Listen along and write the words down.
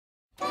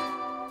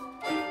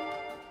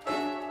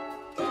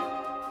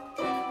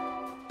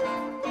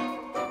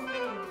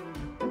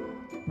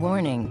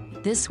Warning,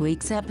 this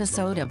week's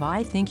episode of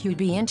I Think You'd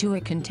Be Into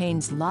It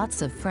contains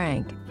lots of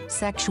frank,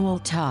 sexual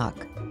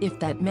talk.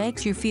 If that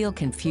makes you feel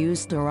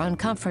confused or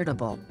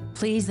uncomfortable,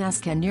 please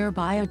ask a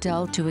nearby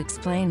adult to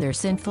explain their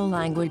sinful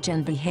language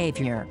and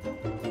behavior.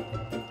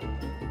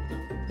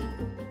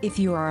 If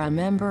you are a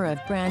member of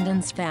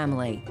Brandon's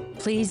family,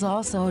 please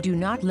also do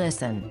not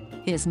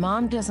listen. His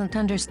mom doesn't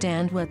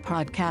understand what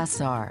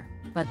podcasts are,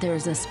 but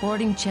there's a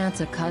sporting chance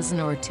a cousin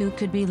or two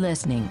could be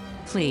listening.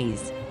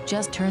 Please,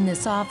 just turn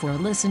this off or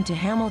listen to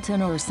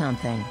Hamilton or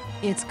something.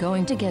 It's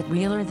going to get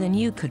realer than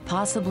you could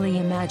possibly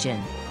imagine.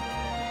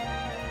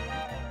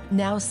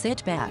 Now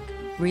sit back,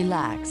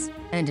 relax,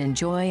 and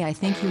enjoy I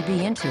Think You'd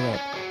Be Into It.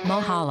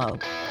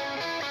 Mahalo.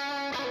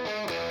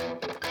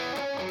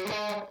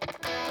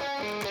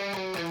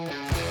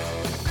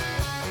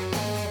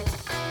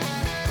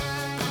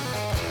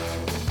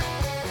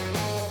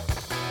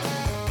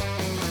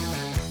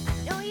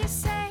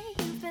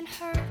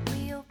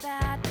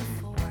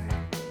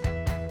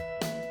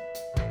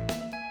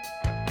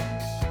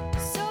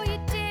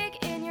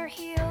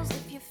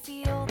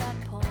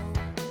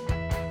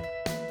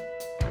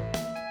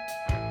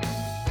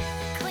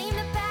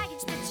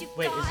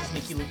 Wait, is this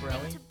Nikki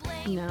Luparelli?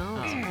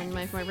 No,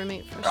 it's my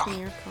roommate freshman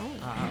year of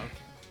college.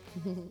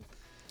 Okay.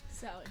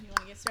 So, you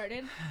want to get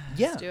started?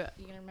 Yeah. Let's do it.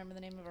 You going to remember the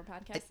name of our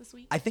podcast this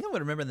week? I think I'm going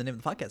to remember the name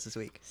of the podcast this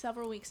week.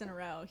 Several weeks in a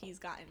row, he's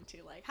gotten to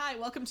hi,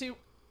 welcome to...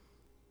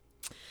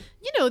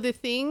 You know the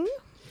thing.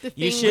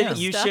 You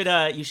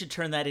should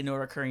turn that into a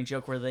recurring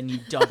joke where then you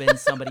dub in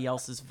somebody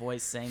else's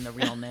voice saying the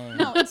real name.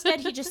 No,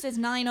 instead he just says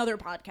 9 other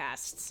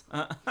podcasts.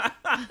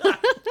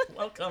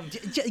 Welcome.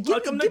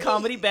 Welcome to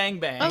Comedy Bang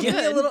Bang. Oh, Give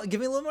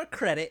me a little more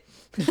credit.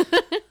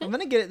 I'm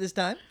going to get it this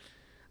time.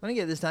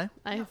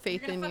 I have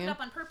faith You're going in to fuck you. it up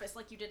on purpose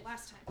like you did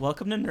last time.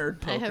 Welcome to Nerd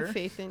Poker. I have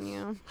faith in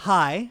you.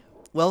 Hi.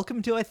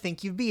 Welcome to I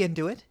Think You'd Be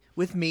Into It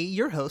with me,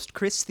 your host,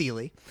 Chris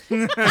Thiele.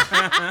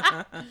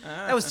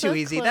 That was too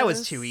easy. That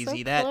was too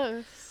easy.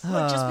 Close.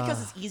 Look, just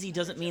because it's easy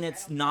doesn't mean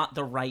it's not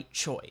the right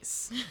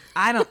choice.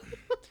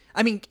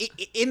 I mean,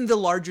 in the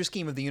larger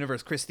scheme of the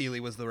universe, Chris Thiele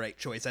was the right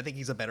choice. I think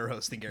he's a better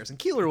host than Garrison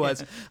Keillor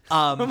was.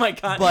 Oh my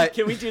god! But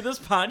can we do this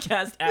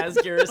podcast as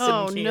Garrison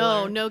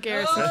Keillor? No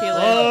Garrison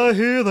Keillor. I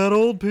hear that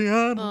old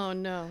piano. Oh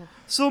no.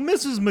 So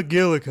Mrs.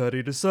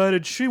 McGillicuddy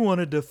decided she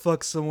wanted to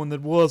fuck someone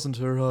that wasn't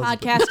her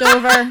husband. Podcast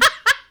over.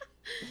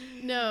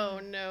 No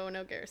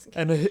Garrison Keillor.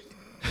 And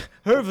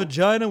her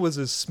vagina was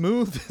as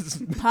smooth as...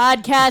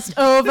 Podcast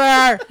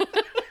over.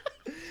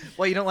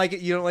 well, you don't like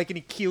it. You don't like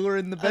any Keillor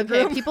in the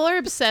bedroom. Okay, people are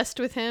obsessed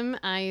with him.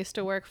 I used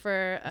to work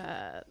for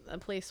a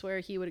place where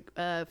he would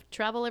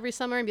travel every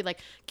summer and be like,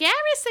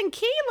 Garrison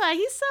Keillor,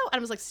 he's so... And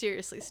I was like,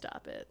 seriously,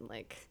 stop it.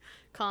 Like,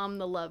 calm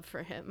the love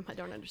for him. I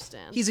don't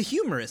understand. He's a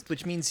humorist,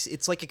 which means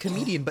it's like a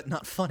comedian, but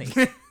not funny.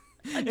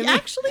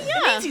 Actually, It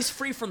yeah. means he's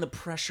free from the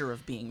pressure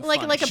of being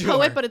Like funny. a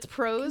poet, but it's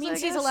prose. It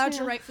means I he's guess, allowed yeah.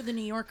 to write for The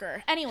New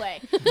Yorker. Anyway,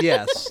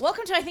 Yes.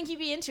 welcome to I Think You'd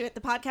Be Into It, the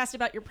podcast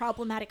about your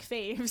problematic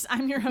faves.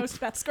 I'm your host,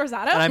 Beth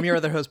Scorzato. And I'm your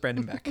other host,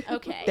 Brandon Beck.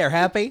 Okay. They're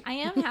happy? I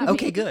am happy.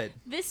 Okay, good.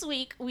 This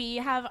week we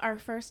have our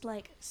first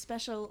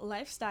special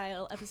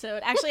lifestyle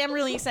episode. Actually, I'm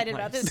really excited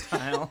about this.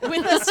 Lifestyle.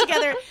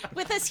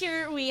 With us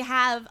here we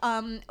have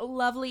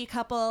lovely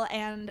couple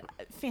and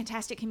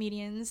fantastic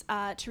comedians,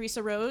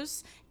 Teresa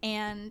Rose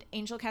and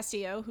Angel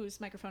Castillo, whose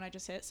microphone I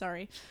just hit.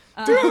 Sorry.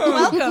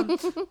 Welcome.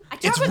 I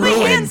talk with my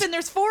hands and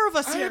there's 4 of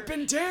us I here. have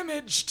been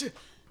damaged.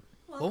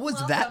 What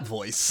was that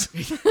voice?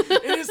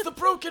 It is the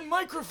broken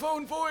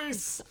microphone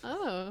voice.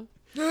 Oh.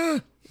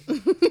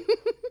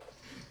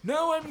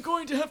 Now I'm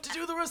going to have to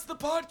do the rest of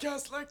the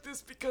podcast like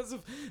this because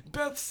of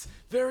Beth's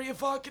very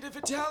evocative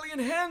Italian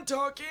hand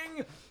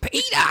talking.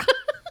 Peter!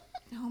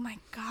 Oh my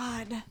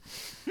God.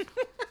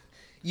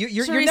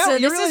 You're Teresa,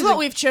 this is realizing- what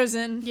we've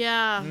chosen.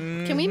 Yeah.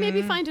 Can we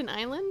maybe find an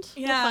island?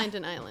 Yeah. We'll find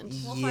an island.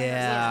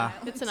 Yeah.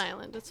 It's an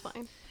island. It's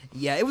fine.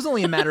 Yeah, it was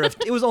only a matter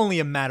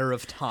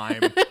of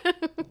time.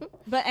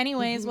 But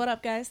anyways, what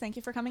up, guys? Thank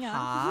you for coming on.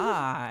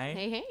 Hi.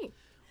 Hey.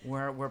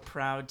 We're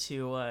proud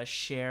to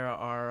share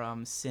our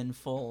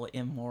sinful,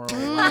 immoral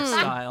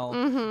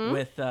lifestyle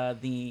with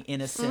the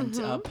innocent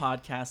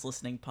podcast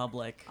listening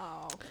public.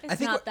 Oh, it's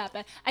think not that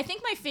bad. I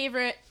think my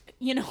favorite,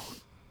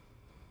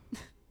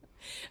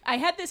 I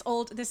had this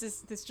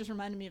just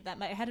reminded me of that.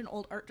 I had an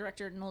old art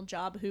director at an old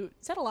job who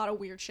said a lot of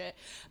weird shit.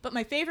 But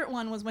my favorite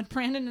one was when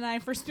Brandon and I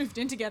first moved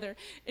in together,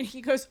 and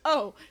he goes,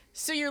 "Oh,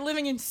 so you're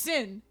living in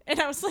sin?" And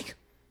I was like,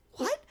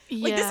 "What?"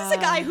 Like, this is a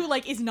guy who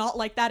is not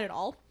like that at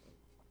all.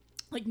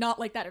 Like, not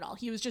like that at all.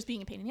 He was just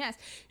being a pain in the ass.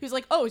 He was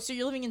like, "Oh, so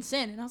you're living in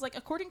sin?" And I was like,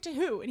 "According to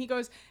who?" And he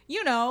goes,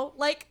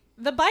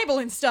 the Bible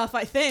and stuff,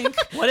 I think.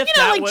 What if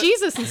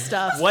Jesus and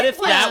stuff. What if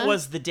that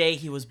was the day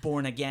he was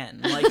born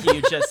again? Like,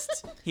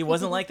 he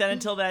wasn't like that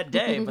until that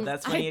day, but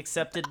that's when he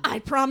accepted. I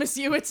promise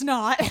you it's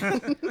not.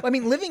 I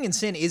mean, living in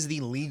sin is the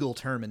legal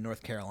term in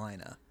North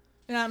Carolina.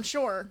 I'm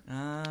sure.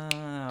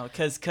 Oh,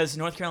 because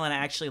North Carolina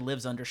actually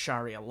lives under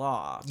Sharia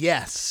law.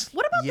 Yes.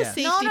 What about the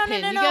safety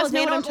pin? You guys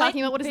know what I'm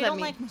talking about? What does they that don't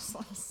mean? like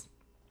Muslims.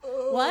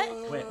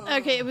 What? Wait.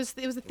 Okay, it was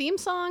a theme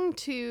song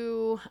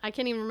to, I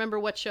can't even remember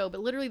what show,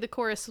 but literally the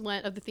chorus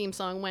of the theme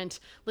song went,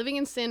 "Living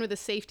in sin with a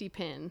safety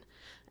pin,"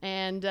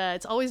 and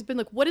it's always been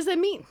like, what does that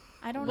mean?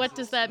 I don't know. What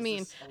does that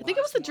mean? I think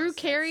it was the Drew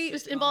Carey.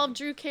 It involved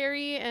Drew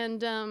Carey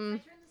and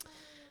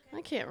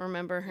I can't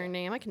remember her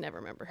name. I can never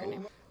remember her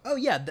name. Oh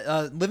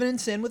yeah, "Living in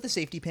Sin with a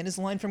Safety Pin" is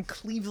a line from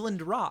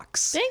Cleveland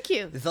Rocks. Thank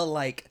you.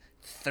 The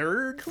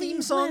third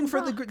theme song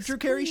for the Drew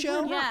Carey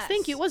show. Yes.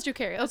 Thank you. It was Drew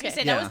Carey. I was Okay.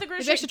 gonna say, Yeah. that was the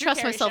Maybe I should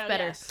trust myself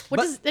better. Yes. What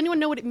But- does anyone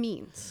know what it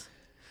means?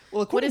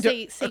 Well, What is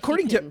a safety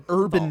according pin to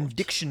Urban involved?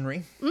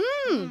 Dictionary,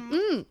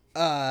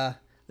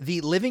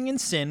 the living in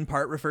sin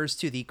part refers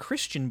to the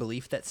Christian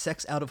belief that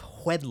sex out of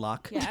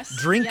wedlock, Yes.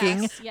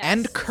 drinking, Yes. Yes.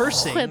 and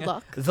cursing,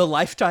 Wedlock. the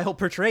lifestyle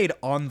portrayed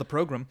on the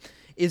program,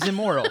 is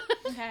immoral.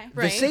 Okay.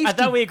 The Right. safety I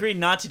thought we agreed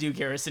not to do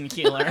Garrison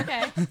Keeler.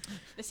 Okay.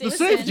 The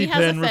safety He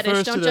has a pin fetish.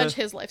 refers Don't to judge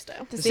the- his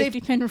lifestyle. The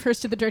safety pin refers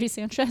to the dirty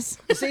Sanchez.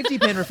 The safety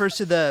pin refers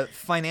to the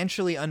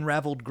financially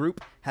unraveled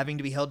group having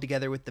to be held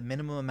together with the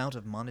minimum amount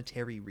of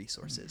monetary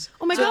resources.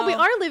 Oh my God, we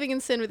are living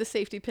in sin with a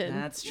safety pin.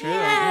 That's true.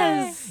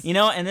 Yes. You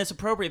know, and it's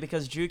appropriate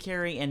because Drew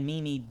Carey and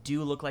Mimi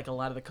do look like a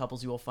lot of the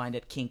couples you will find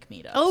at kink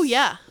meetups. Oh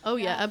yeah. Oh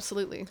yeah.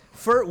 Absolutely.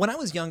 For when I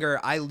was younger,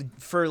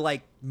 for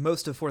like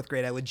most of 4th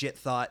grade, I legit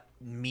thought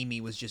Mimi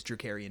was just Drew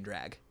Carey in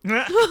drag. You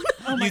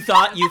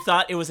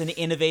thought it was an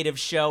innovative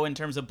show in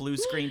terms of blue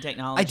screen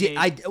technology.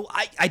 I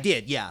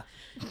did, yeah.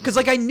 Because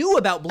like I knew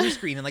about blue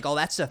screen and like all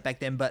that stuff back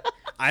then, but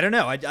I don't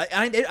know.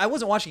 I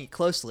wasn't watching it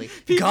closely.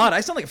 God,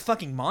 I sound like a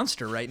fucking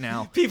monster right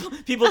now. People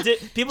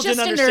Just didn't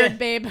a understand. nerd,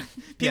 babe.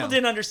 People Yeah.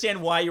 didn't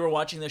understand why you were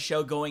watching the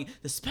show. Going,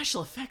 the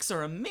special effects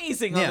are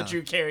amazing on Yeah. the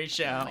Drew Carey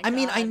show. I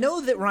mean, I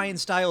know that Ryan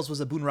Stiles was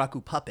a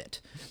Bunraku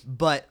puppet,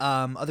 but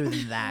other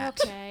than that,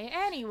 Okay.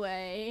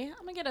 Anyway,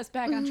 I'm gonna get us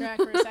back on track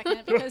for a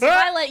second because if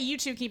I let you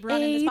two keep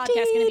running, this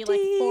podcast is gonna be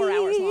like 4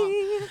 hours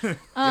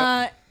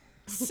long.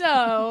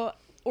 So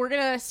we're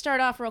gonna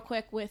start off real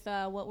quick with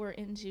what we're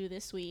into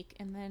this week,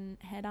 and then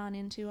head on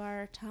into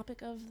our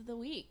topic of the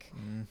week.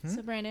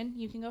 So Brandon,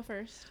 you can go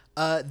first.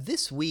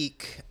 this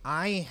week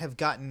I have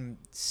gotten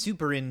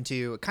super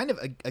into, kind of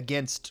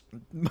against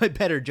my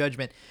better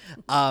judgment,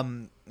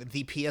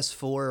 the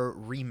PS4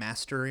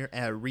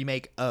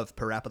 remake of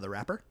Parappa the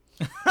Rapper,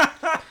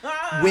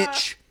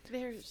 which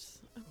There's.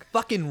 Okay.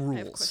 fucking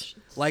rules.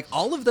 questions. Like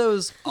all of I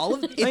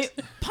mean,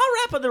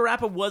 Parappa the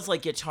Rapper was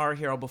like Guitar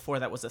Hero before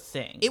that was a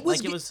thing. It was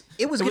like, gu- it was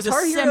it was a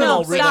Guitar Hero.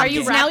 seminal No, rhythm are you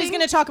game. rapping? Now he's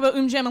gonna talk about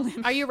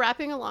Gemmalim. Are you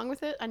rapping along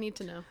with it? I need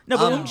to know. No,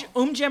 but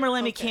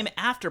Gemmerlemi came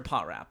after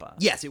Parappa.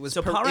 Yes, it was.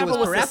 So it Parappa was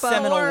was the Parappa.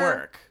 seminal Or-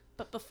 work.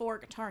 But before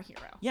Guitar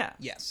Hero. Yeah.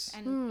 Yes,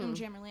 And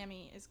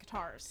Jammerlammy is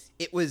guitars.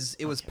 it was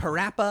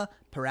Parappa,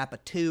 Parappa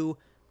 2,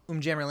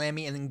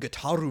 Jammerlammy, and then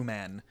Guitaru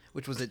Man,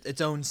 which was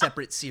its own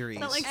separate series.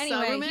 Not like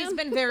Anyway, Saruman? he's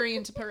been very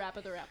into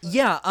Parappa the Rapper.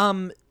 Yeah,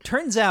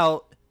 turns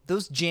out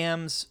those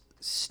jams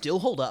still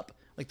hold up.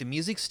 Like the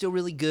music's still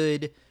really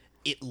good.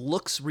 It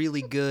looks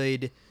really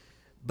good,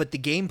 but the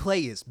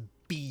gameplay is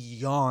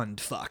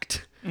beyond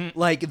fucked.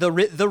 Like the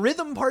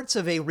rhythm parts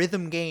of a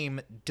rhythm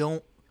game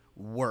don't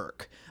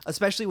work,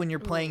 especially when you're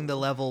playing the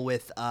level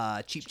with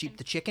Cheep Cheep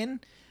the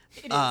chicken.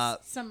 It is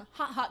some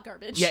hot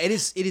garbage. Yeah, it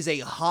is a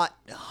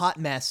hot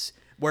mess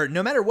where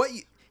no matter what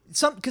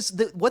because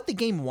what the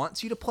game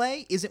wants you to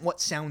play isn't what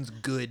sounds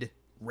good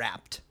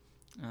rapped.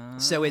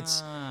 So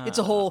it's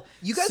a whole.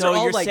 You guys So are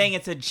all you're like saying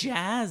it's a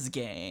jazz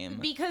game.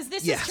 Because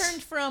this Yes. has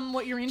turned from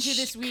what you're into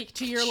this week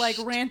to your like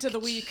rant of the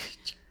week.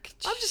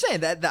 I'm just saying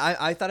that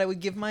I thought I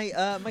would give my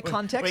my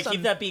context. Wait, keep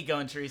on- that beat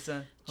going,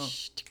 Teresa. Oh.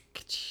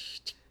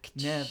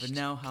 Never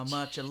know how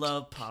much I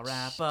love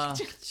Parappa.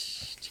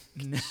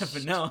 Never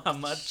know how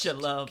much I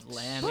love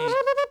Lammy.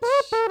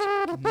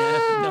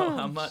 Never know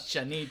how much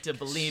I need to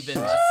believe in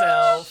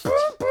myself.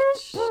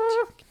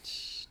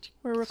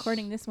 We're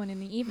recording this one in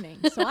the evening,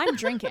 so I'm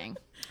drinking.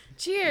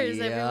 Cheers,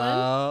 everyone.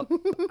 Yeah.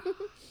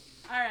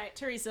 All right,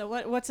 Teresa,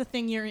 what's a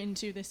thing you're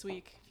into this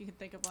week? If you can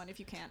think of one. If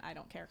you can't, I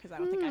don't care because I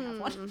don't think I have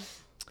one.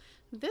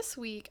 This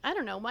week, I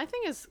don't know. My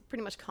thing has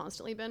pretty much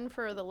constantly been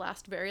for the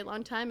last very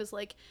long time is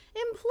like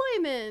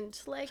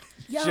employment, like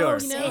Sure.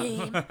 you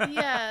know,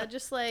 yeah,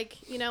 just like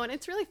and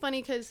it's really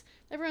funny because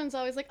everyone's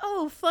always like,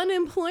 "Oh, fun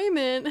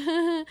employment,"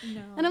 and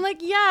I'm like,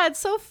 "Yeah, it's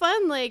so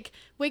fun." Like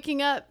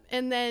waking up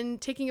and then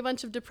taking a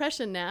bunch of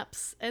depression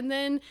naps, and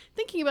then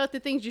thinking about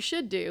the things you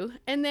should do,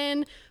 and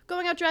then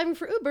going out driving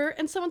for Uber,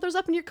 and someone throws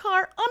up in your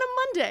car on a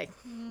Monday,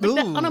 like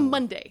that, on a Ooh.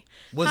 Monday.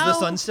 Was the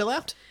sun still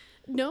out?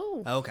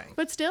 No. Okay.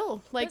 But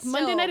still, like But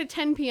Monday still. night at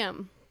 10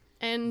 p.m.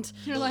 And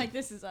You're like,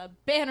 this is a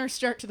banner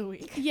start to the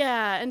week.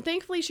 yeah, and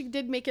thankfully she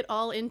did make it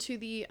all into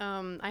the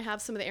I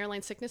have some of the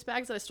airline sickness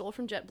bags that I stole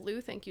from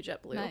JetBlue. Thank you,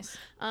 JetBlue. Nice.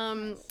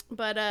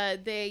 But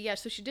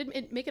so she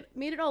did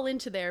made it all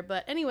into there.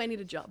 But anyway, I need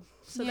a job.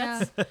 So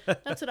Yeah.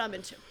 that's what I'm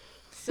into.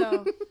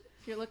 So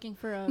if you're looking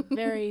for a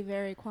very,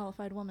 very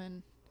qualified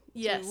woman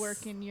Yes. to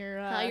work in your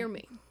Hire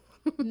me.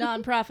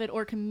 nonprofit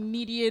or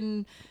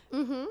comedian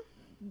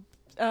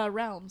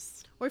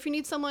realms. Or if you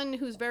need someone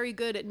who's very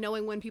good at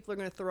knowing when people are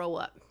going to throw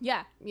up.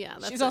 Yeah. Yeah,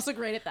 that's She's it. also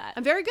great at that.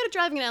 I'm very good at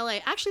driving in LA.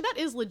 Actually, that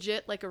is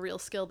legit like a real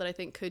skill that I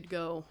think could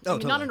go. I mean,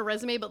 not totally. on a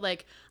resume, but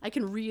like I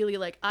can really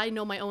like I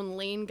know my own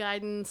lane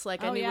guidance.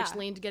 Like I Oh, knew yeah. which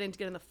lane to get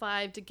in the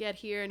 5 to get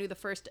here. I knew the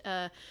first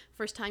time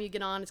you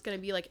get on, it's gonna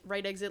be like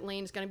right exit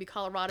lane. It's gonna be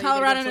Colorado. You're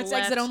gonna Colorado go and to the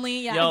it's exit left.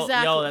 only. Yeah. Yo,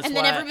 exactly. that's And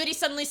then why everybody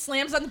suddenly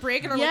slams on the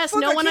brake and are Yes, like,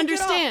 no "Fuck, I one can't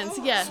get off." understands.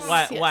 Yes.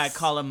 why I yes.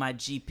 call her my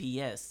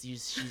GPS,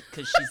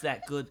 because she's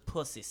that good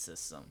pussy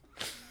system.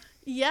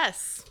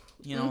 Yes.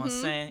 You know what I'm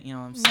saying? You know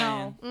what I'm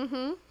saying?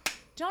 No.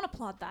 Don't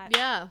applaud that.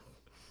 Yeah.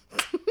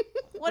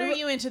 What are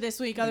you into this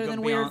week other Gonna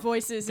than be weird on-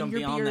 voices and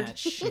gonna your be beard? on that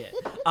shit.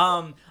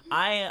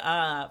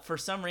 For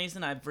some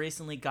reason, I've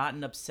recently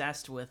gotten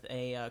obsessed with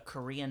a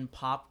Korean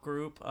pop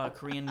group,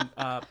 Korean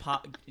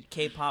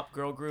K-pop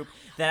girl group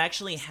that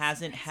actually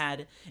hasn't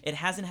had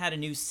a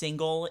new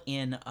single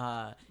in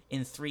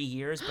 3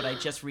 years, but I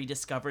just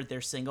rediscovered their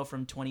single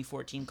from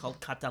 2014 called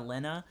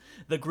Catalina.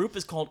 The group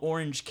is called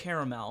Orange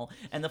Caramel,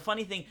 and the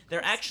funny thing,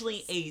 they're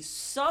actually a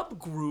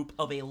subgroup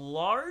of a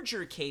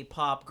larger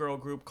K-pop girl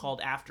group called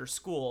After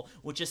School,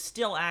 which is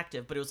still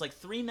active, but it was like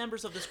 3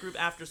 members of this group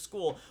After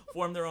School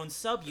formed their own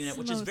subunit,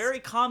 which is most very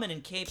common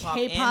in K-pop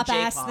and K-pop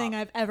J-pop. ass thing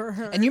I've ever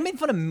heard. And you made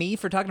fun of me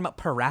for talking about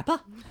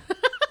Parappa?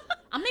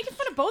 I'm making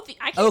fun of both.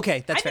 I can,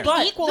 Okay, that's I fair. think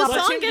But equal The song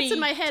opportunity. gets in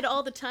my head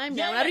all the time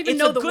now. Yeah, and I don't even it's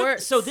know a the good-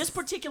 words. So this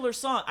particular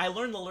song, I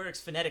learned the lyrics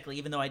phonetically,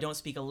 even though I don't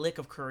speak a lick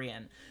of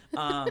Korean.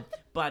 If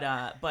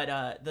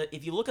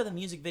you look at the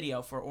music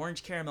video for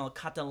Orange Caramel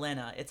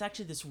Catalina, it's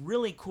actually this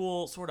really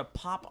cool sort of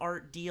pop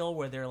art deal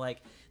where they're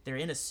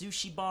in a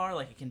sushi bar,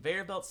 like a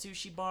conveyor belt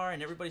sushi bar,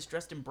 and everybody's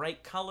dressed in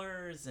bright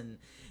colors, and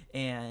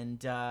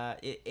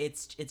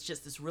it's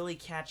just this really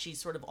catchy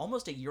sort of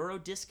almost a Euro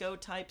disco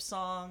type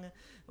song.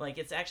 Like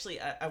it's actually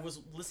I was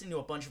listening to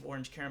a bunch of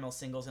Orange Caramel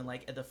singles, and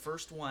like the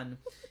first one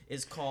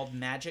is called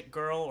Magic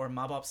Girl or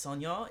Mabop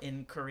Sonyo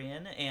in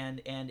Korean,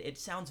 and it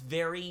sounds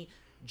very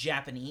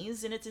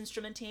Japanese in its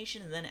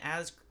instrumentation, and then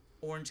as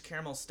Orange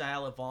Caramel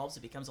style evolves,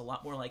 it becomes a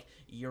lot more like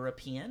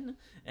European,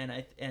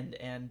 and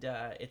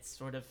it's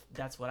sort of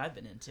that's what I've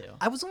been into.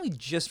 I was only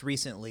just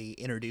recently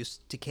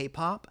introduced to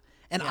K-pop,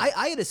 and Yeah.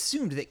 I had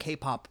assumed that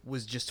K-pop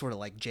was just sort of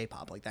like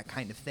J-pop, like that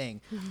kind of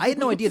thing. I had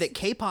no idea that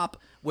K-pop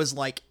was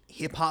like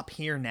hip-hop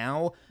here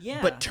now,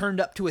 Yeah. but turned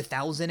up to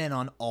 1,000 and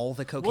on all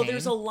the cocaine. Well,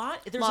 there's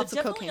Lots of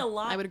definitely cocaine. a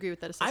lot. I would agree with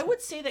that I assessment.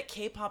 would say that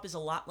K-pop is a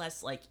lot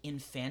less like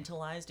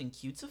infantilized and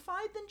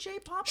cutesified than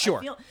J-pop.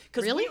 Sure.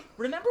 Because Really?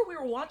 remember we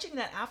were watching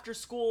that after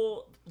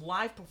school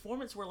live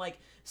performance where like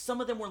some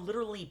of them were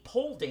literally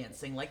pole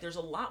dancing. Like there's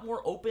a lot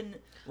more open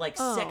like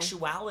Oh.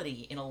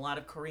 sexuality in a lot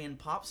of Korean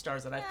pop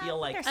stars that I feel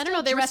like. I don't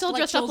know. They were still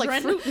dressed up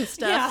like fruit and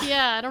stuff.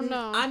 Yeah, I don't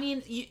know. I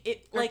mean,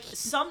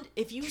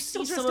 if you see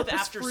some dressed of up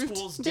as After fruit.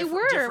 School's they different,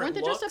 were. different Weren't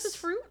they dressed up looks- as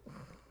fruit?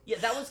 Yeah,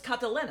 that was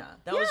Catalina.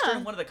 That was Yeah.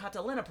 during one of the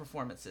Catalina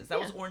performances. That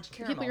was Yeah. Orange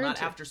People Caramel, you're not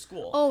into. After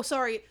School. Oh,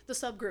 sorry. The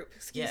subgroup.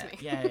 Excuse yeah,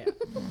 me. yeah.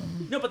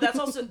 No, but that's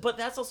also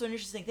an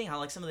interesting thing how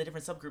like some of the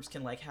different subgroups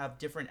can like have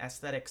different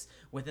aesthetics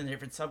within the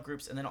different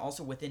subgroups, and then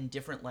also within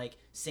different like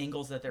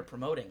singles that they're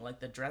promoting, like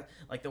the dress,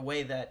 like the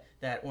way that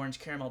Orange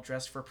Caramel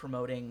dressed for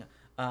promoting,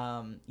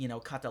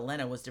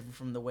 Catalina was different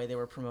from the way they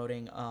were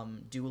promoting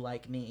Do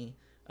Like Me,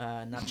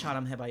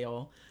 Nacharam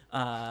Hebayo,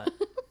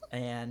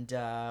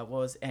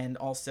 and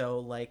also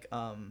like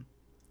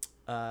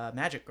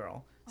Magic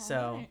Girl. So.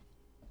 Alright.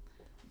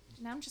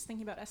 Now I'm just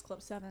thinking about S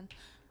Club 7.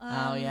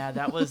 Oh yeah,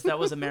 that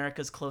was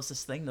America's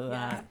closest thing to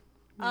that.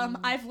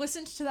 I've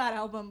listened to that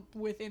album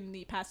within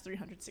the past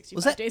 365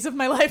 Was that- days of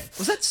my life.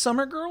 Was that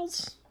Summer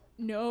Girls?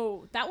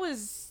 No, that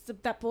was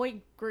that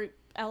boy group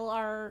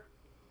LFO.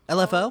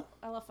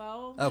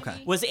 LFO? Okay.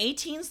 maybe? Was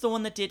 18's the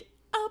one that did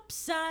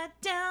Upside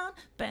Down,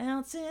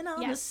 bouncing on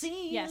the Yes.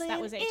 ceiling? Yes, that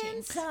was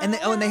 18's. inside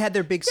And they had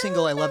their big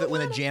single, I Love It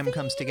When a Don't know Jam what I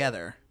Comes feel.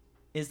 Together.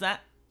 Is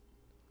that?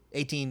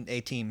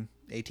 18.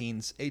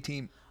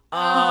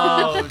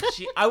 Oh,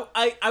 gee.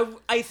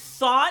 I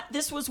thought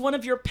this was one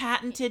of your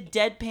patented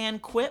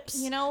deadpan quips.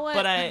 You know what?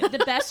 But the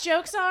best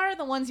jokes are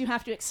the ones you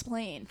have to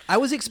explain. I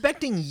was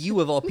expecting you,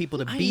 of all people,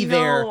 to I be know,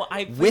 there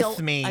I with feel-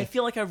 me. I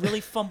feel like I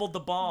really fumbled the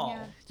ball.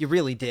 Yeah. You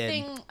really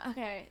did.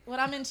 Okay, what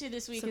I'm into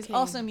this week It's is okay.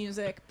 also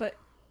music, but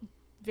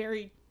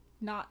very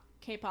not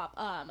K-pop.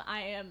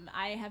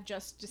 I have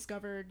just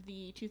discovered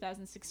the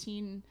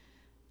 2016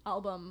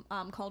 album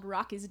called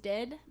Rock is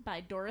Dead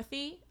by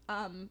Dorothy.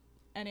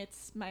 And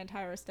it's my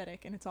entire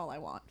aesthetic, and it's all I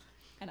want.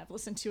 And I've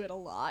listened to it a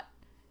lot.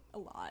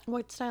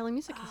 What style of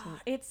music is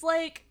it?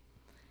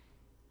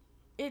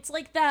 It's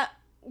like that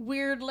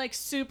weird, like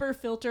super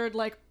filtered,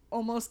 like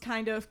almost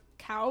kind of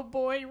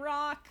cowboy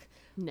rock.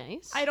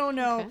 Nice. I don't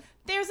know. Okay.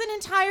 There's an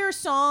entire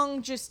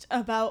song just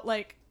about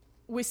like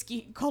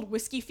whiskey called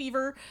Whiskey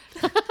Fever.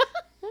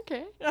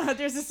 Okay.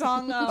 There's a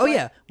song. Oh,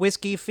 yeah.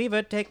 Whiskey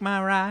Fever, take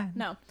my ride.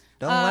 No.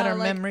 Don't let her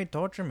like, memory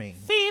torture me.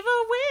 Fever,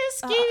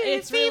 whiskey,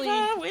 it's fever,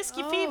 really-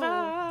 whiskey,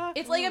 fever.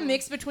 It's like a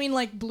mix between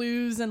like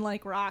blues and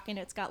like rock, and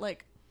it's got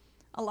like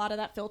a lot of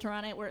that filter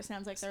on it where it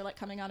sounds like they're like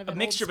coming out of A an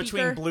mixture old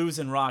between speaker. blues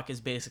and rock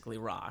is basically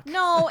rock.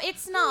 No,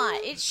 it's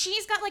not.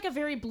 She's got like a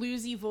very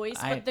bluesy voice,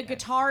 but the I-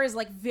 guitar is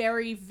like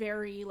very,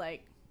 very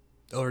like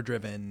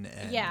Overdriven.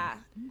 And yeah.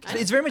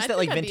 It's very much I that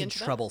think like I'd be vintage into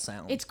that. Trouble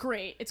sound. It's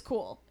great. It's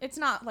cool. It's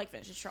not like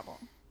Vintage Trouble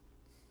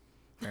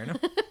Fair enough.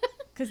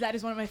 because that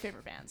is one of my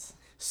favorite bands.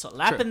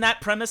 Slapping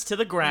that premise to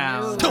the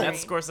ground. No.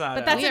 That's Scorsese.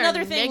 But that's We are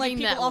another thing like negging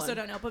people that also one.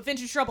 don't know. But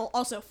Vintage Trouble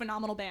also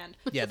phenomenal band.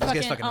 Yeah, those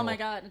guys fucking oh rule. my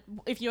god!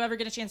 If you ever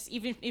get a chance,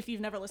 even if you've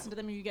never listened to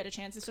them, and you get a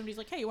chance, if somebody's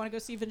like, "Hey, you want to go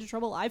see Vintage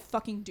Trouble?" I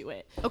fucking do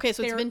it. Okay,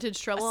 so it's They're Vintage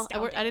Trouble. I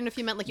astounding. didn't know if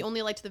you meant like you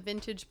only liked the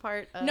vintage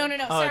part. No.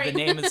 Oh, Sorry. the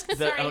name is the,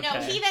 Sorry, okay.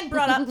 no. He then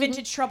brought up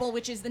Vintage Trouble,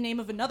 which is the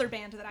name of another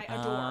band that I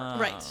adore.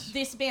 Right.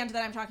 This band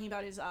that I'm talking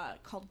about is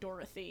called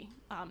Dorothy,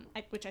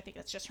 which I think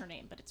that's just her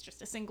name, but it's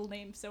just a single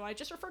name, so I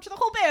just refer to the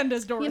whole band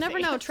as Dorothy. You never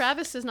know.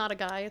 Travis is not a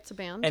guy; it's a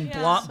band. And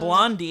Yeah,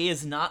 Blondie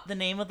is not the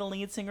name of the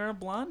lead singer of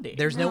Blondie.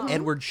 There's no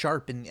Edward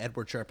Sharp in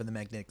the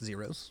Magnetic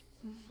Zeros.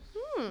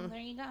 There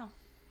you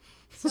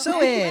go.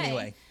 So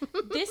anyway,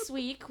 This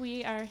week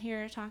we are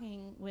here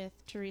talking with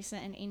Teresa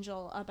and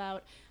Angel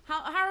about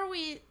how are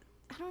we?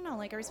 I don't know.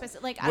 Like, are we supposed to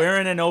like? We're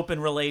in an open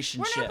we're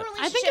relationship. not in a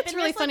relationship. I think it's and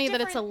really there's, like, funny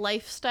that it's a different-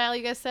 lifestyle.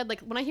 You guys said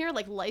like when I hear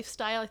like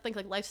lifestyle, I think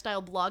like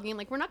lifestyle blogging.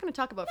 Like we're not going to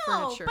talk about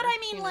No, furniture. but I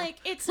mean, you know? like,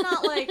 it's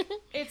not like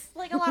it's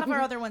like a lot of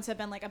our other ones have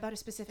been like about a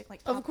specific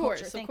like pop Of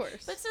course, culture of thing.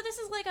 course. But so this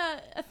is like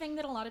a thing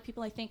that a lot of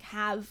people I think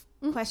have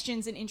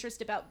questions and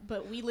interest about.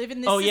 But we live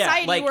in this Oh, yeah,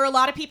 society like- where a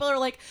lot of people are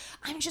like,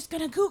 I'm just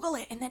gonna Google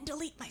it and then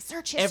delete my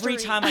search history. Every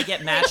time I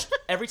get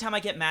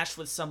matched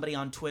with somebody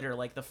on Twitter,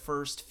 like the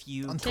first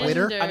few On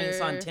Twitter? I mean, it's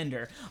on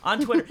Tinder.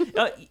 On Twitter,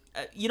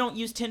 you don't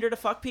use Tinder to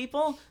fuck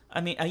people.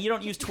 I mean, you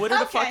don't use Twitter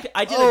to fuck. Okay.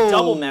 I did a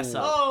double mess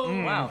up.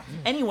 Wow.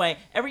 Anyway,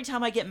 every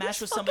time I get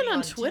matched with somebody fucking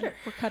on Tinder- Twitter.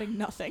 we're cutting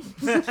nothing.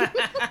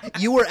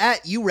 you were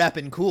at you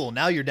rapping cool.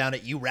 Now you're down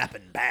at you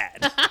rapping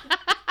bad.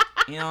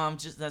 You know,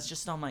 that's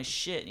just on my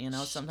shit. You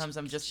know, sometimes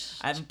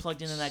I haven't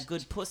plugged into that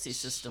good pussy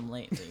system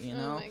lately. You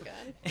know. Oh my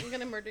god, I'm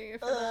gonna murder you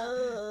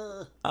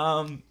for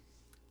that.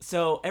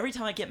 So every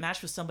time I get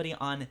matched with somebody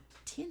on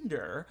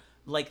Tinder,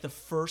 like the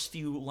first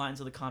few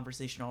lines of the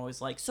conversation are always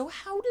like, "So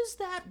how does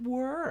that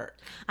work?"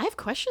 I have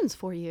questions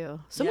for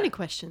you. So Yeah. many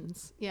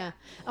questions. Yeah.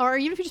 Or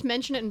even if you just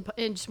mention it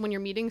in just when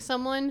you're meeting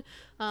someone,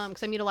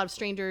 because I meet a lot of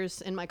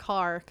strangers in my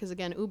car, because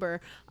again,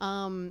 Uber.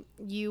 Welcome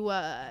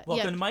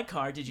yeah. to my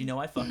car. Did you know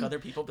I fuck other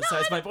people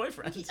besides my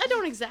boyfriend? I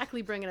don't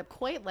exactly bring it up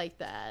quite like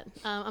that.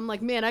 I'm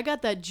like, man, I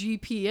got that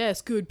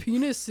GPS good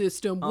penis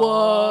system. What?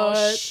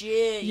 Oh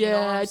shit! you know what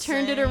yeah, I'm I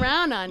turned it saying?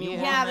 around on you.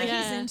 Yeah, but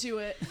he's into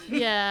it.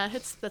 Yeah,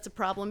 that's a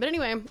problem. But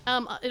anyway,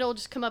 it'll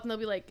just come up and they'll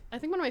be like, I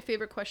think one of my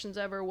favorite questions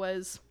ever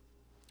was,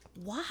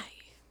 why?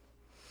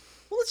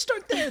 Well, let's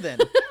start there then.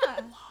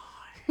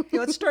 Yeah,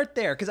 let's start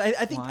there because I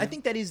Why?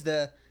 think that is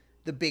the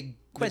big The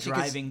question.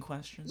 'cause- driving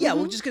question. Yeah,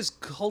 well, just because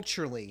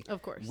culturally,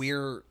 Of course.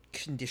 we're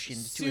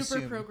conditioned to Super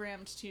assume.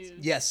 programmed to.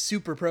 Yes,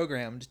 super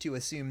programmed to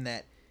assume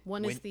that.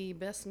 One when- is the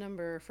best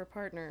number for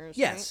partners.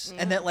 Yes,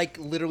 right? and that like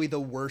literally the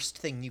worst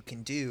thing you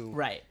can do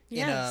Right. in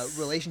Yes. a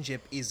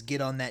relationship is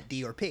get on that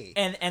D or P.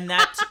 And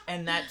that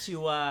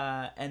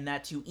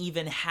to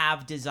even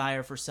have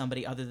desire for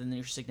somebody other than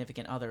your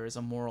significant other is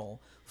a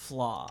moral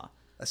flaw.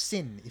 A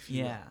sin, if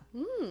you Yeah.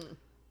 will.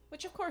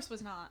 Which of course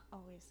was not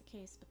always the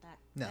case, but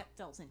No. that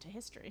delves into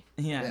history.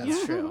 Yeah, Yeah.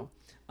 that's true.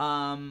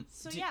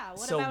 So yeah, what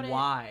so about it?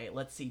 why?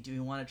 Let's see. Do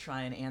we want to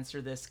try and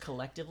answer this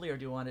collectively, or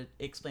do we want to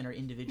explain our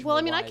individual? Well,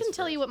 I mean, I whys can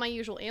tell first? you what my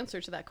usual answer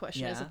to that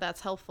question is, Yeah? if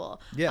that's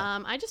helpful.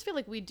 Yeah. I just feel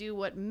like we do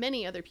what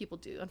many other people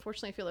do.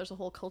 Unfortunately, I feel there's a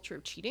whole culture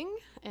of cheating,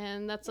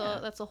 and that's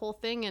a whole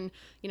thing. And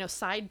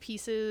side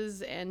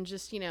pieces, and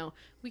just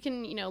we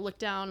can look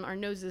down our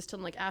noses to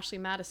like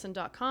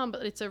AshleyMadison.com,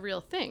 but it's a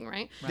real thing,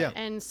 right? Yeah.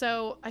 And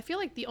so I feel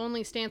like the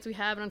only stance we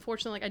have, and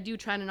unfortunately, like I do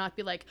try to not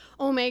be like,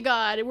 oh my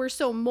god, we're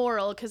so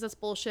moral, because that's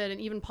bullshit. And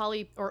even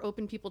poly or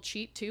open people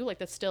cheat too, like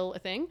that's still a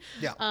thing.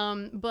 Yeah.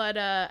 But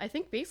I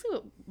think basically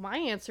what my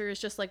answer is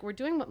just like we're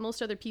doing what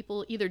most other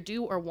people either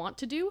do or want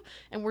to do,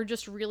 and we're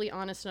just really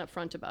honest and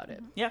upfront about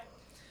it. Yeah,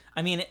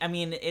 I mean,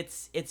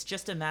 it's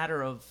just a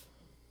matter of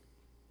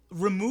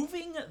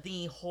removing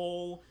the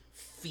whole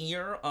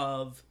fear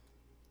of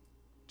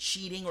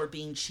cheating or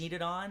being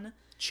cheated on,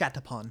 Chat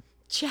upon.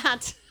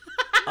 Chat.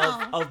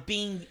 of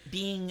being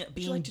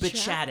like to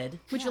chat? bechatted,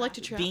 Would you like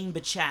to try? being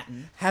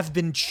bechatting. Have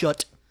been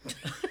shut.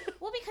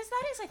 Well, because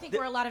that is, I think,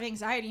 where a lot of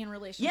anxiety in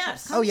relationships.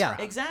 Yes. comes Oh, yeah.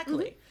 from.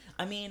 Exactly.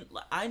 I mean,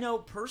 I know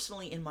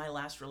personally in my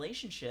last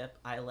relationship,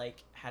 I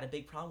had a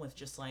big problem with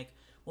just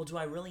well, do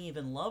I really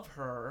even love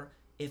her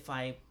if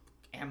I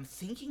am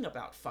thinking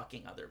about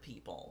fucking other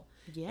people?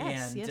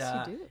 Yes, and,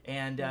 yes, you do.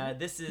 And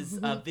this is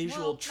a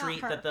visual Well, not treat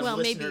her. that the Well,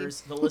 maybe.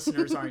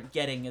 listeners aren't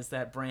getting, is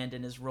that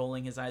Brandon is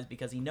rolling his eyes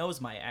because he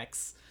knows my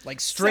ex. Like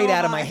straight So out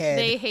of am my I. head.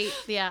 They hate.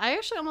 Yeah, I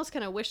actually almost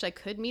kind of wish I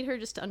could meet her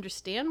just to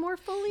understand more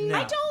fully. No.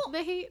 I don't.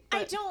 They hate. I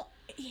but- don't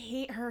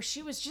hate her.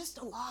 She was just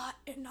a lot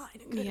and not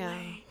in a good Yeah.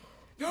 way.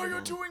 Now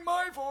you're doing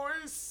my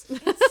voice. I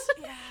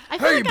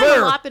feel Hey, like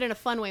bear. I wop it in a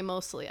fun way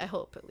mostly. I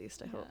hope, at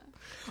least. I hope.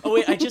 Oh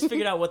wait, I just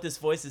figured out what this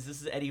voice is.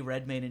 This is Eddie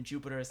Redmayne in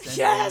Jupiter Ascending.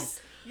 Yes.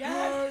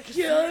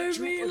 Give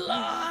me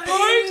life.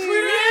 I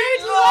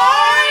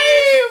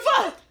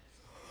create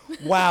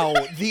life. Wow,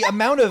 the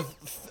amount of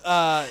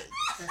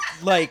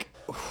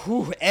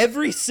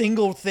every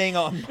single thing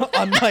on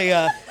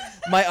my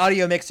my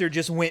audio mixer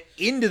just went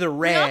into the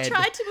We all red.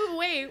 tried to move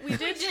away. We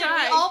did We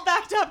try. all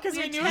backed up because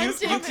we knew it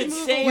was attempted You to could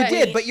move say away. You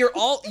did, but you're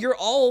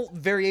all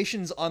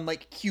variations on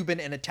like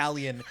Cuban and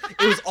Italian.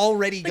 It was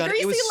already The gonna.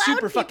 It was greasy loud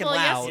super fucking people.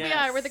 loud. Yes, we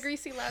are. We're the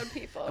greasy loud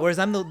people. Whereas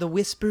I'm the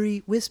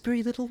whispery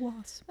little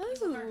wasp.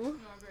 Ooh.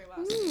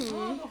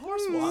 Oh, the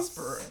horse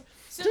whisperer.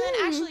 So then,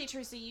 actually,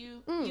 Teresa,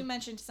 you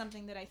mentioned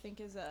something that I think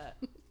is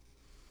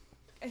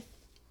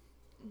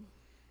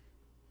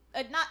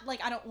not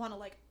like I don't want to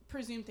like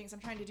presume things. I'm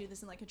trying to do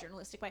this in like a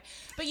journalistic way,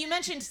 but you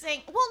mentioned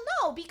saying, well,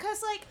 no,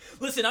 because like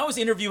Listen, I was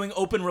interviewing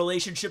open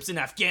relationships in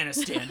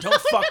Afghanistan.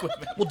 Don't fuck with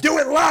me. We'll do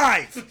it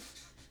live.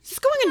 It's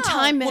going in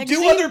Time We'll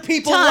magazine. do other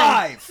people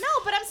Time. live. no,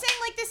 but I'm saying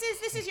like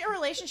this is your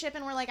relationship,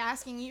 and we're like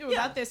asking you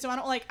about this, so I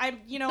don't like I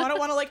don't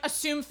want to like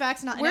assume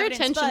facts not in We're evidence,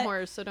 attention but-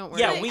 whores, so don't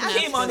worry. Yeah, we I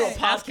came was on this gonna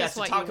say, Ask us podcast to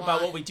what talk you about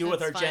want. what we do with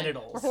That's our fine.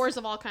 genitals. We're whores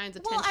of all kinds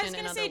of Well, I was tension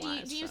gonna and say,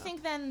 otherwise. do you so.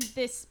 think then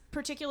this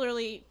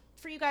particularly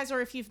for you guys, or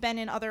if you've been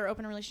in other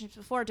open relationships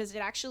before, does it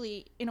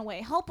actually, in a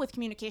way, help with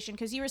communication?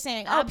 Because you were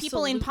saying, oh,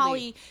 people in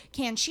poly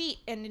can cheat,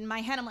 and in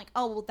my head, I'm like,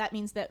 oh, well, that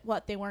means that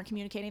they weren't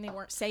communicating, they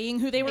weren't saying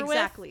who they were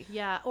Exactly.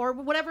 Yeah. Or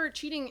whatever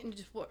cheating,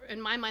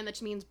 in my mind, that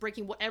just means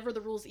breaking whatever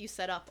the rules that you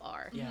set up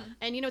are. Yeah.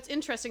 And it's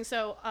interesting.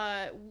 So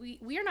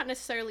we are not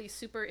necessarily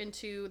super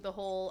into the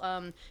whole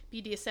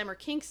BDSM or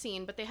kink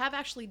scene, but they have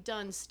actually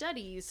done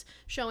studies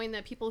showing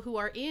that people who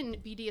are in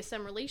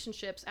BDSM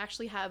relationships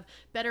actually have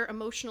better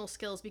emotional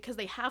skills because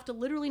they have to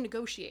literally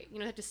negotiate.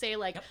 They have to say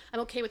like, I'm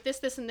okay with this,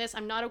 this, and this.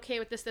 I'm not okay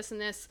with this, this, and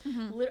this.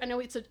 I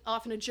know it's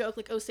often a joke,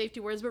 like, oh, safety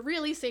words, but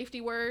really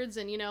safety words,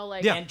 and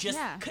like. Yeah. And just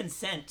Yeah.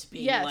 consent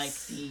being Yes.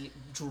 like the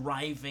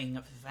driving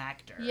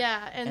factor.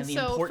 Yeah, and the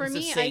so for importance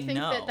of me, I saying think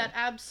no. that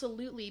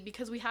absolutely,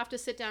 because we have to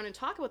sit down and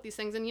talk about these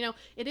things, and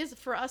it is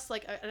for us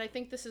like, and I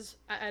think this is,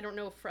 I don't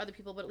know for other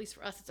people, but at least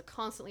for us, it's a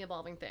constantly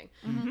evolving thing,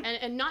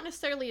 and not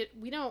necessarily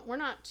we're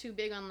not too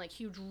big on like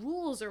huge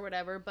rules or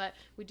whatever, but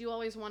we do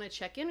always want to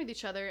check in with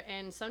each other,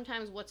 and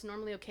sometimes what's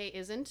normally okay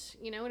isn't,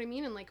 you know what I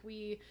mean, and like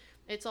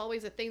it's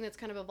always a thing that's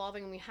kind of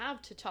evolving, and we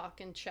have to talk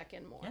and check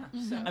in more.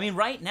 Yeah. So. I mean,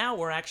 right now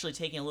we're actually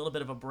taking a little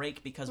bit of a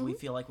break because we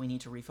feel like we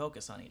need to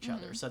refocus on each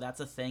other. So that's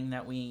a thing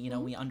that we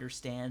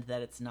understand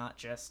that it's not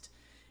just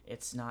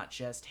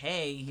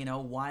hey,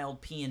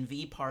 wild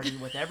P&V party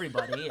with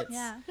everybody. It's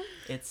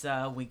it's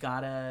we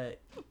gotta,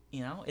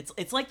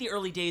 it's like the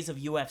early days of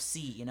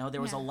UFC.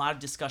 There was a lot of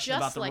discussion Just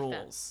about the like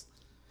that. rules.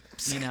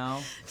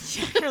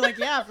 You're like,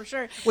 yeah, for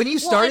sure. When you Well,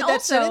 started and that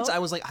also- sentence, I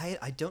was like,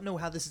 I don't know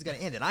how this is going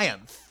to end, and I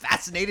am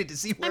fascinated to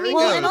see where it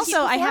well, goes. and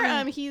also, I before,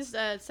 haven't- he's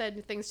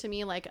said things to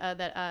me like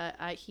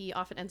that he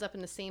often ends up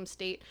in the same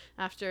state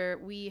after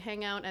we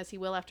hang out as he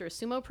will after a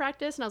sumo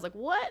practice, and I was like,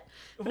 what?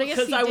 But I guess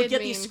Because he I would did get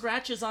mean, these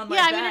scratches on my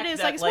yeah, back. I mean, it is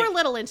that, like we're a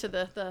little into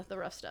the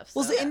rough stuff. So.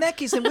 Well, in that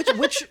case, then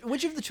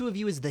which of the two of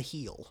you is the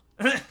heel?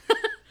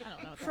 I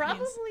don't know what that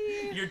probably.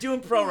 means. You're doing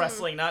pro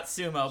wrestling, not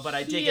sumo, but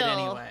I dig it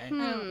Heel.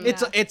 anyway.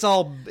 It's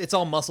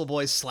all muscle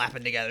boys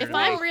slapping together. If to me.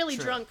 I'm really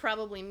True. drunk,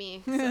 probably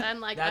me. So I'm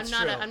like, That's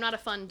I'm true. not a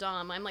fun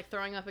dom. I'm like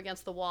throwing up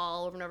against the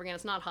wall over and over again.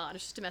 It's not hot.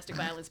 It's just domestic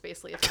violence,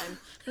 basically. If I'm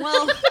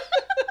Well,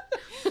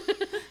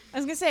 I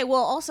was gonna say,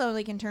 well, also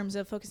like in terms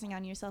of focusing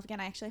on yourself again,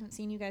 I actually haven't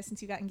seen you guys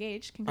since you got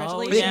engaged.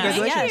 Congratulations! yeah.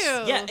 Congratulations.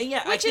 Thank you.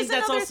 Yeah. I Which think is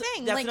that's another also,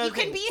 thing. That's Like another you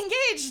can thing. be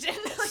engaged and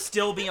like,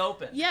 Still be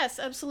open. Yes,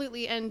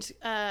 absolutely, and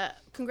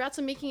congrats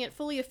on making it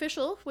fully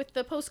official with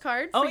the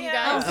postcard Oh, for you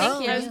yeah. guys. Oh,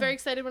 thank you. I was very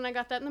excited when I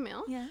got that in the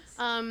mail. Yes.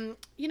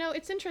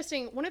 It's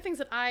interesting. One of the things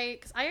that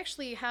because I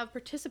actually have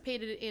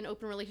participated in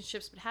open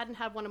relationships, but hadn't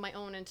had one of my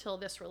own until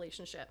this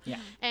relationship. Yeah.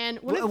 And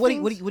one of the What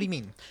do things, you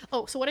mean?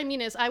 Oh, so what I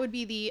mean is, I would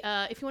be the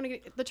if you want to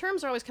get the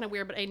terms are always kind of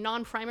weird, but a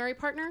non-primary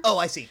partner. Oh,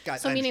 I see. Got,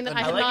 So meaning that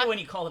I have like not- it when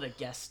you call it a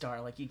guest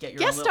star. Like you get your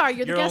guest own star, little,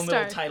 you're the your guest own star.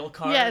 little title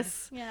card.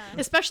 Yes. Yeah.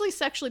 Especially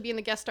sexually, being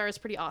the guest star is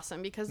pretty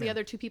awesome because the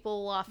other two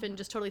people will often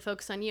just totally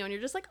focus on you, and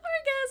you're just like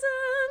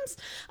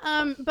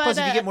orgasms. But Plus,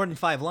 if you get more than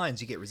 5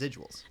 lines, you get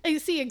residuals. I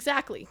see,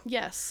 exactly.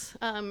 Yes.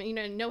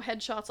 No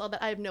headshots, all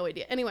that. I have no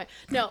idea. Anyway,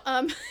 no.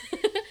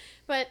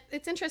 But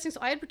it's interesting. So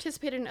I had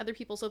participated in other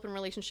people's open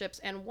relationships,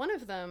 and one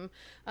of them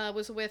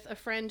was with a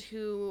friend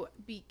who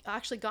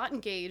actually got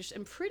engaged,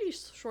 and pretty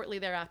shortly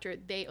thereafter,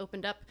 they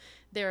opened up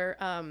their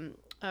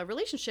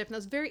relationship. And that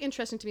was very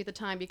interesting to me at the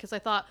time because I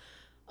thought,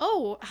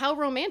 oh, how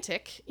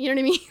romantic. You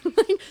know what I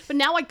mean? But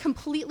now I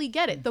completely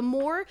get it. The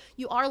more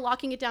you are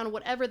locking it down,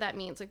 whatever that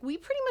means. Like, we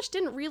pretty much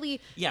didn't really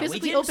Yeah,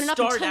 physically we didn't open it up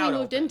start until out we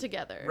moved in open.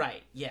 together.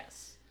 Right.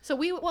 Yes. So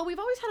we've always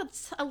had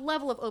a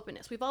level of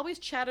openness. We've always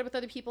chatted with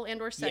other people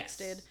and or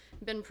sexted,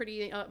 been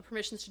pretty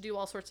permissions to do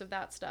all sorts of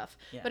that stuff.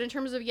 Yeah. But in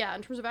terms of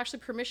actually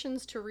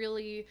permissions to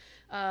really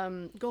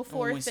go forth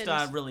When we and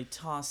start really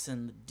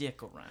tossing the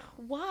dick around.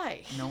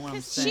 why? You know what I'm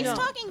She's saying?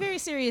 talking very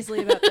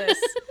seriously about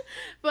this.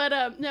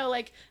 But no,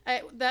 like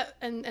that,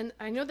 and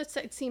I know that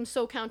it seems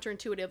so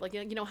counterintuitive, like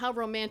you know how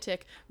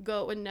romantic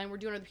go and then we're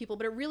doing other people,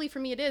 but it really for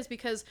me it is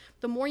because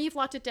the more you've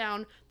locked it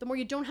down, the more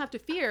you don't have to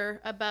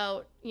fear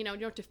about you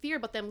don't have to fear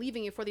about them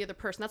leaving you for the other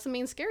person. That's the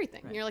main scary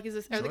thing. You're like, are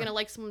they gonna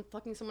like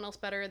fucking someone else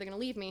better? Are they gonna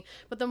leave me?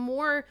 But the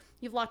more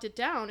you've locked it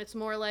down, it's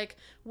more like,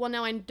 well,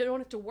 now I don't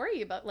have to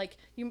worry about like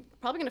you're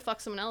probably gonna fuck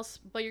someone else,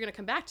 but you're gonna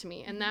come back to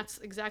me, and that's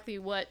exactly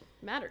what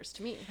matters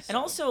to me. And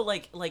also,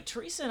 like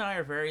Teresa and I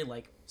are very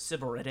like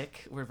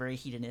sybaritic. We're very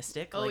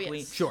hedonistic. Oh, Like yes.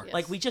 we Sure.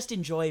 Like we just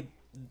enjoy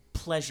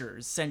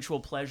pleasures, sensual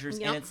pleasures,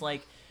 Yep. and it's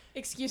like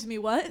Excuse me,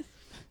 what?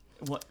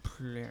 what?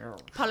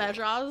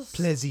 Pleasures.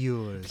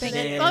 Plaisir. Thank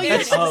Yeah, you. Oh,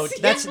 yes. oh,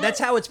 That's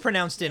how it's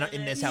pronounced in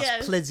this house.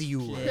 Yes. Plaisir.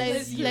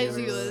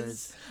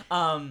 Pleasures.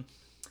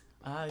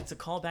 It's a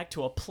callback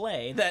to a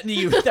play that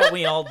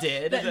we all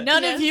did.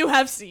 None of you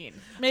have seen.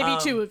 Maybe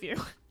two of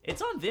you.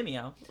 It's on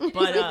Vimeo,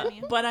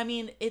 but I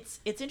mean, it's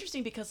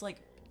interesting because like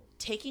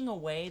taking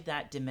away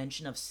that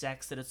dimension of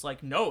sex that it's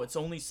like no, it's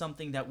only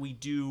something that we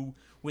do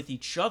with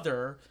each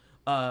other,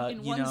 In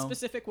you one know,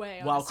 specific way.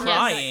 on while a certain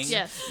crying, sex.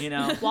 Yes. you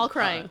know, While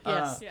crying,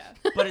 yes.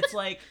 Yeah. But it's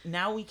like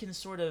now we can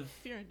sort of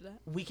If you're into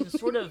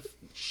that.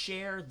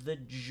 share the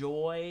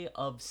joy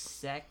of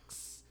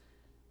sex,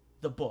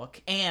 the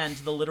book, and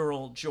the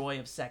literal joy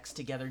of sex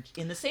together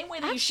in the same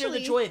way that you share the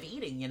Actually- joy of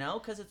eating, you know,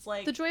 because it's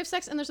like The Joy of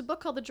Sex, and there's a book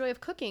called The Joy of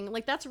Cooking.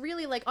 Like that's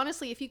really like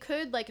honestly, if you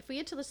could like if we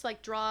had to just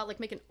like draw like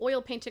make an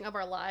oil painting of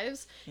our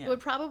lives, Yeah. it would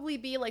probably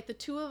be like the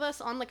two of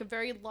us on like a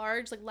very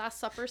large like Last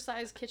Supper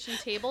size kitchen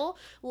table,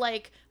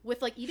 like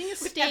with like eating a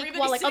steak everybody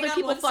while like sitting other on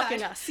people one fucking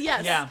side. us.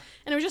 Yes. Yeah.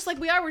 And it was just like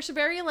we're just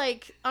very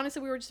like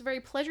honestly we were just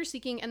very pleasure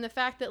seeking, and the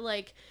fact that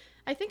like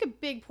I think a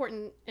big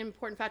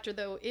important factor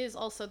though is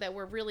also that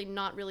we're really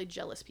not really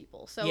jealous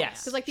people. So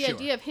Yes, because like the sure.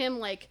 idea of him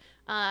like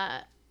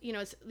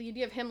it's the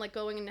idea of him like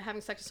going and having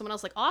sex with someone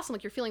else, like awesome,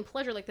 like you're feeling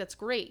pleasure, like that's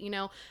great,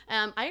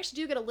 I actually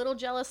do get a little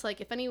jealous,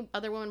 like if any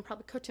other woman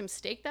probably cooked him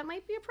steak, that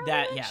might be a problem.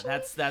 that. Yeah,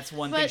 actually. that's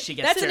one thing But she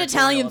gets. That's an territorial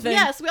Italian about. thing.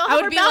 Yes, we all I have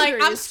would our be like,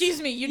 boundaries.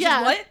 excuse me, you Yeah.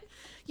 did what?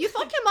 You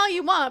fuck him all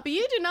you want, but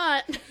you do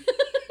not.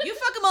 You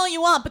fuck him all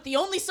you want, but the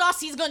only sauce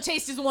he's gonna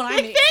taste is the one I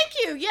Like, make. thank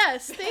you.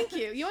 Yes, thank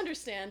you. You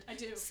understand. I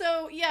do.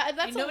 So yeah,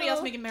 that's Ain't a nobody little...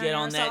 else making marinara Get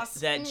on that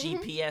sauce.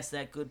 GPS,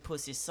 that good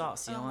pussy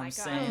sauce. You know Oh what my I'm god!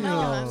 saying?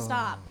 No,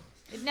 stop.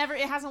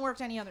 It hasn't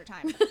worked any other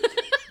time.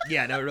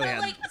 Yeah, no, it really But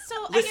hasn't. like, so I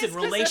Listen, guess 'cause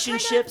they're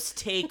relationships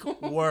take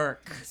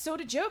work. kinda- so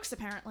do jokes,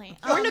 apparently.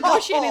 We're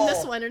negotiating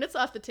this one, and it's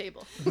off the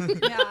table.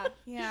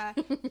 Yeah.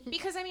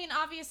 Because I mean,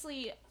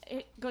 obviously,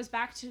 it goes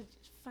back to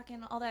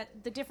fucking all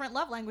that, the different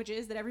love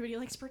languages that everybody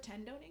likes to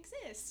pretend don't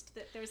exist.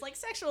 That there's like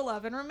sexual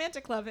love and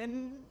romantic love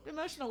and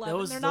emotional love,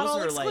 Those- and they're not those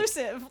all are, like-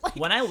 exclusive. Like,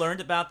 When I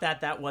learned about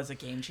that, that was a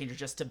game changer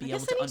just to be I able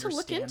guess to I need to understand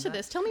look into that.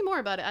 this. Tell me more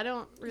about it. I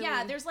don't really...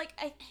 yeah, there's like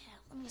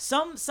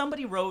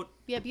Somebody wrote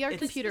Yeah, be our It's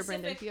computer,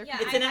 specific- Brendan. Be our yeah,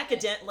 computer. it's an I-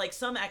 academic, like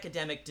some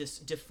academic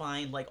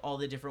defined like all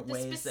the different the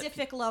ways that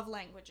specific love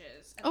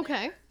languages. And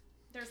Okay.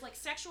 There's like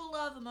sexual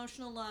love,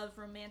 emotional love,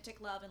 romantic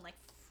love, and like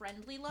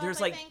friendly love. there's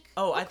I like think.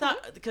 I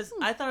thought because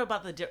I thought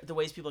about the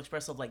ways people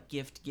express love, like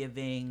gift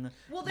giving,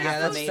 Well, there's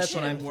Yeah, those that's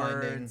what I'm affirmation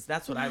finding. words.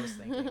 That's what I was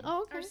thinking.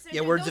 Oh, okay. Or so-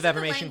 Yeah, words those of are the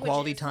affirmation,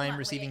 quality languages. Hold time, on,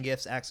 receiving wait.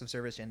 gifts, acts of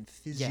service, and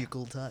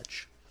physical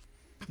touch.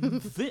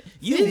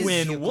 You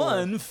win Physical.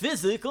 one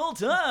physical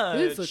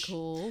touch.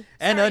 Physical.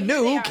 And Sorry, a here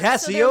new they are. So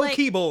Casio they're, like,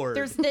 keyboard.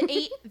 There's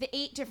the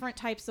eight different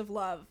types of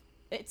love.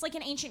 It's like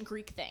an ancient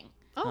Greek thing.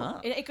 Oh. Huh.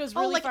 It goes Oh,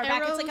 really like far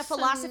back. It's like a Eros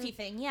philosophy and-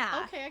 thing.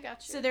 Yeah. Okay, I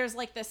got you. So there's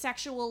like the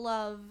sexual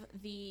love,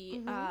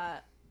 the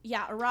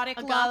erotic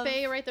Agape, love.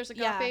 right? There's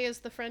agape Yeah. is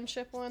the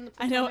friendship one, the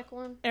I know. platonic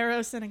one.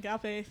 Eros and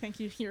agape.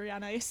 Thank you, you're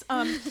nice.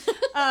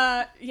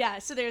 Yeah.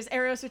 So there's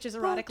eros, which is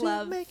erotic Brought to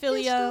love. make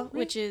Philia, history.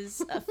 which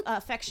is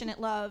affectionate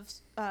love.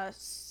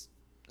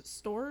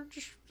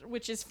 Storge,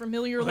 which is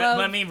familiar Let, love.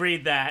 let me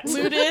read that.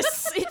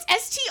 Ludus.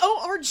 It's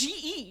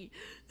STORGE.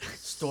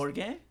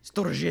 Storge?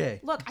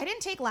 Storge. Look, I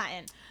didn't take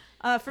Latin.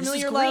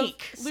 Familiar is love.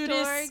 Greek.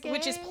 Ludus,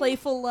 which is Storge.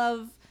 playful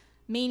love.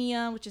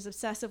 Mania, which is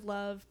obsessive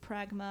love.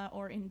 Pragma,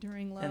 or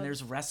enduring love. And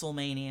there's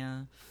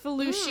WrestleMania.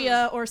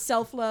 Felucia, or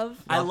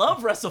self-love. I love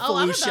Oh, I'm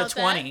WrestleFelucia about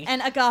that. 20.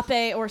 And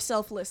agape, or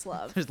selfless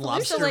love. There's Fallujah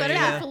lobster better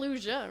yeah. than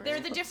Fallujah. Right? They're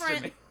the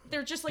different.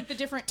 They're just like the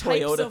different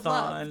types of Toyotathon.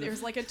 love.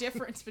 There's like a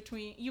difference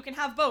between. You can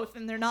have both,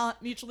 and they're not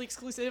mutually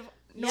exclusive,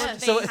 nor Yes.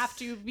 do So- they have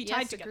to be Yes,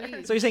 tied together.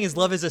 agreed. So you're saying is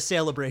love is a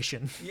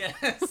celebration.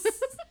 Yes.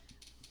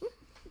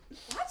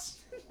 What?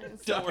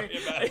 Don't worry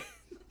about it.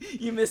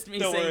 You missed me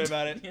Don't saying worry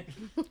about it.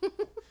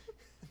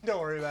 Don't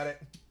worry about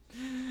it.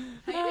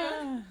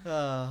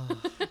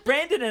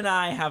 Brandon and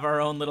I have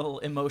our own little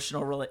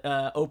emotional,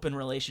 open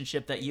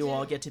relationship that you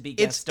all get to be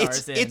guest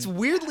stars in. It's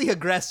weirdly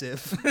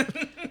aggressive.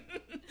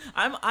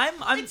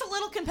 It's a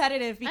little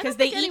competitive I because don't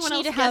they think each anyone need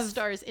else to guest have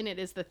stars in it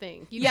is the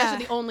thing. You Yeah. guys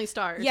are the only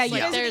stars. Yeah, you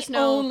Like, guys are there's the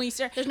no only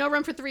star. There's no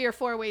room for 3 or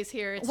 4 ways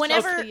here. It's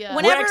whenever just the,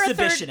 whenever We're a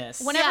third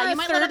exhibitionists. whenever Yeah, a you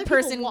might let third other people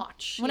person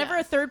watch. whenever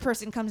Yeah. a third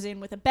person comes in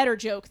with a better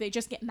joke, they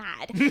just get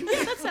mad.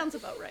 that sounds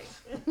about right.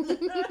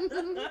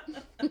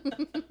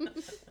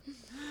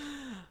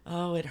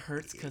 Oh, it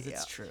hurts because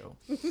it's true.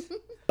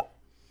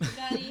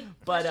 Daddy,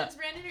 But, questions,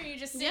 Brandon, or are you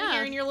just sitting Yeah.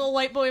 here in your little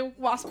white boy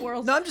wasp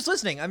world? No, I'm just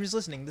listening.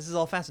 This is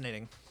all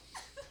fascinating.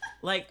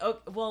 Like,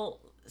 well,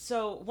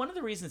 so one of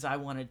the reasons I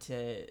wanted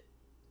to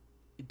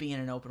be in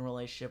an open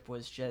relationship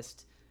was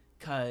just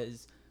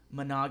because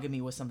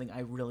monogamy was something I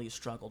really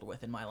struggled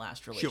with in my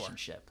last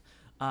relationship.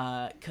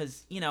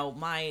 Because,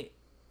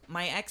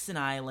 my ex and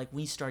I, like,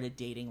 we started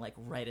dating, like,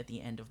 right at the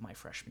end of my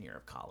freshman year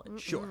of college.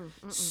 Sure.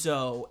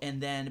 So,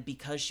 and then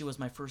because she was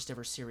my first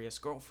ever serious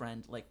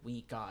girlfriend, like,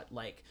 we got,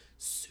 like,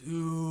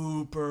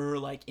 super,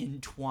 like,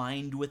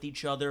 entwined with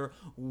each other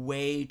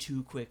way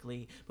too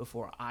quickly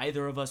before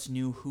either of us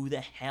knew who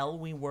the hell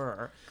we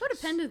were.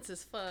 Codependence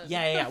is fun.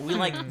 Yeah. We,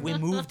 like, we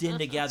moved in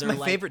together. My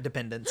like, favorite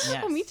dependence.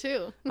 Yes. Oh, me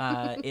too.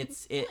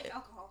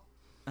 Alcohol.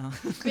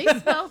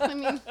 Well, I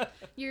mean,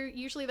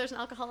 usually there's an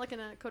alcoholic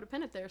and a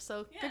codependent there,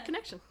 so good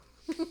connection.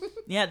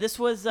 Yeah, this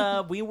was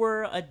we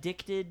were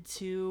addicted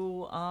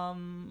to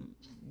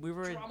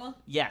Drama?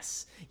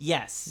 Yes.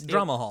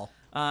 Drama hall.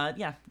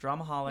 Yeah,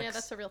 dramaholics. Yeah,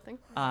 that's a real thing.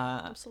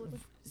 Uh, Absolutely.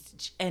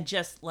 and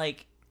just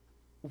like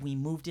we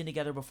moved in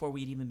together before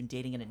we'd even been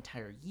dating an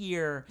entire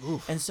year.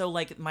 And so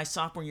like my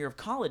sophomore year of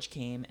college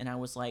came and I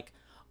was like,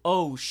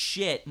 oh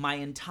shit, my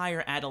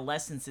entire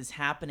adolescence is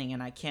happening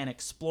and I can't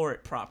explore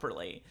it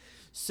properly.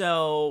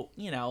 So,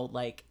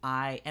 like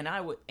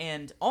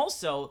and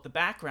also the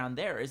background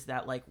there is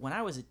that like when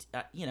I was,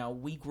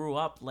 we grew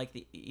up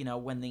like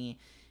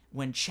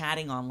when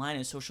chatting online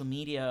and social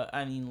media,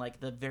 I mean like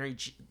the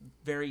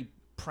very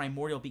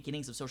primordial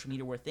beginnings of social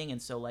media were a thing.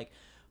 And so like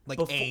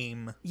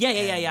AIM.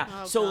 Yeah.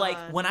 Oh, So like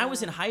God, when I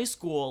was in yeah. high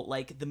school,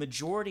 like the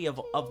majority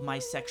of my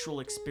sexual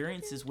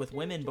experiences with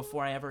women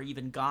before I ever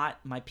even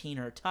got my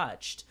peener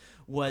touched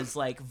was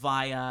like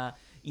via,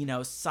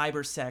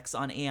 cyber sex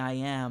on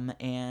AIM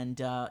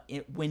and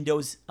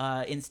Windows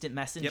Instant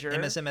Messenger.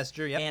 Yep, MSN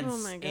Messenger, yep. And, Oh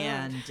my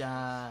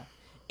God.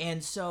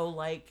 and so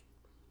like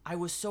I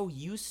was so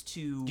used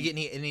to Do you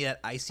get any of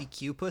that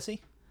ICQ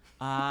pussy?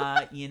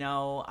 I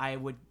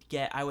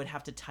would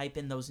have to type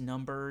in those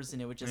numbers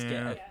and it would just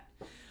get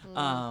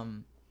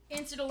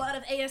Answered a lot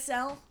of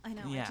ASL. I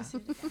know. Yeah. I just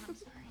did that. I'm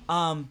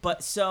sorry.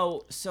 But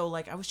so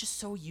like I was just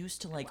so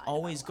used to like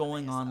always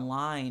going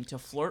online to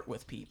flirt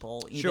with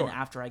people even Sure.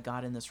 after I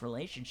got in this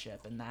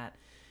relationship, and that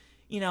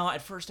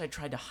at first I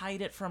tried to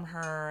hide it from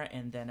her,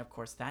 and then of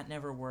course that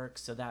never worked,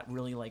 so that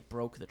really like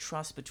broke the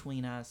trust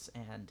between us.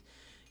 And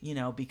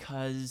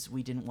because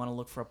we didn't want to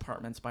look for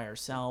apartments by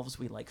ourselves,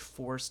 we like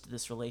forced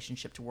this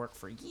relationship to work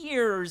for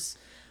years.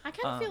 I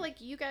kind of feel like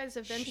you guys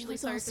eventually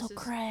started.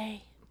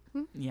 cray.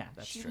 Yeah,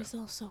 that's true.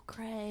 also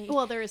cray.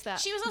 Well, there is that.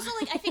 She was also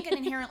like I think an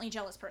inherently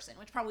jealous person,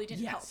 which probably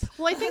didn't help.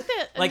 Well, I think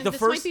that Like, the this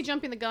first- might be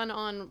jumping the gun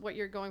on what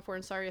you're going for,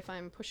 and sorry if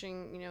I'm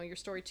pushing your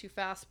story too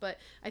fast, but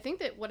I think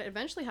that what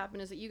eventually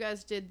happened is that you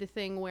guys did the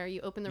thing where you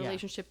opened the Yeah.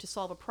 relationship to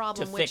solve a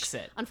problem, To which fix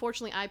it.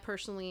 unfortunately I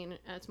personally, and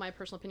it's my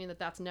personal opinion that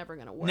that's never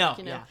going to work. No,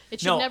 yeah. yeah. It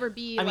should No, never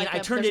be. I mean, like I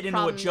turned there's it into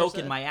a problem, joke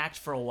there's in my act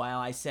for a while.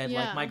 I said,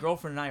 like, Yeah. my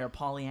girlfriend and I are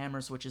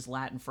polyamorous, which is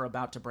Latin for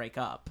about to break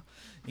up.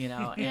 And,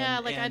 Yeah,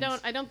 like and-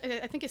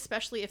 I think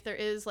especially if there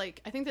is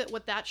like, I think that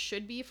what that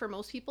should be for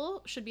most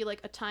people should be like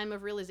a time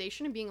of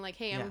realization and being like,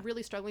 hey, Yeah. I'm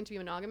really struggling to be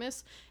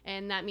monogamous,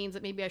 and that means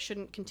that maybe I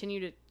shouldn't continue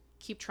to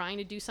keep trying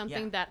to do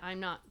something Yeah. that I'm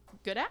not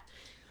good at.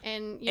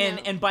 And you know,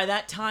 And by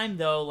that time,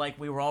 though, like,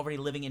 we were already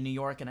living in New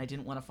York, and I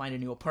didn't want to find a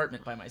new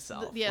apartment by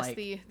myself. yes, Like,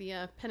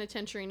 the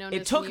penitentiary known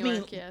it as took New me.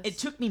 York, yes. It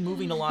took me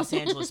moving to Los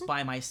Angeles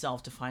by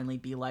myself to finally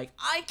be like,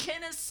 I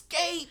can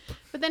escape.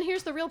 But then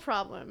here's the real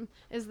problem: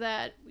 is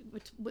that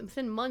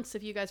within months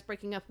of you guys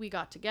breaking up, we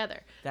got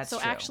together. That's so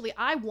true. actually,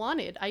 I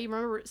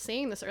remember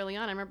saying this early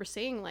on. I remember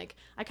saying like,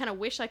 I kind of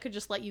wish I could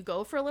just let you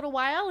go for a little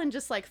while and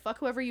just like fuck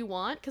whoever you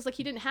want, because like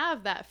he didn't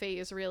have that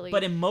phase really.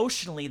 But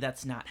emotionally,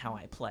 that's not how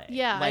I play.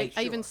 Yeah, Like,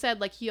 I even said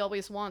like he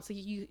always wants.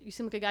 Like, you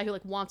seem like a guy who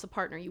like wants a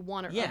partner. You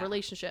want a Yeah.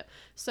 relationship.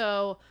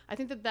 So I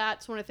think that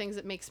that's one of the things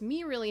that makes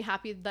me really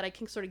happy that I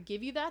can sort of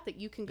give you that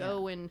you can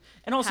go and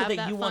also have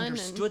that you fun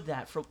understood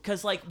that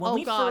because like when oh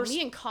we God, first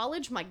me in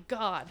college, my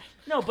God.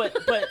 No, but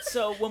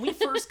so when we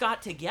first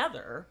got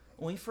together,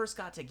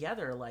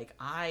 like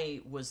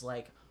I was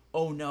like,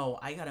 oh no,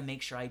 I gotta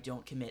make sure I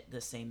don't commit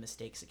the same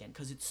mistakes again,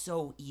 because it's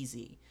so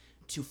easy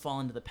to fall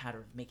into the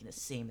pattern of making the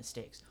same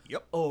mistakes.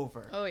 Yep.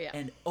 Over. Oh, yeah.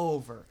 And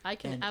over. I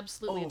can and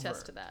absolutely over.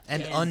 attest to that.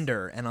 And Yes.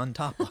 under and on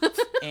top of.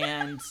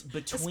 And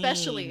between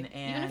Especially even if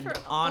and you're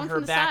on going her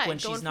from the back side, when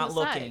going she's from not the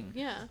side. looking.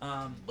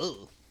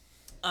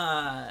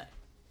 Yeah.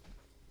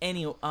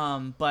 Anyway,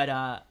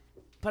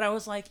 But I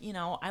was like,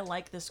 I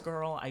like this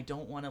girl. I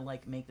don't want to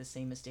like make the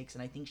same mistakes,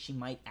 and I think she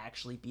might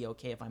actually be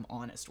okay if I'm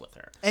honest with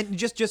her. And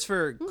just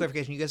for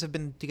clarification, you guys have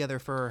been together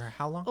for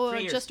how long? Or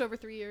 3 years. just over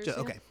 3 years. yeah.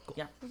 Okay, cool.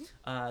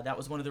 Yeah. That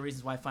was one of the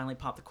reasons why I finally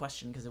popped the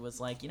question, because it was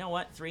like, you know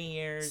what, 3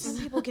 years. Some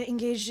people get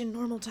engaged in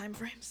normal time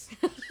frames.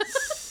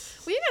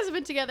 Well, you guys have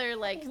been together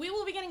like. We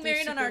will be getting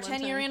married on our super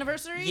long 10-year time.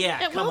 anniversary.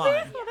 Yeah, It come will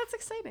on. be? Oh, that's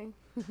exciting.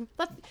 You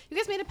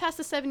guys made it past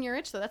the 7-year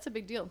itch, though. That's a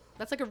big deal.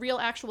 That's like a real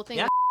actual thing.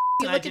 Yeah.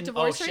 You I look at didn't-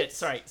 divorce oh rates.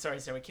 shit!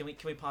 Sorry. Can we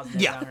pause? And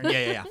Yeah, down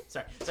here? yeah.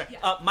 Sorry.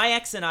 My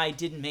ex and I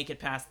didn't make it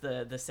past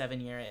the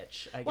 7-year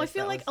itch. Well, I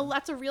feel like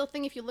that's a real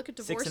thing. If you look at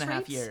divorce 6.5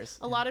 rates, years.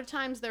 a lot of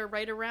times they're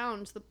right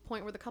around the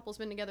point where the couple's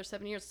been together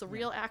 7 years. It's a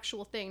real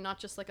actual thing, not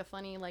just like a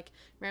funny like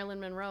Marilyn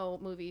Monroe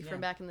movie Yeah. from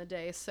back in the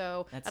day.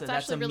 So That's that's a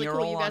actually really cool.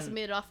 mural You guys on-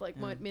 made it off like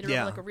made it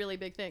Yeah. like a really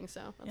big thing.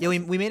 So Yeah, we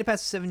made it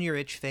past the 7-year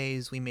itch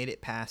phase. We made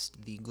it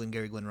past the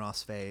Glengarry Glen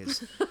Ross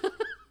phase.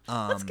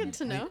 that's good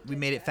to know. We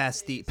made it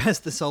past the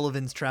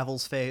Sullivan's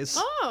Travels phase.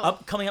 Oh,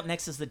 Coming up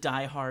next is the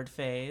Die Hard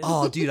phase.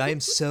 Oh, dude, I am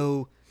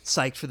so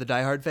psyched for the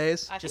Die Hard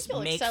phase. I think Just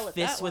you'll make excel at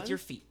fists that with one. your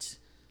feet.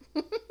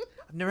 I've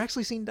never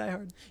actually seen Die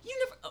Hard.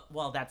 You never.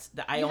 Well,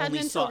 I You hadn't only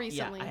until saw.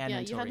 recently. Yeah, I hadn't Yeah,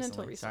 until you hadn't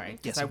recently. until Sorry.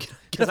 Yes, 'Cause I- get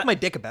 'cause off I- my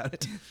dick about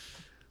it.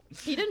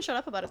 He didn't shut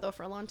up about it though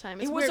for a long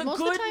time. It's It was weird. a Most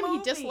of good the time movie.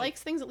 he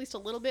dislikes things at least a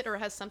little bit or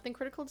has something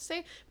critical to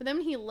say, but then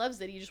when he loves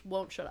it, he just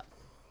won't shut up.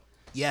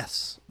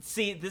 Yes.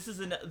 See, this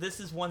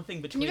is one thing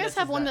Can between you guys us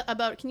have is one that-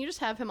 about? Can you just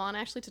have him on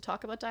actually to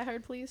talk about Die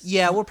Hard, please?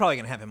 Yeah, we're probably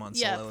gonna have him on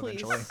Yeah, solo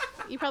please. eventually.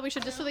 You probably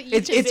should just so that you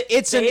It's can.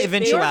 it's an Babe,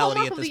 eventuality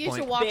You're at this you should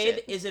point. watch Babe,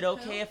 it. is it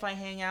okay if I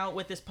hang out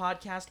with this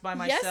podcast by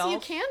Yes, myself? you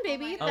can,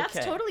 baby. That's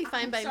Okay. totally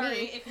fine by Sorry,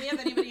 me. if we have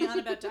anybody on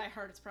about Die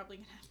Hard, it's probably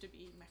gonna have to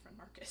be my friend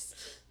Marcus.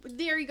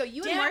 There you go.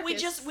 You and Dad,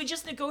 Marcus. we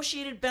just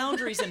negotiated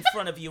boundaries in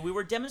front of you. We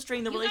were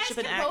demonstrating the You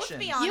relationship guys in can both action.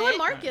 be on You it. and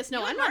Marcus. No,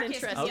 You I'm and not Marcus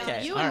interested. can be on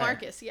Okay, You all and right.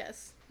 Marcus,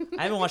 yes.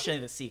 I haven't watched any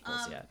of the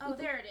sequels yet. Oh,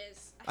 there it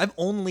is. I've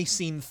only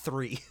seen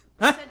 3.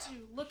 I said to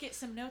look at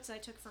some notes I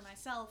took for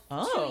myself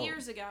Oh. 2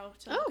 years ago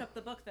to look Oh. up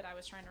the book that I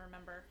was trying to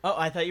remember. Oh,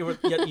 I thought you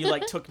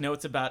like took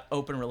notes about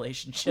open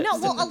relationships. No,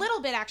 well, a little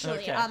bit actually.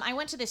 Okay. I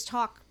went to this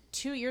talk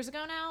 2 years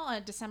ago now,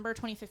 December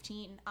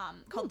 2015,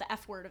 called the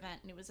F Word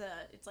event, and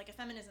it's like a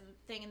feminism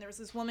thing. And there was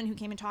this woman who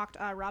came and talked,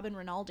 Robin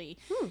Rinaldi,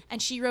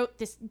 and she wrote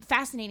this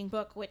fascinating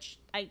book, which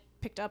I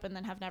picked up and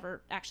then have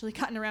never actually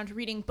gotten around to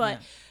reading.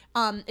 But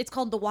it's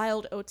called The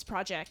Wild Oats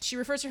Project. She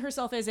refers to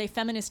herself as a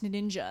feminist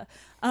ninja,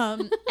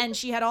 and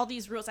she had all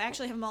these rules. I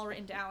actually have them all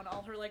written down,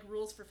 all her like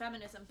rules for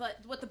feminism. But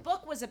what the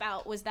book was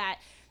about was that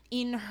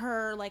in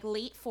her like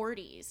late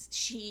 40s,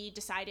 she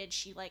decided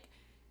she like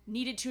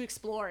needed to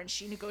explore, and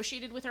she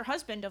negotiated with her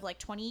husband of like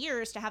 20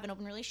 years to have an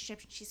open relationship.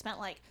 She spent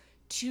like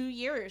 2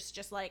 years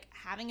just like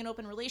having an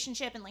open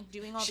relationship and like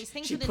doing all these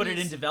things. She within put it in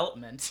these-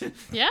 development.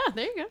 Yeah,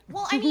 there you go.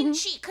 well, I mean,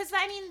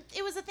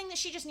 it was a thing that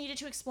she just needed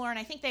to explore, and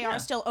I think they Yeah. are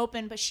still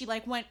open. But she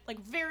like went like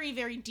very,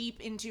 very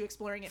deep into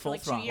exploring it Full for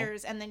like throttle. 2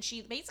 years, and then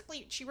she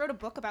wrote a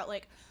book about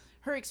like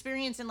her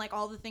experience and like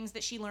all the things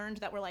that she learned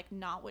that were like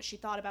not what she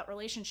thought about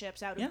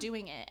relationships out of Yeah.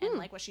 doing it, and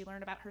like what she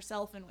learned about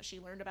herself and what she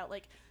learned about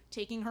like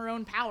taking her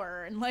own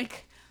power and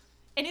like.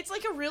 And it's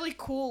like a really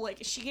cool, like,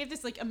 she gave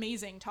this, like,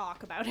 amazing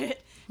talk about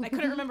it. And I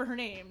couldn't remember her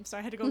name, so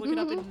I had to go look it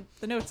up in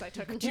the notes I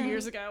took 2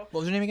 years ago.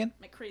 What was her name again?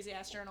 My crazy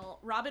ass journal.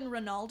 Robin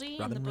Rinaldi,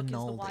 Robin and the book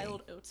Rinaldi. is The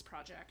Wild Oats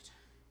Project.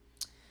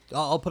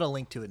 I'll put a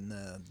link to it in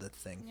the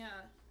thing. Yeah,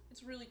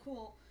 it's really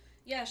cool.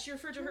 Yeah, she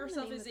referred to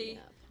herself as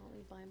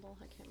Poly Bible.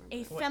 I can't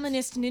remember. a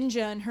feminist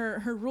ninja, and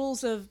her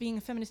rules of being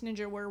a feminist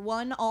ninja were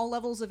 1, all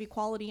levels of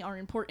equality are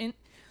important.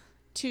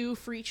 2,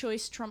 free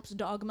choice trumps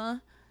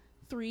dogma.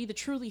 3, the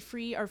truly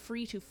free are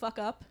free to fuck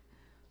up.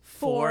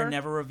 4,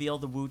 never reveal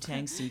the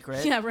Wu-Tang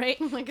secret. Yeah, right?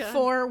 Oh my God.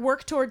 4,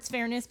 work towards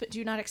fairness, but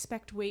do not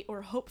expect, wait,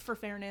 or hope for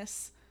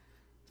fairness.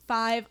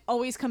 5,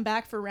 always come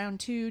back for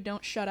round 2,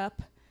 don't shut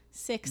up.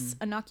 6,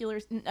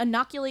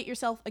 inoculate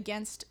yourself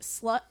against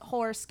slut,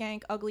 whore,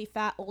 skank, ugly,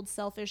 fat, old,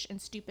 selfish,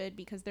 and stupid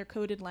because they're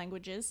coded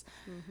languages.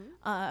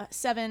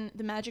 7,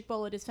 the magic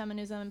bullet is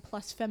feminism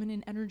plus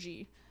feminine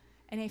energy.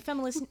 And a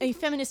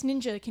feminist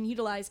ninja can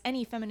utilize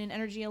any feminine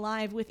energy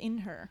alive within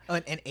her.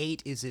 Oh, and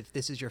 8 is if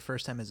this is your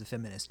first time as a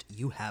feminist,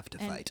 you have to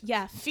And fight.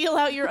 yeah, feel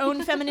out your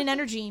own feminine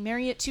energy,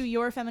 marry it to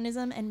your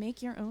feminism, and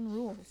make your own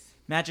rules.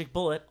 Magic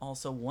Bullet,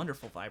 also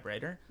wonderful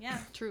vibrator. Yeah.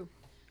 True.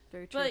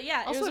 Very true. But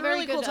yeah, it also was a a very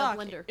really good cool talk.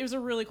 blender. It was a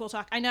really cool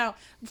talk. I know.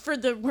 For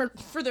the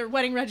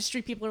wedding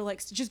registry, people are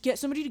like, just get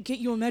somebody to get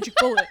you a magic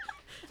bullet.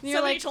 You're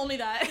Somebody like- told me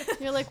that.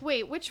 You're like,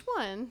 wait, which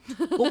one?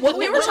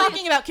 We were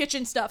talking about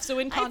kitchen stuff, so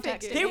in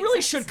context, figured. They it makes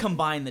really sense. should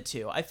combine the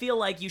two. I feel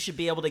like you should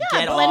be able to get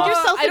Blend off.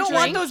 yourself a I don't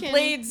want drink those and-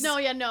 blades. No,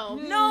 yeah, no.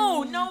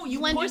 No, you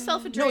Blend put-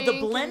 yourself a No, the drink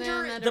and then,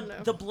 I blender, don't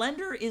know. the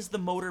blender is the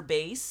motor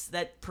base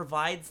that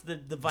provides the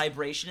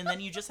vibration, and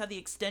then you just have the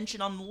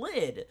extension on the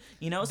lid.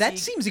 You know, so That you-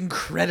 seems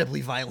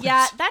incredibly violent.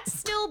 Yeah, that's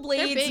still They're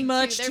blades big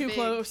much They're too big.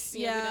 close.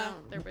 We Yeah.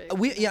 don't. They're big.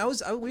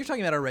 We were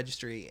talking about our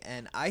registry,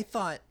 and I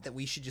thought that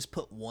we should just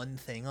put one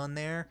thing on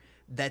there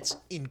that's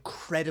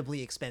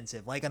incredibly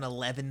expensive, like an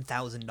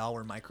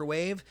 $11,000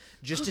 microwave,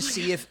 just to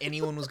see if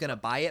anyone was gonna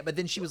buy it. But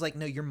then she was like,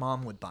 "No, your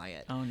mom would buy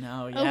it." Oh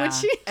no, yeah. Oh, would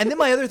she? And then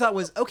my other thought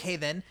was, okay,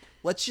 then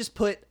let's just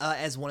put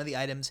as one of the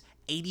items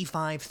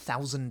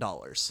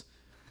 $85,000.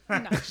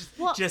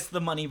 Well, Just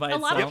the money by a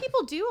itself. lot of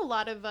people do a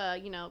lot of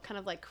kind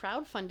of like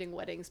crowdfunding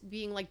weddings,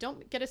 being like,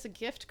 don't get us a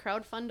gift,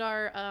 crowdfund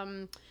our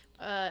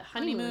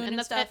honeymoon, and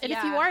that's stuff, and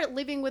if you yeah. are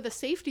living with a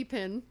safety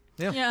pin,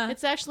 Yeah.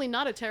 it's actually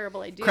not a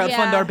terrible idea.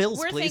 Crowdfund our bills,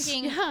 we're please.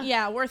 Thinking,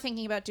 Yeah. we're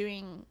thinking about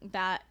doing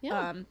that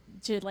Yeah.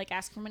 to like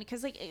ask for money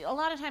because like a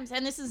lot of times,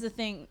 and this is the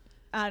thing.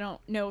 I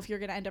don't know if you're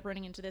going to end up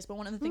running into this, but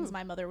one of the things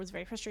my mother was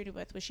very frustrated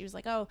with was she was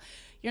like, "Oh,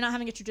 you're not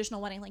having a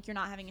traditional wedding, like you're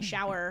not having a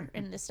shower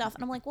and this stuff."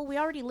 And I'm like, "Well, we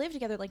already live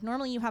together. Like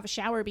normally you have a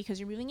shower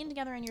because you're moving in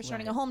together and you're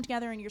starting a home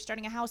together and you're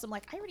starting a house." I'm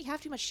like, "I already have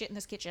too much shit in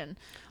this kitchen."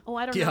 Oh,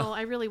 I don't Yeah. know.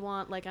 I really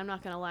want, like, I'm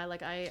not gonna lie,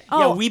 like Yeah,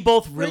 Oh, we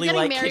both we're really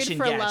getting like married kitchen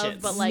for gadgets.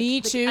 love, but like, Me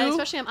the- too.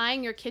 especially I'm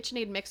eyeing your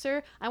KitchenAid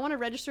mixer. I want to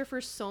register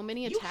for so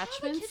many You have a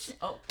attachments. kitchen-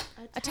 Oh,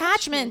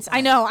 Attachments.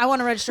 I know. I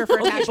want to register for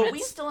okay, attachments. but we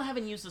still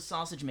haven't used the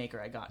sausage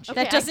maker I got you.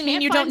 That I doesn't mean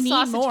can't you don't find need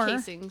sausage more.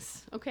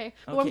 casings. Okay.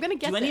 Well, I'm gonna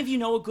get Do any there. of you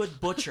know a good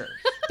butcher?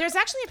 There's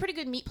actually a pretty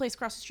good meat place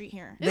across the street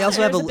here. They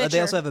also have There's a butcher. they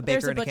also have a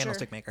There's baker and a butcher.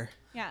 candlestick maker.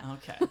 Yeah.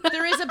 Okay.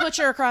 There is a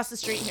butcher across the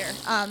street here.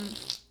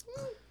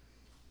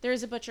 There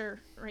is a butcher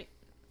right.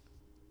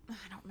 I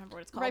don't remember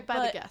what it's called. right by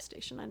but- the gas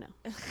station. I know.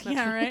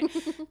 Yeah, right.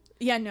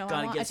 Yeah, no, I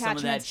Gotta want get some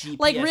of that attachments. GPS,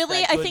 Like really,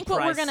 that I good think what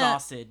we're price gonna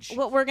sausage.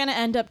 what we're gonna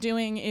end up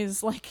doing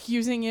is like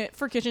using it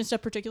for kitchen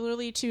stuff,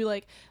 particularly to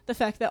like the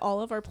fact that all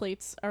of our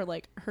plates are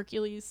like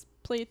Hercules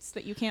plates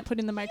that you can't put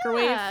in the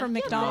microwave Yeah, from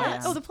yeah,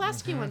 McDonald's. Oh, the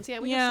plasticky ones. Yeah,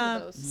 we have Yeah,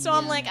 some of those. so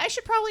I'm like, I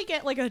should probably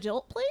get like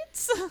adult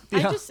plates.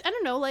 I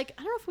don't know, like,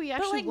 I don't know if we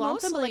actually like,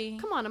 want them, but mostly-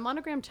 like, come on, a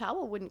monogram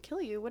towel wouldn't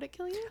kill you. Would it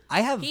kill you?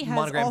 I have He has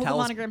monogram all the towels,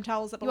 monogram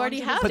towels that belong already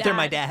to have his but they're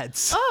my dad.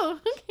 dad's. Oh,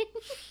 okay.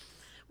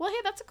 Well, hey,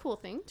 that's a cool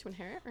thing to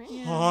inherit, right?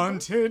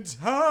 Haunted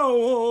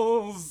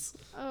towels.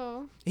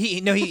 Oh,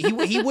 He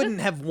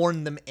wouldn't have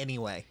worn them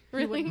anyway.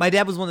 really? My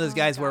dad was one of those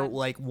guys where God.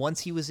 like once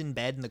he was in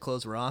bed and the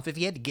clothes were off, if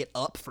he had to get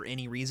up for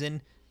any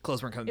reason,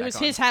 clothes weren't coming It back was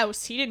on. his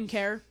house. He didn't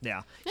care.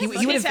 Yeah. He He would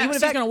his house. have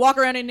He's gonna walk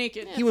around in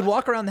naked. he would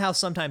walk around the house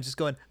sometimes just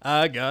going,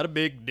 "I got a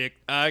big dick.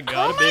 I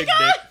got Oh a big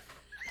dick."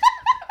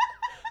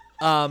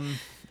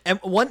 And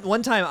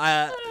one time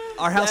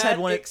our house that had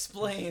one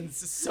explains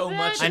so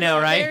much. That I know,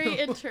 is right? Very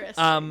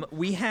interesting.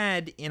 we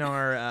had in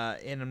our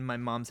in my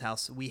mom's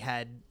house, we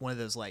had one of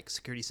those like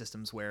security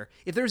systems where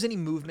if there was any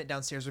movement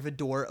downstairs or if a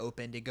door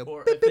opened, it'd go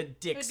Or beep, if a beep.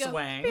 dick go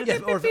swang. Yeah,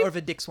 or if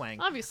a dick swang.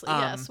 Obviously,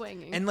 yeah,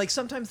 swanging. And like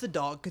sometimes the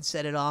dog could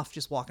set it off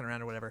just walking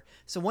around or whatever.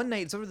 So one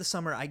night, it's over the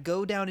summer, I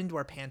go down into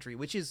our pantry,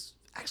 which is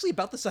actually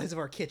about the size of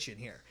our kitchen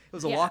here. It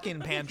was a Yeah. walk-in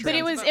pantry. But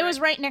it was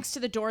right next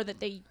to the door that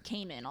they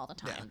came in all the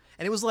time. Yeah.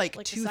 And it was like,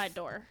 Like the side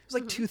door. It was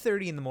like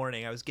 2:30 in the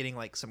morning. I was getting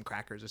like some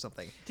crackers or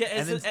something. Yeah,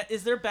 And then-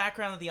 is there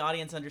background that the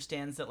audience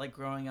understands that like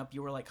growing up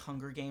you were like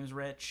Hunger Games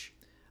rich?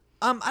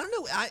 I don't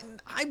know.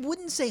 I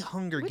wouldn't say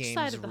Hunger Which Games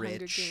side of the rich.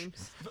 Hunger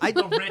Games?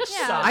 The rich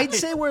side. I'd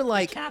say we're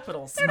like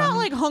capitals. They're not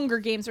like Hunger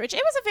Games rich.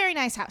 It was a very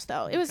nice house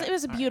though. It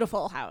was a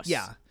beautiful house.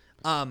 yeah.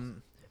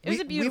 It was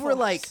a beautiful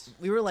house.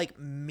 we were like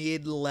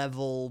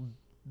mid-level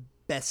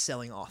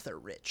best-selling author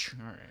rich.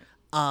 All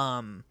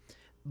right.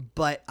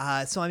 But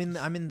so I'm in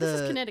the This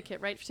is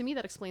Connecticut, right? To me,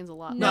 that explains a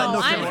lot. No,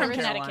 North I'm Carolina. from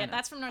Connecticut. Carolina.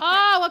 That's from North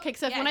Carolina. Oh, okay.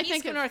 Except Yeah, when I he's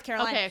think from of North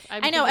Carolina. okay,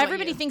 I know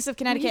everybody thinks of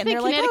Connecticut, and When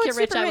they're you like, think "Oh, Connecticut it's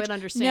rich, super I rich." would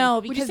understand. No,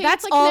 Would you because say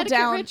that's it's like all Connecticut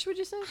down. Rich, would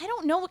you say? I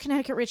don't know what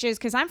Connecticut rich is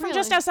because I'm from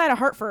just Really? outside of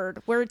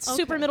Hartford, where it's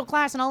super Okay. middle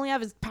class, and all we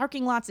have is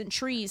parking lots and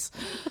trees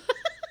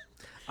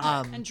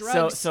and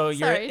drugs. So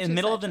you're Sorry, in too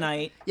middle of the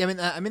exaggerated. night.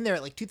 Yeah, I'm in there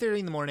at like 2:30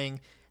 in the morning,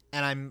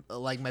 and I'm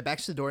like my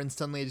back's to the door, and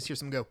suddenly I just hear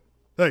someone go,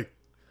 "Hey!"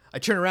 I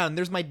turn around, and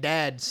there's my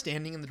dad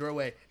standing in the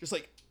doorway, just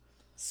like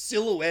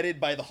silhouetted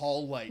by the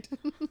hall light,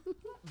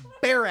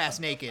 bare ass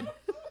naked,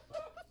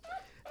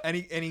 and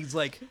he's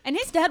like, And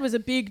his dad was a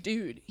big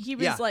dude. He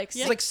was yeah, like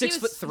he's like he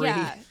 6'3",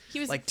 Yeah, he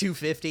was like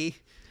 250.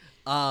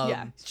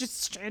 yeah,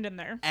 just standing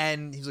there.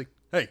 And he's like,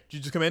 "Hey, did you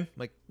just come in?" I'm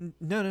like,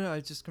 no,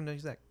 I just come down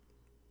to that.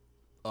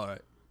 All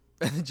right,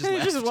 and then just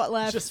left. Just what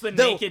left. Just the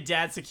Though- naked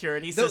dad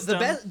security The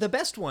system.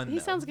 best one. He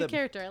though, sounds a good the-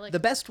 character. I like The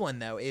him. best one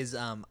though is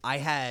I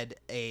had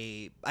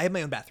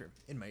my own bathroom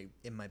in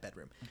my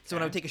bedroom. So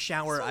when I would take a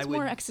shower, I Sounds would.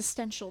 more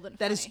existential than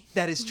That is funny.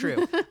 that is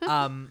true.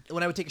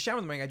 When I would take a shower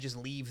in the morning, I'd just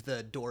leave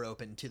the door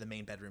open to the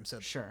main bedroom so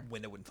Sure. the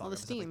window wouldn't fog All the up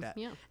and stuff like steam, that.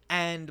 yeah.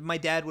 And my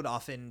dad would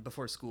often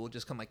before school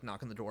just come like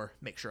knock on the door,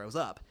 make sure I was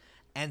up.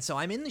 And so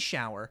I'm in the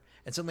shower,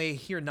 and suddenly I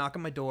hear a knock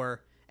on my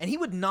door, and he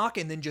would knock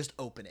and then just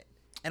open it.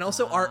 And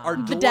also our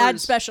doors, The dad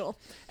special.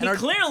 he and our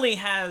clearly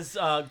has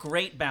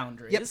great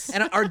boundaries.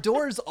 Yep. And our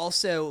doors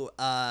also,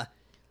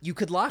 you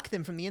could lock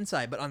them from the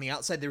inside, but on the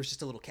outside there was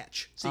just a little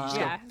catch. So you just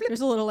Yeah,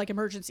 there's a little like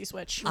emergency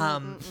switch. go.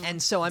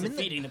 And so I'm in the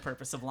Defeating the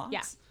purpose of locks.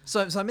 Yeah.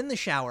 so I'm in the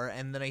shower,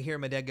 and then I hear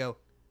my dad go,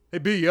 "Hey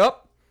B, you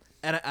up?"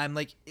 And I'm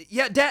like,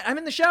 "Yeah, Dad, I'm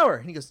in the shower."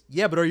 And he goes,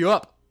 "Yeah, but are you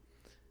up?"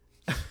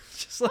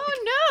 Just like,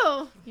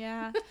 Oh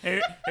Yeah.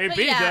 Hey, But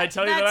B, yeah, did I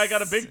tell you that I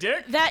got a that's- big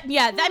dick?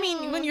 I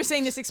mean, when you're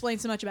saying this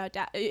explains so much about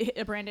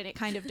Brandon, it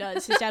kind of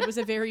does. His dad was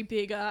a very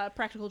big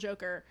practical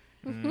joker.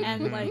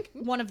 And, like,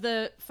 one of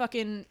the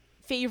fucking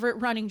favorite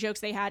running jokes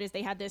they had is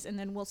they had this, and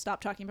then we'll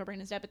stop talking about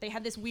Brandon's dad, but they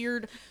had this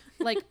weird,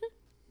 like,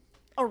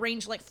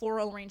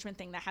 floral arrangement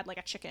thing that had, like,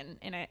 a chicken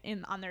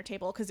in on their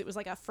table because it was,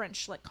 like, a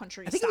French, like,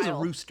 country I think style. it was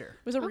a rooster.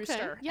 It was a Okay.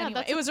 rooster. Yeah, Anyway,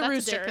 that's it was a that's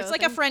rooster. deco It's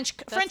like a thing. French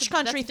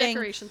country that's a thing.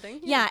 decoration thing.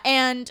 Yeah,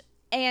 and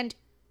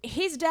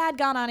his dad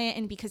got on it,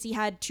 and because he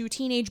had 2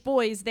 teenage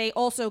boys, they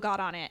also got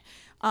on it.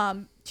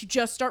 To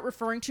just start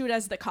referring to it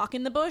as the cock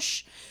in the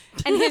bush.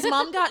 And his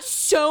mom got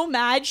so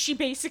mad, she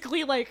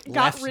basically, like,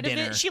 got Left rid of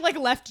dinner. it. She, like,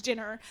 left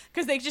dinner.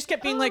 Because they just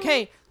kept being like,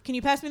 hey, can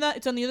you pass me that?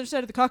 It's on the other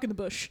side of the cock in the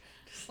bush.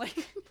 Like,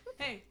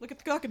 hey, look at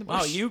the cock in the bush.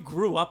 Wow, you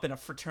grew up in a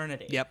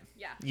fraternity. Yep.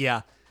 Yeah.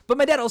 Yeah. But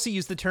my dad also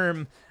used the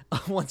term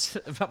once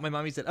about my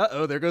mom. He said,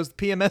 "Uh-oh, there goes the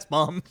PMS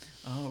mom."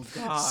 Oh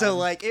God. So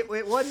like it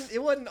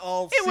wasn't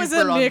all It was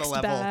super a on mixed the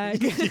level.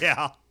 bag.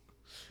 Yeah.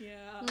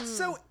 Yeah.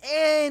 So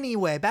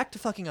anyway, back to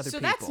fucking other So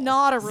people. that's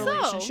not a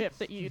relationship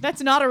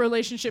that's not a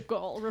relationship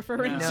goal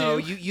referring No,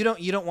 to. you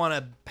don't want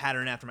to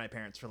pattern after my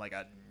parents for like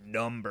a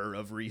number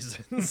of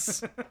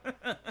reasons.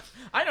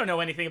 I don't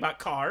know anything about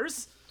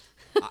cars.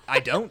 I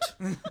don't.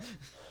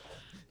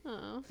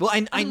 Oh. Well,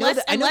 I know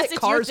Unless that it's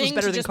Cars your was thing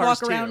better to than just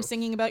Cars walk around 2.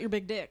 singing about your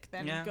big dick,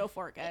 then Yeah. go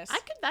for it, guys.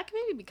 That could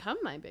maybe become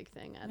my big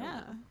thing. I don't Yeah.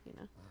 know. You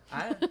know.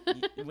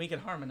 We could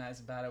harmonize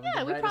about it. Yeah,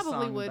 could we write a probably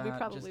song would. We about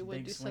probably just would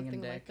big do swinging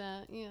something dick. like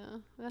that. Yeah.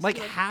 That's Like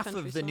a half country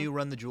of the song. new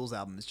Run the Jewels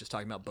album is just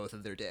talking about both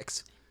of their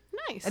dicks,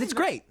 Nice. and it's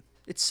great.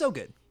 It's so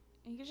good.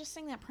 You could just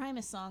sing that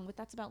Primus song, but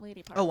that's about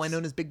lady parts. Oh,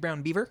 Winona's Big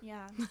Brown Beaver.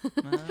 Yeah.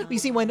 You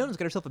see, Winona's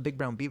got herself a big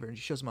brown beaver, and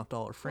she shows them off to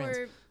all her friends.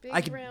 Or big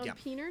I could- brown yeah.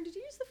 peener. Did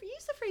you use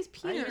the phrase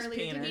peener used earlier?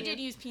 peener. didn't He you? did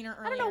use Peener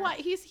earlier. I don't know why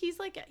he's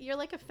like you're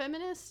like a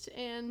feminist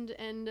and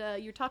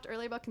you talked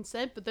earlier about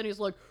consent, but then he's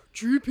like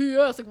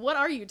GPS. Like, what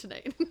are you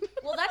tonight?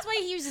 Well, that's why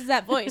he uses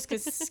that voice,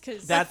 because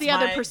That's the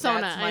other my-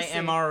 persona, That's I my see.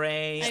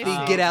 MRA. I see.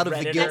 The get out of the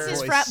Redditor. guilt that's his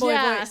voice. frat boy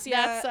yeah, voice.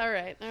 Yeah. that's all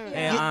right. All right.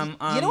 Hey, You know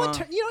what? You know what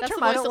That's the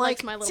term I voice don't that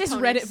likes like. My It's Little his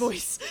Ponies. Reddit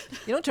voice.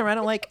 You know what term I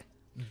don't like?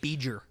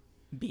 Beeger.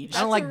 Beach.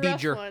 I don't like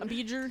That's a rough Beeger. one.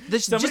 Beeger.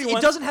 This Somebody it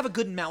once- doesn't have a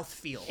good mouth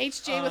feel.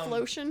 HJ with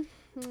lotion.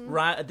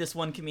 This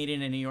one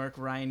comedian in New York,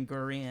 Ryan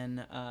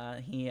Gurian,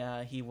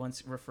 he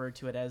once referred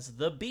to it as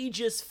the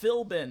Beegis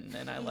Philbin,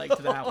 and I liked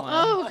that one.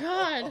 Oh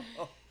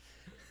God.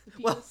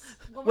 Well,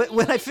 What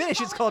when I did you finish,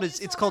 call it's it? called What did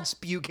you it's call called it?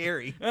 Spew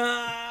Carry.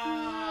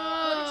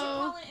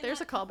 Oh,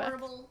 there's a callback.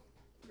 Horrible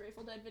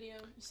Grateful Dead video.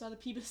 You saw the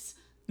Peebus.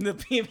 The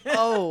Peebus.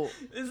 Oh,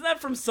 Isn't that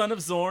from Son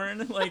of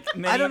Zorn? Like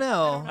many, I don't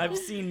know. I've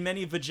seen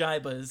many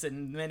vagibas,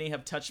 and many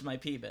have touched my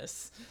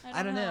Peebus.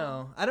 I don't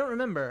know. I don't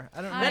remember.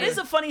 I don't. That remember. is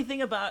a funny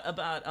thing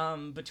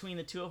about between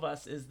the two of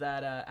us is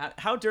that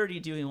how dirty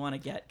do we want to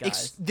get,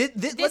 guys? This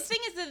let's- thing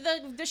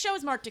is the show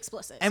is marked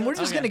explicit. and so we're it's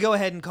just Okay. gonna go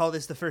ahead and call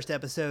this the first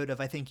episode of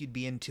I Think You'd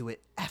Be Into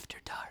It After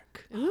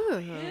Dark.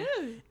 Ooh.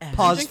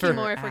 Pause Drinking for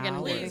more if we're getting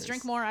hours. late. Please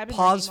drink more. I've been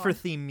pause drinking for more.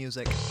 theme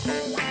music.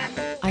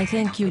 I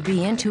think you'd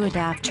be into it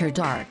after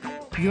dark.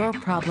 Your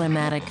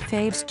problematic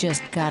faves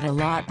just got a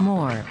lot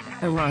more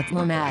erotic.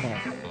 More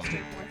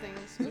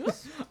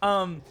things.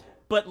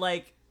 But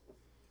like,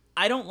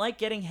 I don't like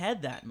getting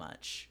head that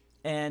much,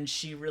 and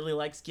she really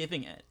likes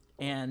giving it,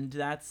 and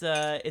that's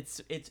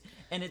it's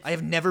I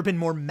have never been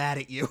more mad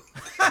at you.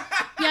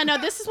 Yeah, no,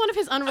 this is one of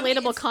his unrelatable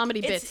it's- comedy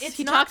it's- bits. it's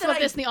he not talks that about I-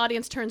 this, and the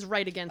audience turns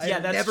right against Yeah,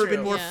 him. that's never been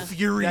true. more Yeah.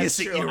 furious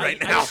That's at true. you right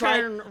I now.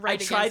 Turn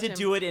right I tried against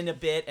to him. do it in a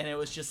bit, and it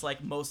was just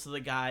like most of the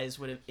guys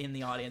would in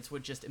the audience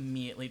would just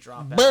immediately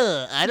drop out.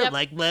 Buh, I don't Yep.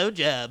 like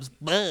blowjobs.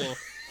 Buh,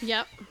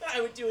 Yep.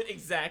 I would do it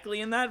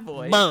exactly in that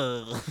voice.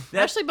 buh.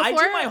 Actually, I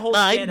before- do my whole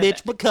I'm stand-up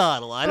Mitch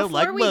McConnell. I don't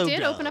like Before we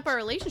did blowjobs. open up our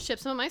relationship,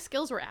 some of my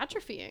skills were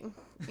atrophying.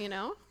 You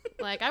know,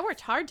 like I worked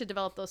hard to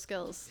develop those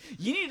skills.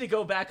 You need to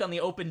go back on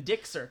the open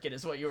dick circuit,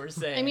 is what you were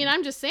saying. I mean,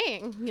 I'm just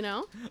saying. You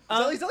know,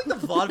 Is that like the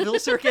vaudeville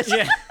circuit?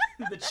 yeah,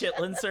 the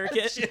Chitlin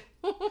circuit.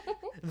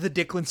 The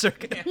Dicklin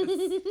circuit.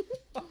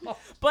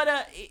 But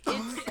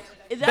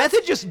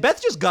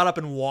Beth just got up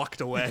and walked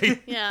away.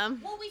 yeah.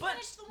 Well, we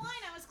finished the wine.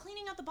 I was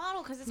cleaning out the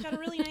bottle because it's got a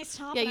really nice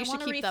top. Yeah, and you I should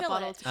want to keep that refill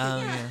bottle. it. Too. Oh,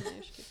 Yeah, yeah.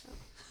 you should keep that.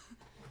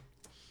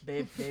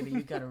 baby,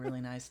 you got a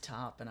really nice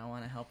top, and I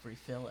want to help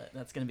refill it.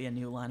 That's gonna be a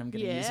new line I'm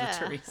gonna use with Yeah,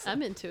 Teresa.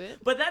 I'm into it.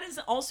 But that is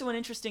also an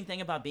interesting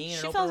thing about being in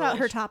an She open fills out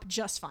her relationship. top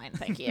just fine,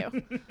 thank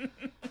you.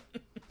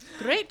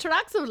 Great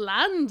tracts of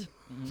land.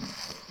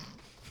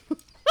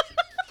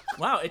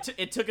 Wow,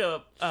 it took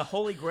a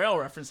Holy Grail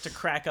reference to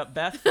crack up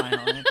Beth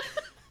finally.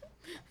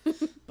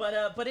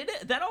 But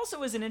that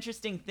also is an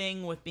interesting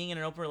thing with being in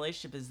an open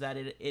relationship is that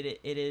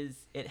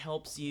it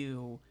helps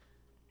you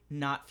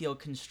not feel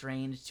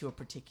constrained to a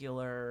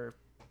particular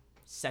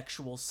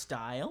sexual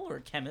style or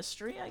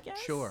chemistry, I guess.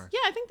 Sure. Yeah,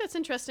 I think that's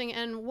interesting.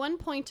 And one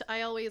point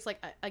I always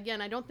like,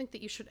 again, I don't think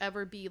that you should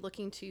ever be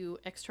looking to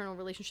external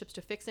relationships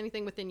to fix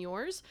anything within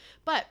yours.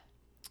 But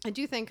I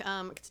do think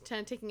kind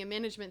of taking a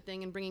management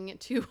thing and bringing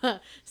it to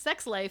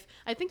sex life,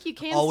 I think you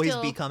can Always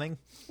still, be coming.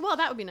 Well,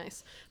 that would be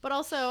nice. But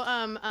also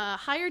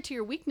hire to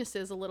your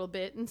weaknesses a little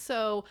bit. And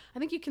so I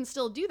think you can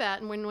still do that.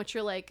 And when what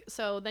you're like,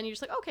 so then you're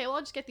just like, okay, well,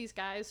 I'll just get these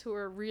guys who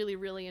are really,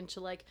 really into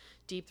like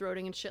deep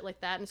throating and shit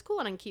like that. And it's cool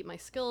and I can keep my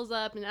skills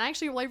up. And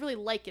actually, I really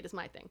like it is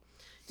my thing.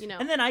 You know?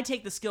 And then I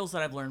take the skills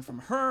that I've learned from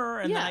her,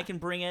 and then Yeah. I can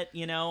bring it,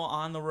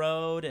 on the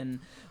road, and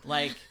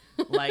like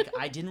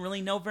I didn't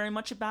really know very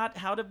much about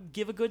how to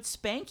give a good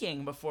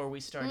spanking before we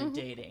started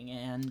dating,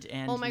 and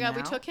Oh my God,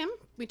 now-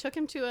 we took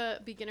him to a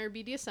beginner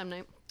BDSM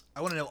night.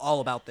 I want to know all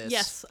about this.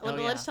 Yes, Oh,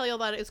 let's yeah. tell you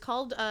about it. It's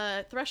called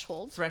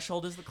Threshold.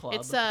 Threshold is the club.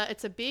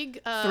 It's a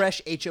big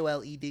Thresh,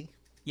 HOLED.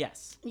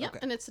 yes. yeah, Okay.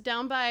 and it's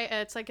down by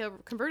it's like a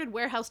converted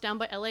warehouse down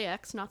by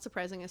LAX. Not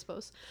surprising, I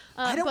suppose.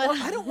 I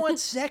but don't want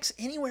sex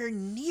anywhere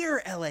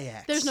near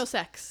LAX. there's no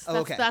sex. Oh,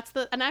 okay. That's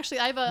the and actually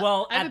I have a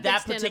Well, I have a at big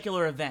that stand-up-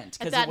 particular event,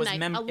 because that it was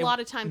night, a lot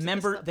of times this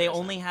member. is what They there's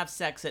only have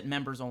sex at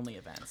members only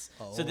events.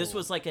 So this Oh.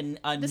 was like a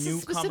This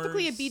is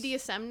specifically a newcomers-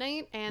 BDSM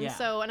night, and Yeah.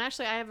 so and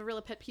actually I have a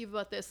real pet peeve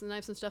about this, and I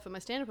have some stuff in my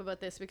stand-up about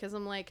this because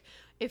I'm like,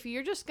 if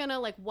you're just gonna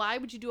like, why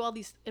would you do all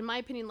these? In my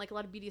opinion, like a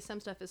lot of BDSM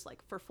stuff is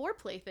like for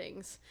foreplay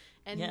things,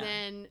 and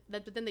Yeah.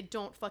 but then they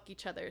don't fuck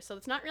each other, so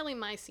it's not really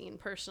my scene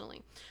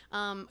personally,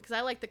 because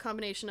I like the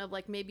combination of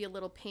like maybe a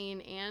little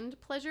pain and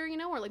pleasure,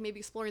 or like maybe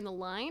exploring the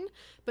line,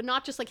 but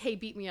not just like, hey,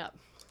 beat me up.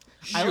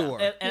 Sure.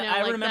 And You know,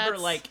 I like, remember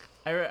that's- like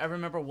I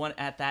remember one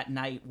at that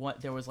night.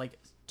 What there was like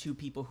two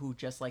people who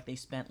just like they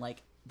spent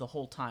like the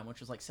whole time,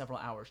 which was like several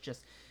hours,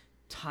 just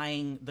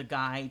tying the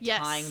guy, Yes.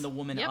 tying the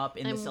woman Yep. up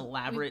in this And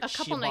elaborate a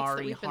couple nights that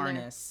shibari we've been there.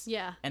 harness.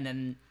 Yeah. And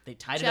then they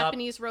tied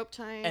Japanese rope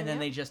tying, it up, and then yeah.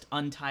 they just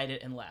untied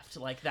it and left.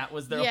 Like that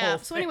was their Yeah. whole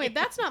So thing. anyway,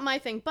 that's not my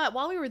thing. But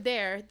while we were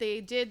there,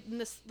 they did. And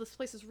this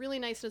place is really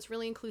nice and it's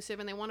really inclusive,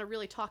 and they want to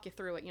really talk you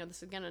through it. This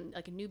is again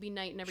like a newbie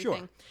night and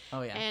everything.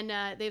 Oh, yeah.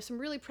 And they have some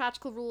really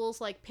practical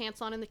rules, like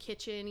pants on in the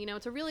kitchen.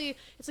 It's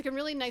like a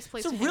really nice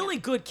place. It's a to hang really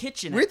out. good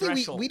kitchen. Weird at thing,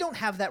 Threshold. we don't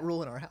have that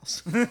rule in our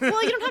house.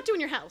 Well, you don't have to in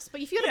your house,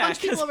 but if you had a Yeah, bunch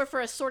of people 'cause- over for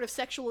a sort of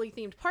sexually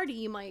themed party,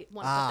 you might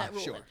want to put that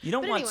rule sure. in. You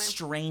don't But want anyway.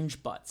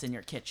 strange butts in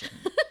your kitchen.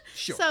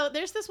 Sure. So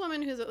there's this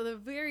woman who's with a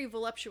very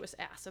voluptuous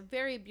ass, a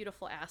very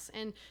beautiful ass,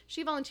 and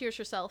she volunteers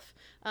herself.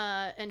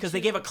 Because they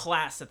gave a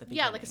class at the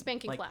beginning. Yeah, like a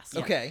spanking class.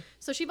 Yeah. Okay.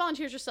 So she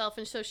volunteers herself,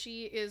 and so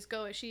she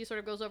sort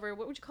of goes over.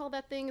 What would you call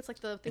that thing? It's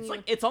like the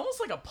thing. It's almost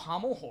like a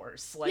pommel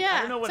horse. Like yeah, I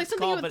don't know what it's it's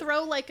like something called, you would but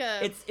throw like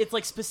a it's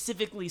like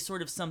specifically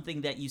sort of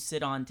something that you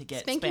sit on to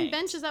get spanking spanked.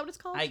 bench. Is that what it's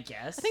called? I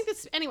guess. I think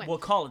that's anyway. We'll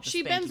call it the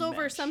She bends spanking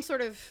over bench. some sort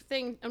of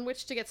thing on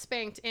which to get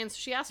spanked, and so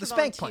she asks The for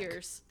spank plank.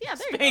 volunteers. Yeah,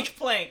 there you Spank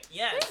go. plank.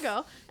 Yes. There you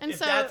go. And if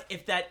so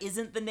if that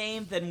isn't the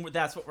name, then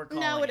that's what we're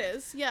calling no, it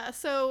is. Yeah.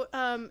 So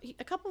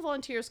a couple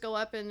volunteers go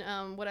up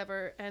and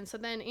whatever, and so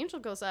then Angel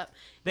goes up.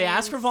 They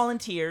ask and- for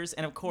volunteers,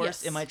 and of course,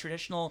 Yes. in my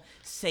traditional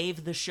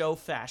save the show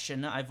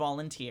fashion, I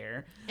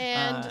volunteer.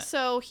 And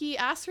so he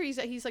asks her,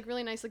 he's like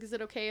really nice, like, is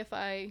it okay if he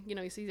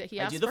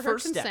I asks do the for her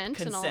first step,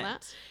 consent and all that.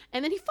 consent.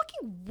 And then he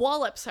fucking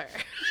wallops her.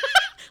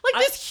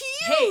 like this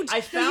Hey, huge.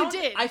 I found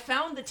you did. I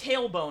found the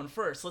tailbone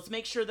first. Let's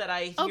make sure that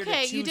I hear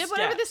Okay, the two you did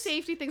whatever the steps.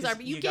 safety things 'Cause are,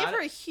 but you you gave got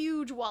her it. a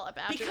huge wallop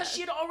after Because that.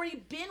 she had already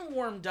been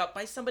warmed up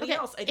by somebody Okay,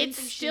 else. I didn't it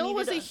think she still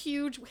was a needed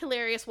huge,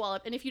 hilarious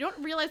wallop, and if you don't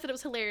realize that it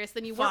was hilarious,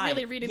 then you Fine. weren't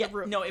really reading Yeah, the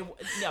room. No,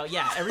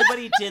 yeah,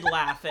 everybody did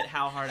laugh at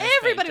how hard I spanked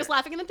Everybody was her.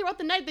 laughing, and then throughout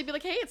the night they'd be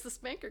like, "Hey, it's the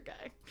spanker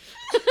guy."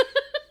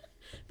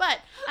 But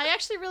I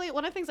actually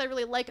one of the things I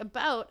really like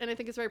about, and I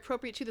think is very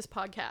appropriate to this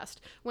podcast,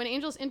 when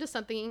Angel's into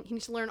something, he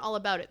needs to learn all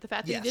about it. The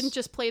fact that Yes. he didn't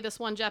just play this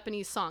one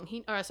Japanese song,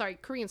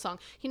 Korean song.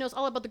 He knows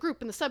all about the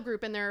group and the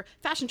subgroup and their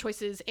fashion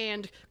choices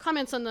and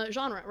comments on the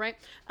genre, right?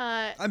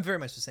 I'm very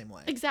much the same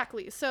way.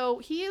 Exactly. So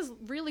he has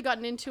really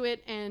gotten into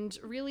it and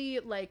really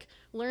like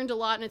learned a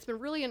lot, and it's been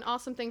really an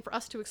awesome thing for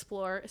us to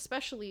explore.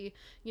 Especially,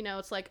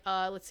 it's like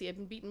let's see, I've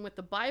been beaten with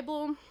the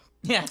Bible,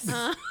 Yes.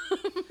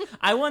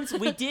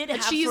 we did a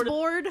have cheese sort of,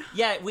 board.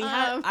 Yeah, we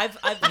had. I've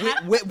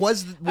had.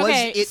 Was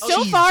Okay, it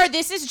so cheese? far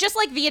this is just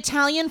like the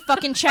Italian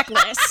fucking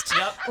checklist.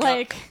 Yep.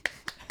 Like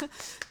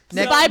the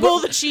Next- Bible,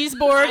 the cheese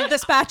board, the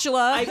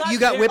spatula. I got You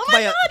got very- whipped Oh my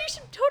by a. god, you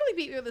should totally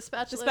beat me with a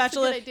spatula. The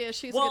spatula. That's a good idea.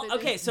 She's Well, a good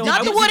idea. okay, so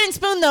Not I the was- wooden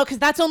spoon though, because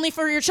that's only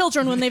for your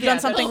children when they've Yeah, done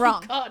something Oh,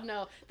 wrong. God,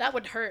 no, that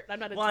would hurt. I'm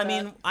not into Well, I that.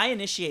 mean, I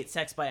initiate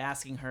sex by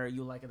asking her,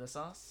 "You like the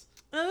sauce?"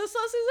 The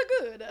sauce is a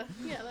good.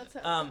 Yeah, that's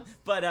how. it goes.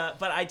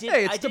 But I did.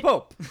 Hey, I it's the did,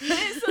 Pope. The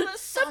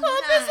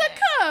Pope is a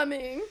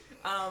coming.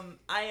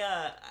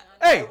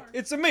 Hey,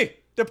 it's me,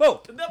 the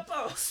Pope. The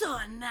Pope. So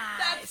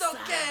nice. That's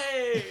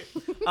okay.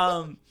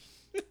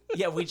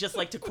 Yeah, we just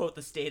like to quote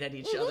the state at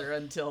each other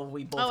until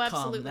we both Oh, come.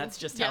 absolutely. That's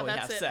just Yeah, how we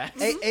that's have it.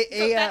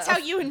 sex. That's how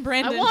you and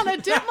Brandon. I want to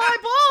dip my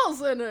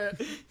balls in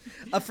it.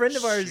 a friend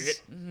of ours.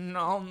 Sitting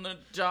on the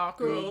dock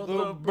of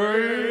the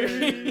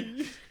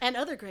bay. And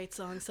other great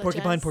songs such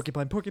Porcupine, as...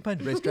 porcupine, porcupine,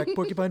 racetrack,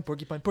 porcupine,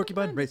 porcupine,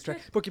 porcupine,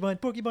 racetrack, porcupine,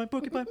 porcupine,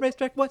 porcupine,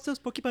 racetrack. Watch those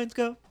porcupines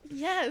go.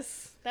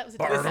 Yes, that was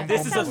a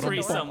This is a that was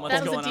threesome. adorable. What's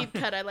That was going a on? deep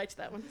cut. I liked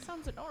that one.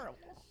 Sounds adorable.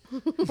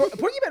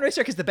 Porcupine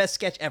Racetrack is the best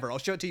sketch ever. I'll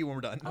show it to you when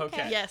we're done.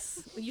 Okay.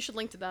 Yes, you should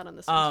link to that on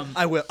this one.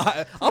 I will.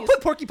 I'll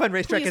put Porcupine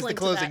Racetrack Please as the link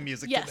to closing that.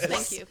 music Yes, to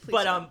this. thank you. Please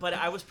But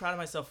I was proud of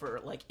myself for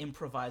like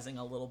improvising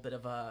a little bit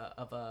of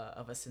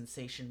a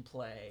sensation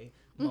play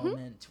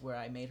moment where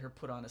I made her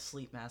put on a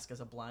sleep mask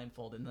as a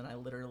blindfold, and then I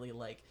literally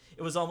like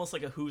it was almost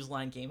like a Who's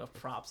Line game of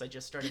props. I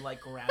just started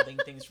like grabbing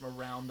things from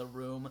around the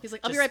room. He's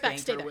like, "I'll be to right back, spank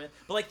stay her there." with.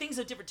 But like things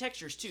of different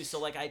textures too. So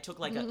like I took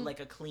like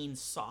a clean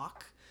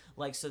sock,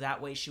 like so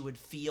that way she would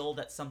feel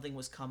that something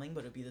was coming,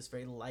 but it would be this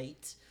very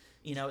light.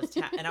 You know,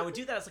 and I would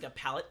do that as like a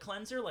palate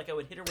cleanser. Like I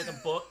would hit her with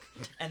a book,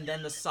 and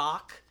then the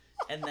sock,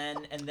 and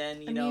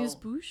then you know,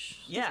 Amuse-bouche?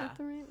 yeah, Is that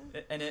the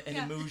right-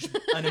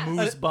 an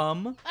amuse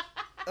bum,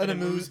 An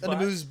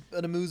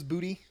amuse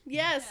booty.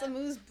 Yes,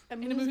 amuse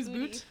amuse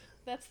booty. boot?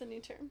 That's the new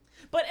term.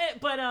 But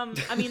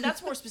I mean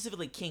that's more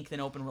specifically kink than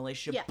open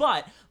relationship.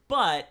 Yeah.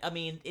 But I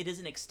mean it is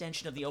an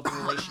extension of the open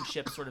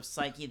relationship sort of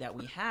psyche that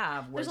we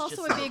have. Where There's it's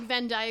also just a big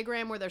Venn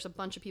diagram where there's a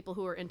bunch of people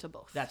who are into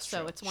both. That's so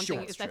true. it's one Sure,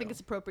 thing. it's I think true.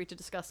 it's appropriate to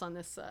discuss on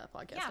this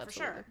podcast. Yeah, for absolutely.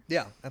 sure.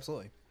 Yeah,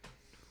 absolutely.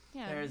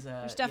 Yeah,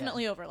 There's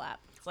definitely overlap.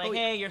 It's like,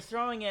 hey, you're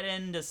throwing it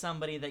into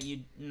somebody that you're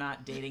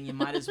not dating. You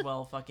might as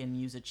well fucking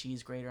use a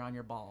cheese grater on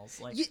your balls.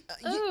 Like,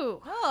 Ooh,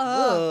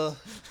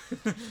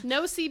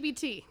 no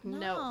CBT.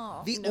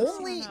 No. The No,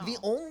 only no. the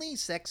only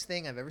sex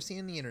thing I've ever seen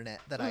on the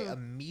internet that I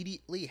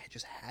immediately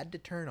just had to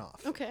turn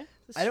off. Okay.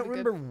 This I should don't be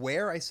good. remember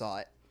where I saw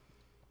it,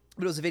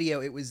 but it was a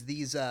video. It was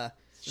these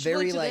very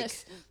link to like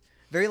this.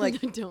 very like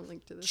Don't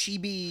link to this.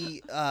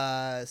 chibi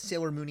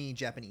Sailor Moon-y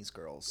Japanese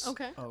girls.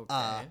 Okay.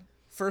 okay.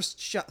 First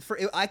shot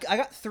I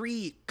got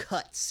 3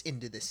 cuts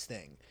into this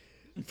thing.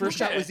 First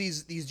shot was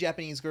these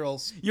Japanese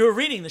girls. You were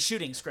reading the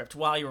shooting script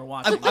while you were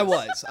watching. I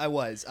was. It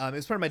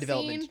was part of my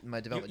development. Scene.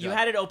 development. You job.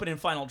 had it open in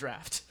final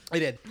draft. I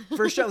did.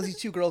 First shot was these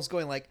 2 girls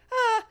going like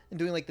and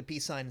doing like the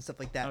peace sign and stuff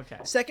like that. Okay.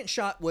 Second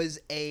shot was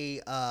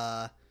a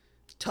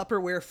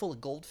Tupperware full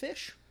of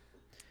goldfish.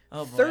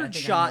 Oh boy, I Third think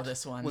I shot know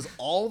this one. was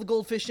all the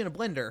goldfish in a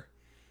blender,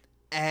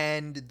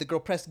 and the girl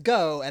pressed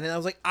go, and then I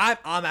was like, I'm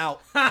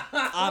out.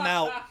 I'm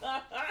out.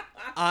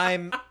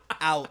 I'm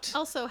out.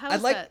 Also, how I'd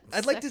is like- that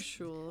I'd like to-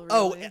 sexual?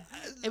 Oh, really?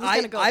 It was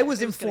gonna go I there.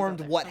 was It was gonna go informed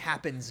there. what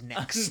happens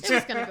next. It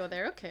was gonna go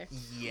there. Okay.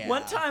 Yeah.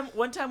 One time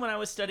when I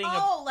was studying.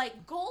 Oh,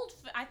 like gold.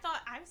 I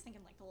was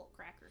thinking like the little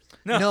crackers.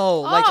 No,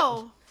 like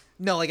Oh.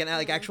 no,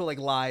 like actual like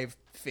live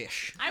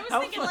fish. I was How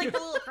thinking funny. like the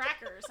little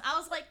crackers. I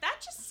was like, that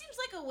just seems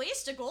like a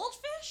waste of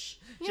goldfish.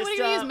 Yeah, what are Just, you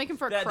gonna use? Make him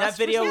for a that crust?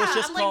 or video was something?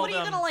 just I'm like, called. what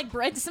are you gonna like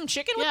bread some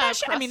chicken with Yeah, that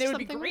shit? I mean, crust it would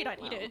be something. great. I'd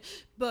eat Wow. it,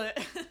 but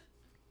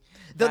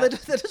That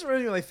just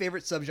reminds me of my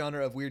favorite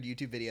subgenre of weird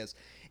YouTube videos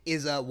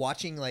is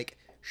watching like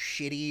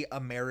shitty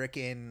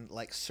American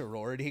like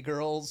sorority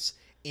girls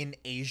in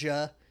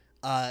Asia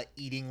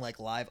eating like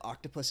live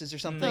octopuses or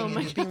something Oh and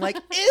my just being like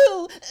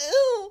ew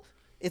ew.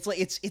 It's like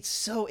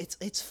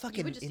it's fucking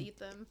You would just eat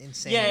them.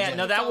 insane. Yeah, Like,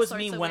 no, it's that all was sorts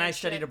me of when I weird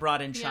studied shit.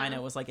 abroad in China. Yeah.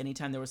 It was like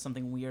anytime there was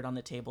something weird on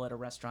the table at a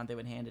restaurant, they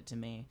would hand it to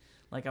me.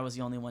 Like I was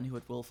the only one who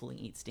would willfully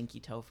eat stinky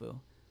tofu.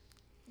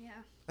 yeah.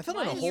 I felt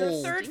on a Your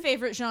whole. third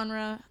favorite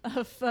genre of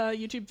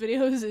YouTube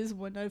videos is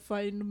when I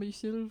find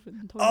myself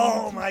in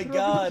Oh my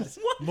god!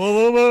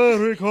 Mother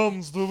Mary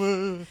comes to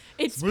me.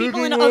 It's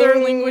people in other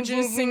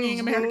languages singing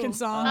American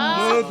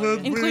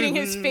songs, including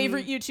his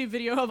favorite YouTube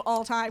video of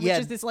all time, which Yeah.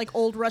 is this like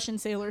old Russian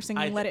sailor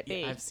singing "Let It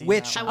Be." I've seen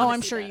Which- that Oh, one. wanna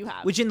I'm see sure that. you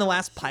have. Which in the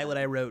last pilot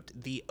I wrote,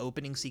 the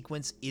opening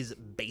sequence is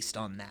based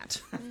on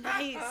that.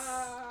 Nice.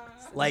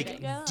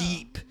 Like go.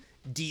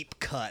 deep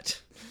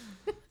cut.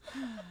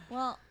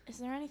 Well, is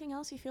there anything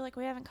else you feel like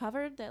we haven't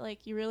covered that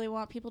like you really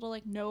want people to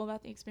like know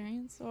about the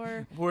experience,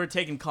 or? We're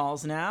taking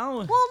calls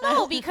now. Well,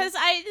 no, because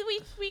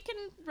we can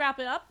wrap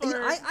it up. Or...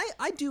 Yeah,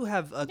 I do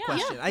have a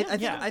question.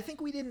 yeah. I think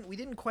we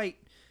didn't quite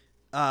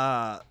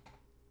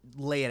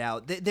lay it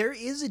out. There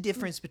is a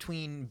difference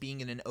between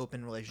being in an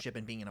open relationship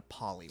and being in a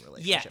poly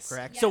relationship, Yes.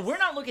 correct? So we're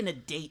not looking to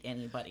date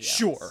anybody else.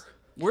 Sure.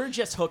 We're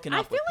just hooking I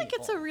up feel with like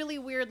it's a people. really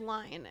weird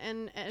line,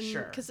 and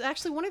Sure. because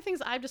actually one of the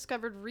things I've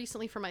discovered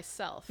recently for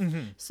myself.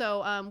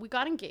 So we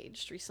got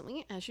engaged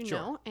recently, as you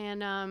know,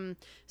 and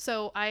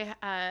so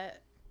I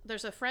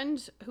there's a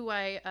friend who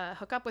I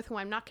hook up with who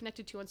I'm not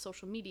connected to on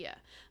social media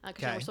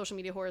because Okay. we're social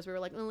media whores. We were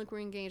like, oh look, we're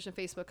engaged on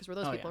Facebook because we're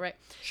those Oh, people, yeah. right?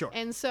 Sure.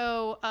 And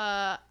so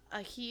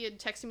he had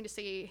texted me to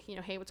say, you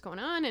know, hey, what's going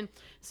on? And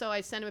so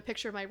I send him a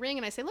picture of my ring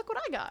and I say, look what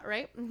I got,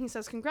 right? And he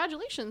says,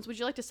 congratulations. Would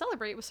you like to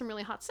celebrate with some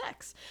really hot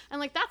sex? And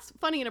like, that's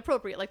funny and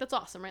appropriate. Like, that's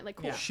awesome, right? Like,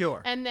 cool. Yeah.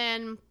 Sure. And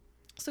then,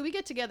 so we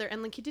get together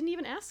and like, he didn't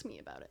even ask me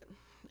about it.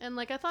 And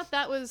like, I thought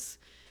that was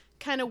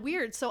kind of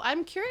weird. So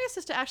I'm curious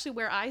as to actually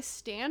where I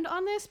stand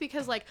on this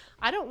because like,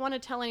 I don't want to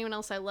tell anyone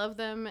else I love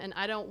them. And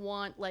I don't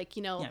want like,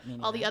 you know, Yeah, me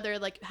all the neither. other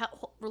like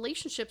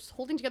relationships,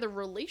 holding together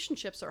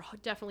relationships are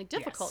definitely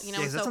difficult, you know?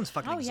 Yeah, that So- sounds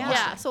fucking Oh, yeah. exhausting.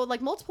 yeah, so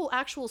like multiple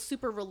actual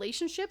super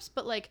relationships,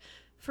 but like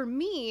for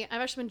me, I've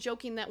actually been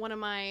joking that one of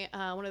my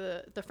one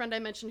of the friend I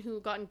mentioned who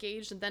got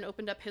engaged and then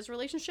opened up his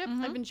relationship,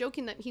 I've been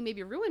joking that he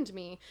maybe ruined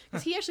me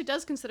because he actually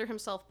does consider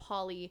himself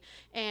poly,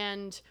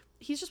 and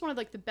he's just one of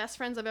like the best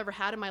friends I've ever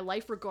had in my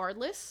life,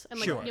 regardless, and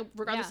like Sure.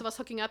 regardless Yeah. of us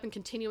hooking up and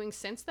continuing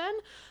since then.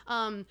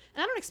 And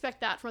I don't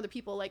expect that from other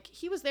people. Like,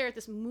 he was there at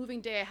this moving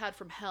day I had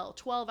from hell,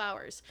 12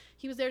 hours.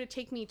 He was there to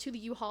take me to the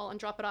U-Haul and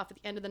drop it off at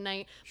the end of the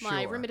night.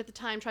 My Sure. roommate at the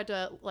time tried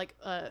to like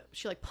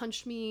she like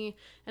punched me,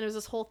 and it was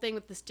this whole thing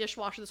with this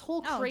dishwasher, this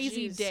whole Oh,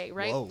 crazy geez. day,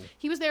 right? Whoa.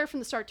 He was there from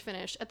the start to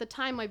finish. At the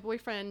time, my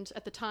boyfriend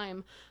at the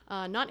time,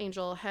 not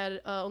Angel,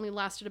 had only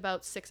lasted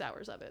about 6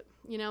 hours of it.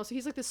 You know, so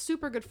he's like this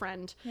super good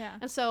friend. Yeah.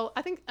 And so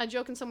I think I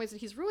joke in some ways that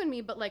he's ruined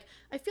me, but like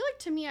I feel like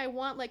to me I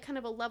want like kind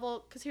of a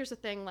level, because here's the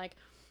thing, like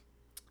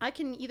I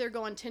can either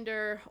go on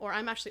Tinder, or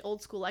I'm actually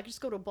old school. I can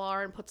just go to a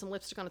bar and put some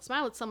lipstick on and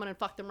smile at someone and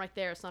fuck them right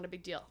there. It's not a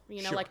big deal.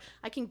 You know, Sure. like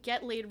I can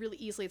get laid really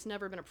easily. It's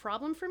never been a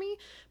problem for me.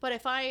 But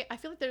if I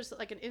feel like there's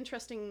like an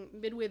interesting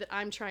midway that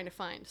I'm trying to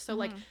find. So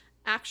like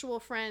actual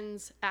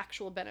friends,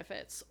 actual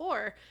benefits.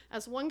 Or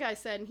as one guy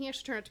said, and he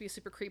actually turned out to be a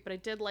super creep, but I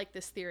did like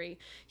this theory.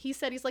 He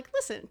said, he's like,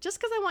 listen, just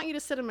because I want you to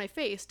sit in my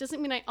face doesn't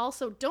mean I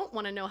also don't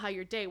want to know how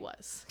your day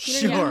was. You know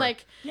what I Sure. mean?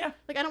 Like, Yeah.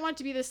 like I don't want it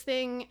to be this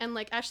thing. And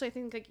like, actually, I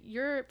think like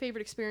your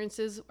favorite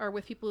experiences are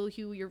with people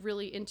who you're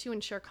really into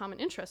and share common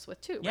interests with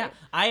too. Yeah,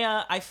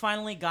 Right? I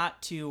finally got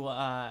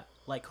to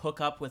like hook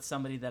up with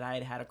somebody that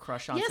I had a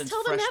crush on Yes, since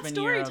tell them that freshman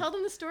story. year. Tell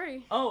them the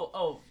story.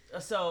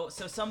 So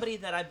somebody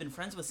that I've been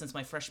friends with since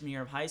my freshman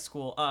year of high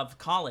school, of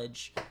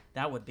college.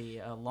 That would be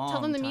a long.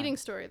 Tell them the time. meeting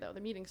story though. The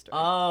meeting story.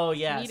 Oh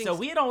yeah. Meeting So st-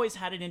 we had always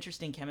had an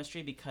interesting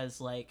chemistry because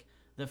like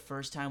the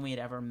first time we had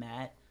ever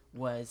met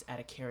was at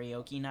a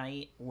karaoke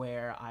night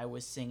where I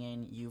was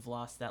singing "You've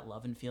Lost That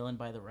Lovin' Feelin'"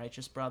 by the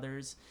Righteous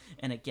Brothers,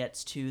 and it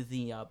gets to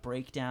the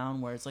breakdown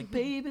where it's like,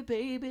 "Baby,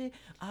 baby,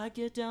 I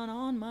get down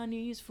on my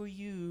knees for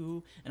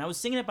you," and I was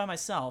singing it by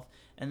myself.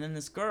 And then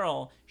this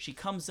girl, she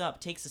comes up,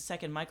 takes a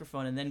second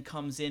microphone, and then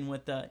comes in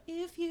with the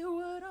 "If you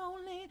would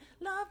only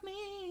love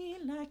me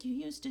like you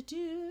used to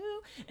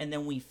do," and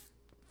then we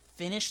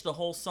finished the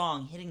whole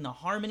song hitting the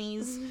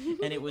harmonies,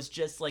 and it was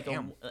just like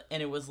Damn.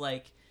 and it was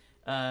like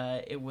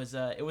it was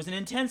an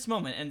intense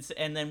moment,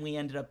 and then we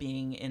ended up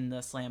being in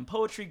the slam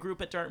poetry group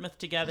at Dartmouth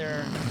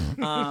together.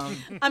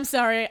 I'm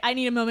sorry. I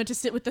need a moment to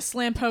sit with the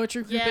slam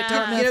poetry group Yeah. at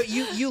Dartmouth.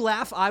 You know, you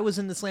laugh. I was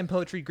in the slam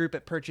poetry group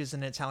at Purchase,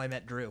 and it's how I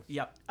met Drew.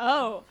 Yep.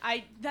 Oh,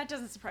 that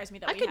doesn't surprise me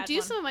that I we could had do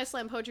one. some of my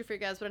slam poetry for you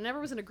guys, but I never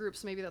was in a group,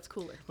 so maybe that's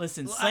cooler.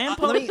 Listen, let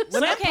me-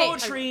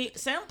 Okay.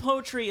 slam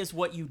poetry is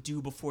what you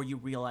do before you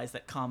realize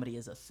that comedy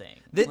is a thing.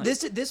 Like,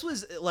 This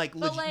was like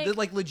But,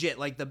 legit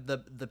like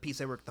the piece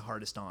I worked the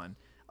hardest on.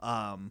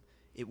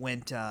 It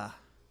went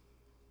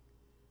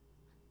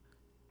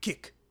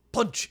kick,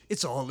 punch.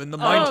 It's all in the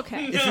mind.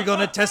 okay. If you're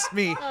gonna test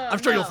me,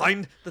 I'm sure you'll no.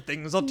 find the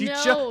things I'll teach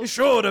No. you is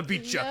sure to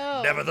beat you.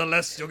 No.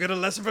 Nevertheless, you'll get a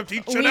lesson from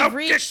teacher now.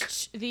 We've Kick.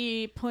 reached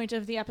the point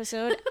of the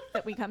episode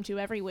that we come to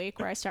every week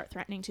where I start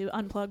threatening to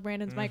unplug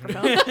Brandon's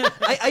microphone.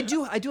 I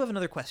do have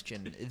another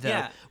question though.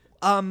 Yeah.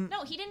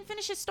 No, he didn't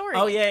finish his story.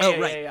 Oh yeah, Oh, yeah,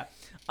 right.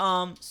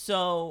 yeah.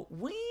 So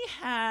we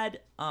had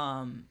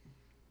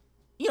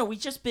we've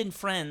just been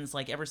friends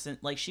like ever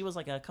since. Like she was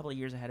like a couple of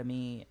years ahead of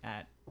me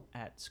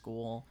at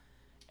school,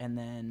 and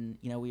then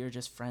we were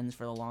just friends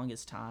for the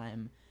longest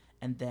time,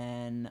 and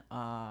then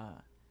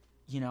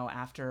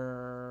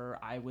after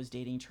I was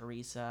dating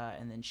Teresa,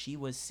 and then she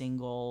was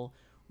single.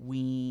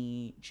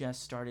 We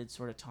just started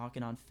sort of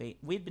talking on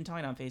we'd been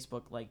talking on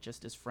Facebook like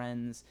just as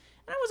friends,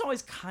 and I was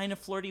always kind of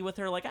flirty with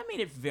her. Like I made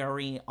it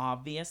very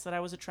obvious that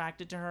I was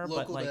attracted to her,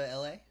 but like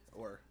LA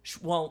or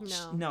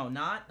no,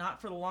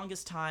 not for the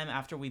longest time.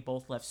 After we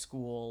both left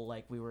school,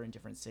 like we were in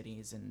different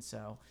cities, and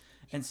so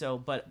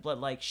but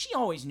like she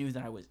always knew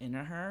that I was into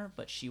her,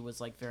 but she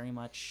was like very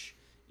much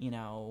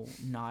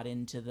not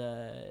into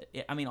the.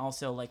 I mean,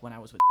 also like when I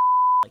was with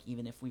like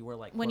even if we were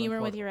like When you were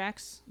quote-unquote- with your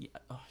ex. yeah,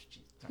 oh,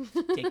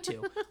 jeez. Take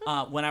two.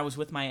 When I was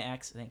with my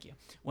ex, thank you.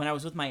 When I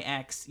was with my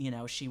ex,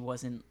 she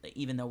wasn't,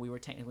 even though we were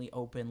technically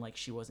open, like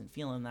she wasn't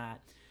feeling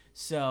that.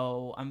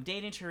 So I'm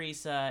dating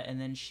Teresa, and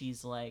then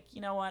she's like,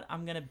 you know what?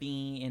 I'm gonna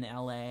be in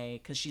LA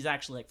because she's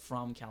actually like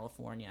from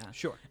California.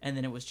 Sure. And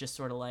then it was just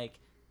sort of like,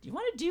 do you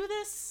want to do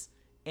this?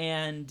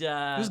 And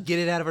just get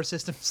it out of our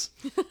systems.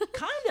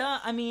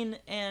 kinda. I mean,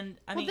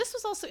 Well, this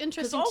was also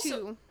interesting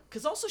too.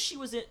 because also she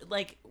was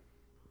like,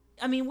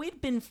 I mean, we'd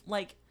been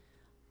like,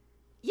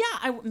 yeah,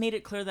 I made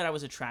it clear that I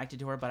was attracted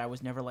to her, but I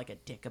was never like a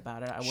dick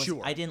about it.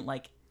 Sure. I didn't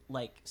like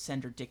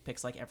send her dick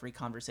pics like every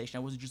conversation. I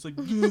wasn't just like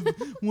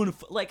want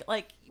to like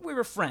we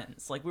were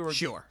friends, like we were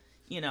Sure.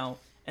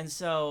 and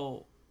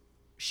so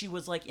she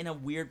was like in a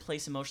weird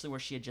place emotionally where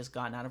she had just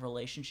gotten out of a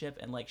relationship,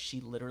 and like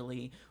she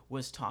literally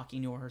was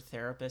talking to her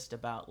therapist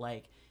about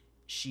like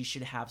she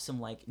should have some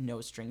like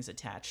no strings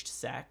attached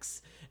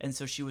sex, and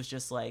so she was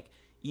just like,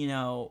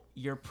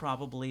 you're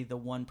probably the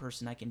one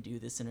person I can do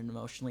this in an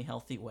emotionally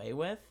healthy way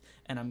with,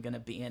 and I'm gonna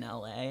be in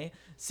LA.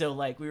 So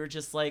like we were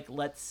just like,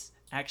 let's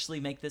actually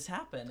make this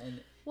happen.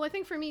 And Well, I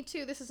think for me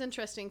too, this is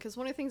interesting because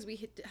one of the things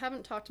we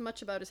haven't talked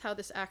much about is how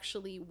this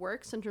actually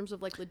works in terms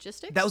of like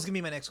logistics. That was gonna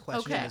be my next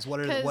question. Okay. Is what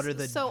are the So what are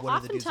the do's and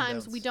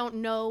oftentimes don'ts? we don't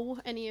know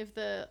any of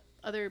the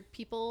other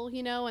people,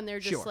 you know, and they're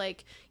just Sure.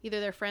 like either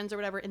their friends or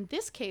whatever. In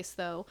this case,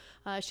 though,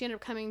 she ended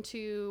up coming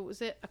to,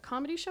 was it a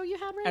comedy show you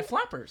had, right? At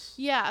Flappers.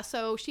 Yeah,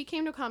 so she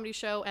came to a comedy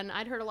show, and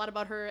I'd heard a lot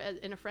about her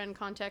in a friend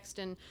context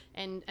and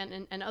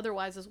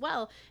otherwise as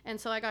well. And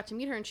so I got to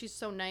meet her, and she's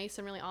so nice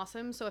and really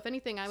awesome. So if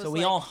anything, I was So we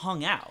like, all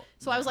hung out.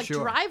 so I was like,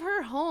 Sure. drive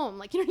her home.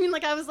 Like, you know what I mean?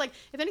 Like, I was like,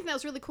 if anything, that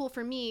was really cool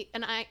for me.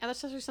 And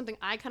that's actually something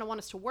I kind of want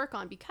us to work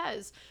on,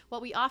 because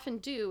what we often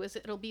do is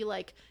it'll be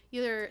like,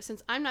 either,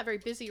 since I'm not very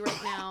busy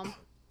right now,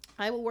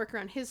 I will work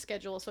around his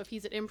schedule. So if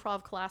he's at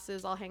improv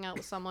classes, I'll hang out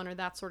with someone or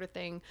that sort of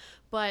thing.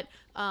 But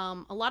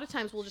a lot of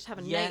times we'll just have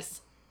a night.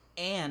 Yes,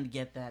 and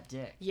get that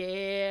dick.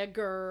 Yeah,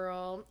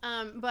 girl.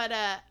 But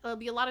there'll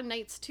be a lot of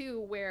nights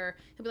too where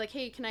he'll be like,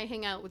 "Hey, can I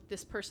hang out with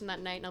this person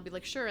that night?" And I'll be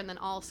like, "Sure." And then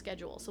I'll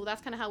schedule. So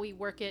that's kind of how we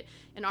work it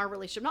in our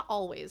relationship. Not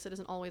always. It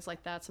isn't always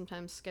like that.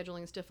 Sometimes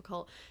scheduling is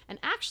difficult. And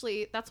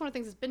actually, that's one of the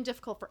things that's been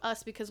difficult for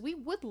us, because we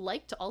would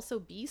like to also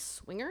be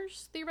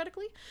swingers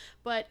theoretically,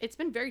 but it's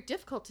been very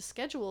difficult to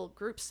schedule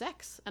group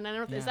sex. And I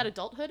don't know, is that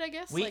adulthood? I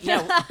guess.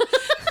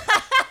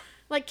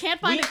 Like,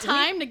 can't find a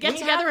time to get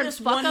together and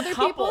fuck other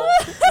people.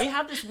 We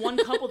have this one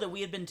couple that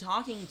we had been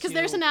talking to. Because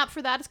there's an app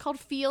for that. It's called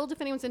Feeld, if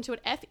anyone's into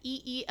it.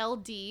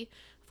 Feeld.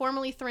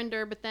 Formerly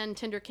Thrinder, but then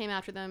Tinder came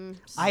after them.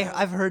 So.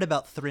 I've heard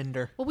about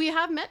Thrinder. Well, we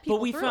have met people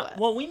But we through found, it.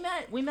 well,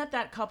 we met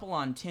that couple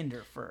on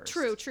Tinder first.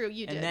 True,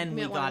 you did. And then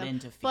we met one of got them.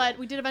 into Feeld. But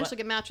we did eventually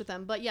get matched with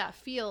them. But yeah,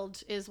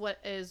 Feeld is what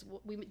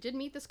we did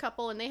meet this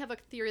couple, and they have a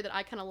theory that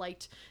I kind of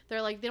liked.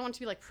 They're like, they don't want it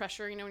to be like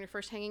pressure, you know, when you're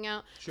first hanging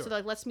out. Sure. So they're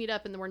like, let's meet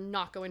up, and then we're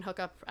not going hook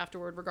up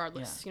afterward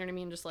regardless. Yeah. You know what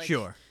I mean? Just like,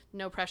 Sure.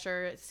 no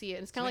pressure, see it.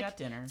 And it's kind we of like, got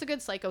dinner. it's a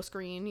good psycho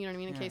screen, you know what I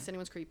mean, in case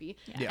anyone's creepy.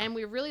 Yeah. And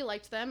we really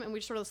liked them, and we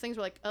just sort of those things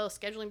were like, oh,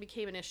 scheduling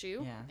became an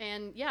issue. Yeah.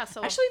 And yeah,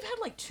 so. Actually, we've had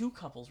like 2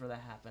 couples where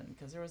that happened,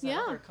 because there was that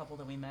Yeah. other couple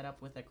that we met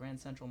up with at Grand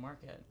Central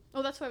Market.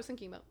 Oh, that's what I was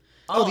thinking about.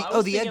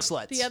 The egg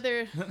sluts. The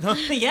other.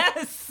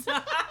 Yes.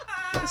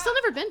 I've still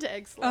never been to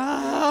Egg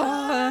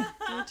Slut.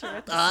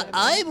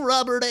 I'm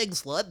Robert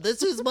Eggslut.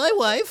 This is my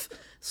wife,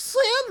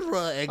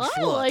 Sandra Eggslut.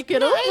 I like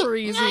it over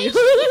easy.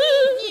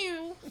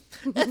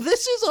 And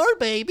this is our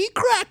baby,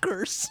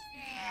 Crackers.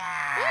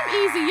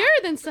 I'm easier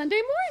than Sunday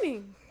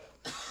morning.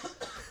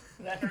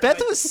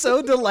 Beth was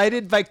so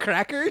delighted by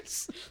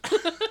Crackers.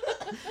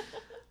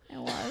 It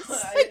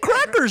was. Hey,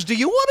 Crackers, do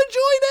you want to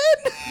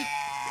join in?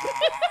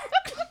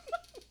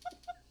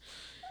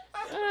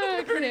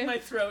 Hurting my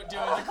throat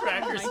doing the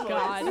crackers. Oh my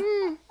God.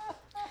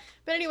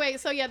 But anyway,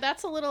 so yeah,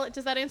 that's a little.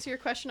 Does that answer your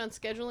question on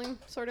scheduling,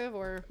 sort of,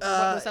 or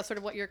was that sort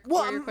of what your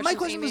Well, where your my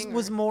question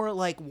was more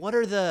like, what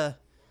are the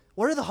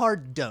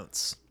hard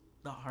don'ts?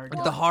 The hard.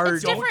 The hard.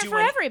 It's different for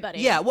everybody.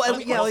 Yeah,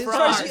 well, Well, as for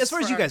far us, as far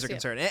as you for guys us, are yeah.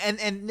 concerned,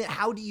 and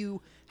how did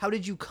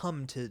you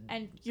come to?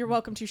 And you're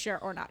welcome to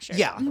share or not share.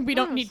 Yeah. We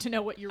don't need to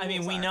know what your I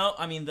mean, rules we are. know.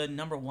 I mean, the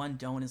number one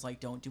don't is like,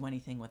 don't do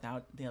anything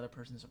without the other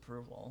person's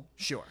approval.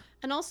 Sure.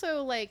 And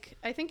also, like,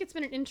 I think it's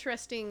been an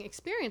interesting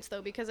experience,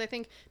 though, because I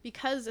think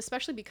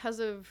especially because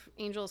of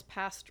Angel's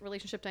past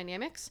relationship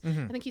dynamics,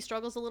 I think he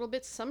struggles a little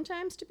bit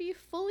sometimes to be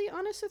fully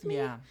honest with me.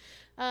 Yeah.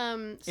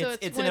 So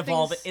it's one an of the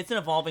evolving. things- It's an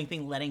evolving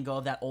thing, letting go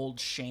of that old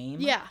shame.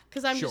 Yeah,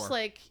 because I'm Sure. just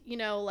like, you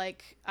know,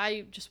 like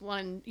I just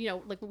want, you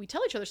know, like when we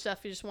tell each other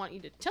stuff, I just want you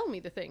to tell me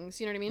the things,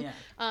 you know what I mean?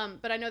 Yeah.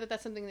 But I know that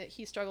that's something that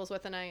he struggles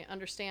with, and I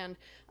understand.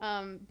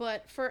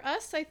 But for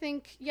us, I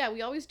think, yeah,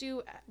 we always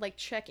do like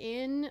check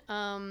in.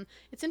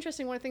 It's interesting.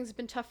 One of the things that's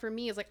been tough for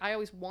me is like I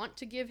always want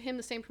to give him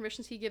the same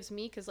permissions he gives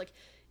me, because like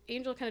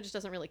Angel kind of just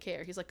doesn't really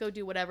care. He's like, go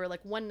do whatever.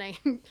 Like one night,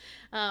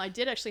 I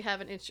did actually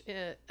have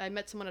I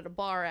met someone at a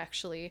bar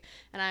actually,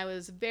 and I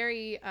was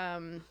very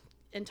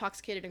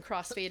intoxicated and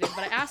crossfaded,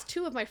 but I asked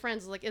 2 of my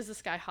friends, like, is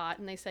this guy hot?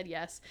 And they said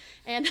yes.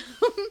 And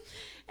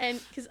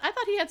because I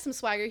thought he had some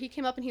swagger, he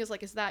came up and he was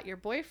like, is that your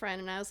boyfriend?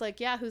 And I was like,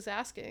 yeah, who's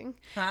asking?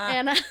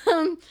 And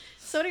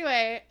so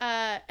anyway,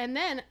 and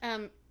then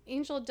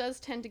Angel does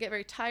tend to get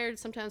very tired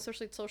sometimes,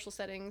 especially at social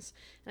settings.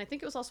 And I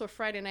think it was also a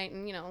Friday night,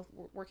 and, you know,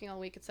 working all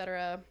week,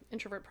 etc.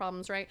 Introvert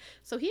problems, right?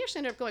 So he actually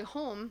ended up going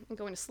home and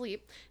going to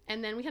sleep.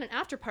 And then we had an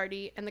after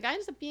party, and the guy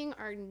ends up being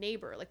our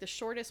neighbor, like the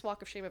shortest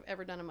walk of shame I've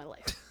ever done in my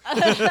life.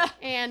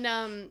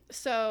 And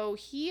so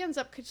he ends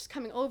up just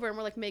coming over, and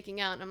we're like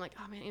making out. And I'm like,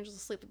 oh man, Angel's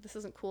asleep. This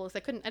isn't cool. I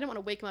didn't want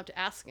to wake him up to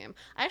ask him.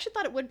 I actually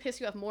thought it would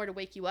piss you off more to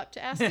wake you up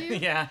to ask you.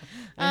 Yeah.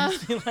 And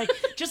just be like,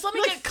 just let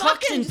me Like, get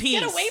cucked in just peace.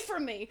 get away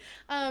from me.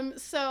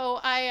 So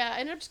I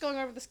ended up just going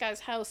over to this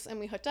guy's house, and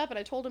we hooked up, and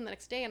I told him the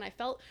next day, and I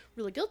felt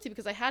really guilty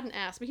because I hadn't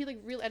asked, but he like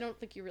really, I don't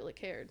think he really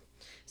cared.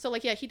 So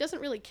like, yeah, he doesn't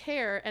really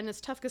care, and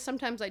it's tough because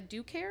sometimes I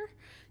do care,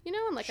 you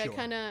know, and like Sure. I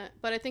kind of,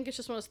 but I think it's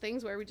just one of those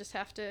things where we just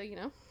have to, you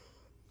know.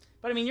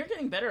 But I mean, you're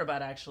getting better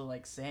about actually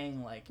like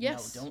saying like,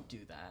 Yes. no, don't do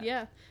that.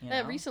 Yeah. You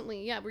know?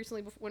 Recently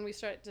when we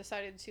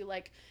decided to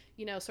like,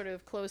 you know, sort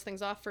of close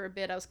things off for a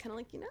bit, I was kind of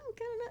like, you know, I'm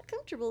kind of not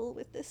comfortable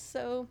with this.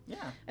 So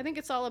Yeah. I think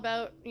it's all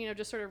about, you know,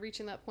 just sort of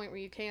reaching that point where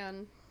you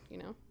can, you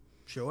know.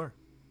 Sure.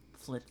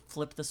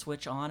 Flip the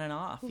switch on and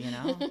off, you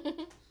know?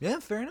 Yeah,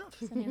 fair enough.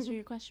 Does that answer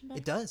your question, Beth?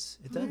 It does.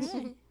 It does.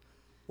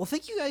 Well,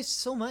 thank you guys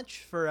so much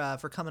for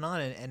coming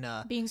on and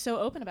Being so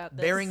open about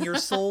this. bearing your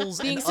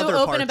souls being and so other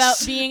open parts.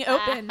 about being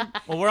open.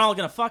 Well, we're all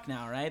gonna fuck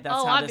now, right? That's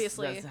Oh, how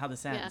obviously. That's how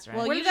this ends, Yeah. right?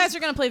 Well, We're you just guys are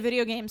gonna play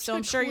video games, so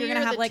I'm sure you're gonna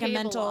Clear have the like a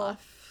table mental.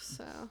 off,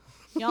 so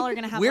Y'all are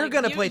gonna have. We're like,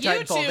 gonna you- play you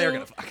Titanfall. They're two-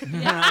 gonna fuck.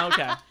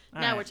 Okay. All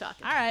now right. we're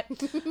talking.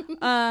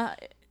 All right.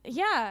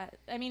 Yeah.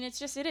 I mean,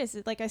 it is.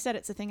 Like I said,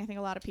 it's a thing I think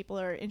a lot of people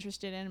are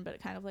interested in, but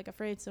kind of like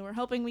afraid. So we're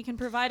hoping we can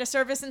provide a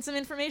service and some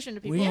information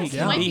to people. We You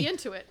can might be- be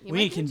into it. You We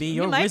might be can into be it.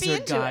 your might be wizard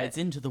into guides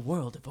it. into the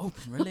world of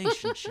open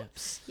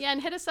relationships. Yeah,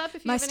 and hit us up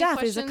if you My have staff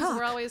any is a questions. cock.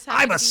 We're always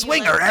happy I'm to a be,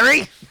 swinger, like-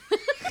 Harry.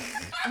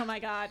 Oh my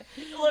God.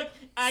 Look,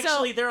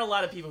 actually, there are a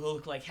lot of people who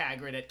look like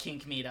Hagrid at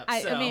kink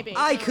meetups. So. Maybe.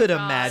 I could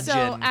God. imagine.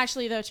 So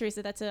actually, though,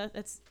 Teresa, that's a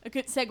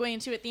good segue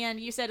into at the end.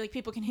 You said like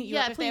people can hit you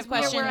Yeah, up if they please. have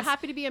questions. We're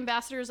happy to be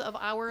ambassadors of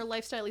our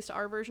lifestyle, at least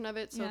our version of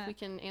it. So Yeah. if we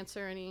can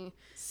answer any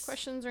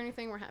questions or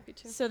anything, we're happy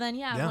to. So then,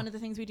 yeah, one of the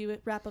things we do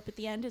wrap up at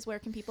the end is where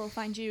can people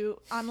find you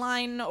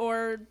online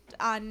or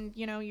on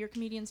your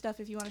comedian stuff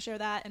if you want to share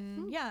that.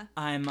 And yeah,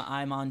 I'm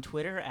on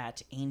Twitter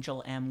at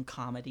Angel M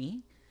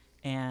Comedy,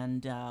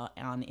 and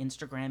on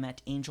Instagram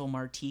at Angel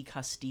Marti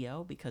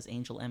Castillo because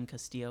Angel M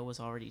Castillo was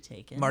already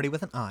taken. Marty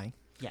with an I.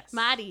 Yes.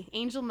 Maddie,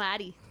 Angel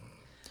Maddie.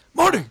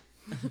 Marty,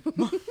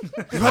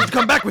 you have to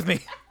come back with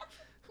me.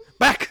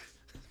 Back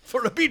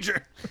for a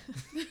beacher.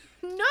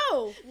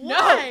 No,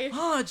 why?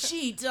 Oh,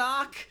 gee,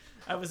 Doc.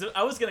 I was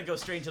gonna go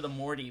straight into the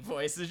Morty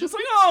voice. It's just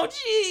like, oh,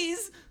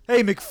 jeez.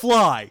 Hey,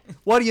 McFly,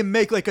 why do you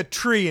make like a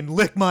tree and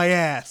lick my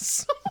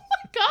ass?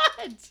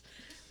 God.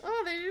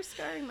 Oh, they're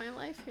scarring my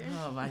life here.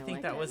 Oh, I think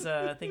like that it. was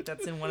I think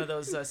that's in one of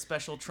those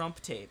special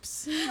Trump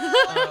tapes.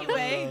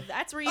 anyway,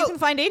 that's where you can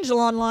find Angel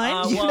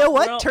online. You Well, know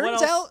what? what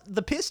Turns else? out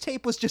the piss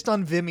tape was just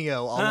on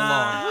Vimeo all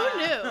along. Who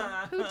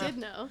knew? Who did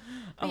know?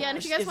 But yeah, and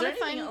if you guys is there want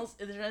to anything find, else?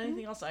 Is there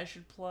anything else I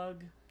should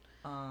plug?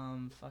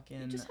 Fucking.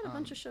 we just had a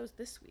bunch of shows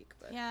this week,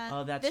 but Yeah.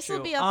 Oh, that's this will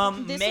true. be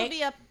up. This May- will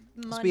be up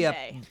Be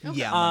Monday. up,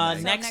 yeah. Uh,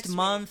 Monday. So next next week.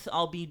 month,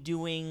 I'll be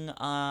doing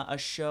a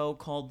show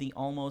called The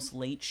Almost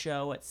Late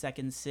Show at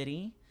Second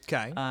City.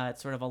 Okay.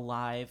 It's sort of a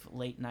live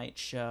late night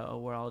show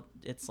where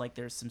it's like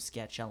there's some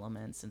sketch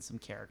elements and some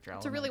character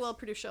elements. it's a really well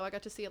produced show. I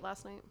got to see it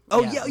last night.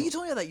 Oh yeah. yeah, you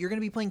told me that you're going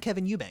to be playing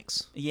Kevin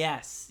Eubanks.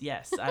 Yes.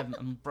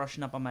 I'm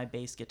brushing up on my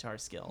bass guitar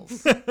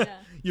skills. Yeah.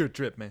 You're a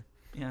trip, man.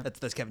 Yeah.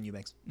 That's Kevin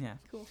Eubanks. Yeah.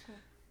 Cool.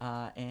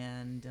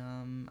 And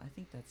I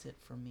think that's it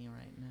for me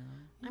right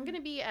now. I'm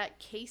gonna be at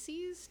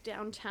Casey's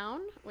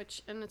downtown,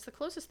 and it's the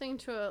closest thing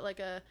to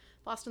a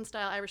Boston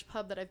style Irish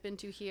pub that I've been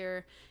to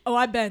here. Oh,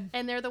 I've been.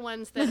 And they're the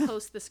ones that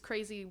host this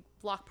crazy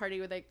block party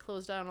where they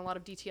close down a lot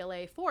of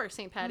DTLA for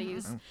St.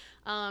 Patty's.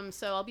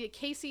 So I'll be at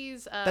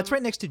Casey's. That's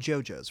right next to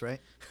JoJo's, right?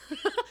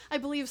 I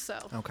believe so.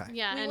 Okay.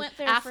 Yeah, We and went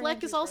there for Affleck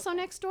Andrew's is also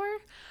birthday. next door.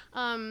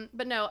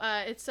 But no,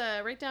 it's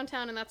right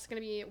downtown, and that's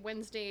going to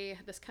be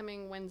this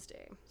coming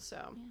Wednesday.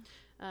 So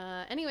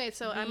anyway,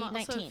 so I'm The also,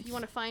 19th. if you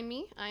want to find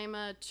me, I am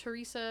a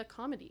Teresa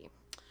Comedy.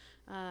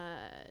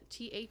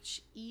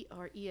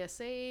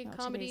 TheResa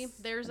comedy. today's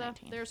There's the a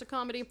 19th. there's a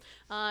comedy.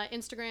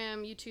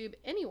 Instagram, YouTube,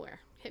 anywhere.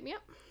 Hit me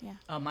up.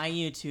 My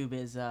YouTube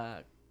is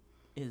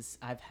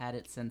I've had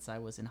it since I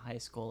was in high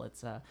school.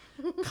 It's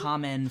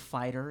Kamen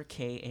Fighter,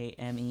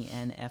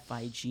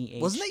 KamenFIGH.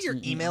 Wasn't that your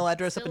email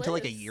address up Still until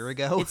like a is. year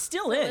ago? It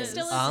still is.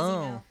 Still is.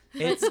 Oh.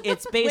 It's Way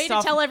based to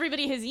off. tell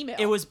everybody his email.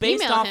 It was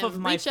based Email off him. of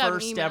my Reach out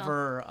and first email.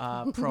 ever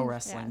pro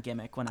wrestling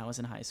gimmick when I was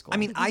in high school. I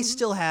mean, I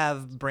still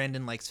have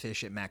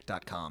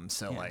BrandonLikesFish@mac.com,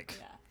 so like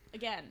Yeah.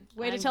 Again,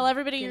 way to I'm tell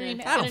everybody your gonna-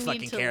 email. I don't Gonna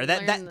need fucking to care.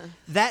 learn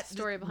That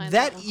story behind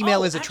that that one.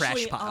 email is a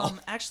actually, trash pile.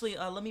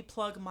 Let me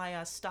plug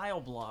my style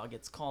blog.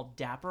 It's called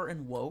Dapper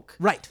and Woke.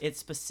 Right. It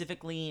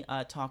specifically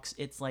talks.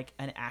 It's like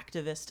an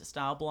activist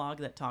style blog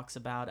that talks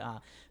about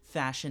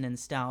fashion and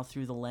style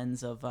through the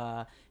lens of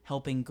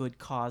helping good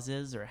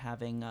causes or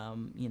having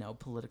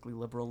politically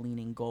liberal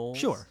leaning goals.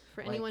 Sure.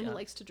 For Like, anyone who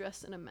likes to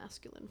dress in a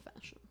masculine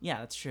fashion. Yeah,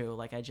 that's true.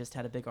 Like I just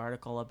had a big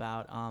article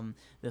about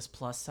this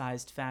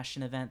plus-sized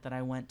fashion event that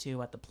I went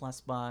to at the Plus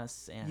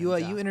Bus. And You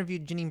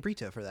interviewed Janine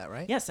Brito for that,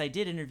 right? Yes, I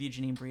did interview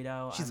Janine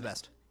Brito. She's the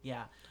best.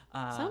 Yeah.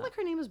 Sounded like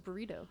her name is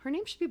Burrito. Her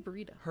name should be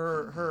Burrito.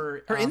 Her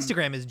Her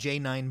Instagram is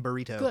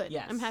J9Burrito. Good.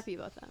 yes. I'm happy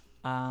about that.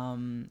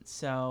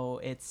 So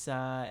it's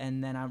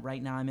and then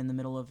right now I'm in the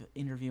middle of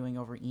interviewing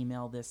over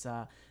email this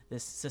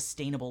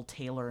sustainable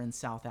tailor in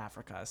South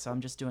Africa. So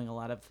I'm just doing a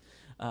lot of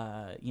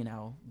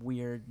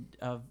weird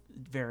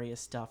various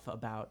stuff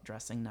about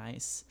dressing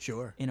nice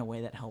Sure. in a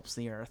way that helps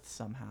the earth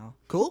somehow.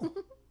 Cool.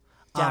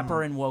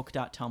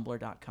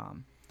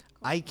 Dapperandwoke.tumblr.com.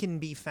 I can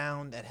be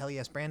found at Hell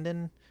Yes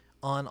Brandon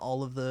on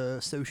all of the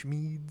social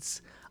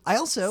medias. I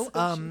also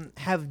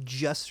have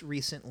just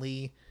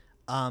recently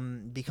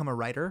become a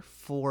writer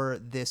for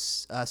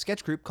this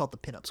sketch group called the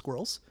Pinup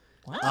Squirrels,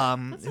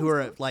 who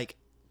are like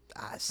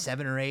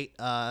 7 or 8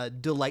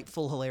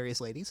 delightful, hilarious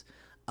ladies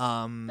that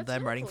I'm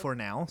writing wonderful. for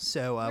now.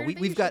 So Where do they we've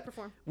usually got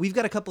perform? we've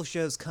got a couple of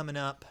shows coming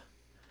up.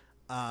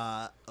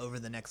 over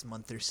the next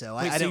month or so.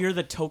 Wait, I so don't. you're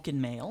the token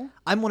male?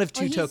 I'm one of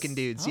two he's- token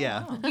dudes.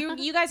 Yeah.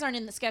 You guys aren't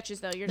in the sketches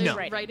though. You're just No.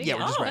 writing. Yeah,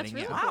 we're just Oh, writing.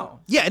 that's Yeah. really Wow.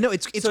 Yeah. No,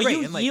 it's So great.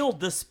 you and, like, yield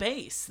the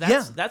space.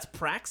 Yeah. That's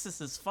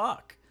praxis as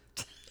fuck.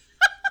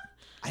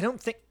 I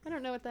don't think. I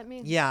don't know what that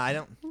means. Yeah, I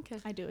don't. Okay.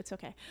 I do. It's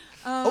okay.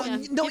 Oh Yeah.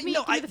 no, give me,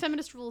 no. give me I the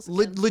feminist rules.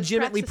 le- again.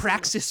 legitimately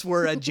Praxis. Praxis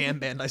were a jam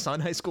band I saw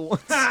in high school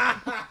once.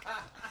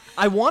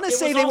 I want to It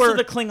say was they also were.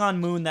 the Klingon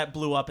moon that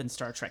blew up in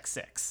Star Trek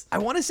 6. I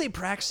want to say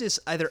Praxis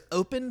either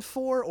opened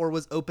for or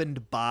was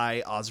opened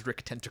by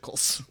Osric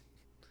Tentacles.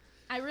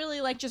 I really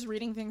like just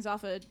reading things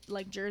off a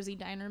like Jersey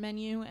diner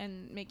menu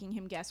and making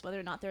him guess whether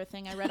or not they're a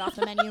thing I read off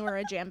the menu or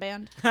a jam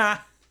band.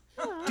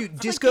 Dude, like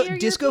Disco gay or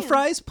Disco European.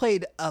 Fries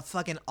played a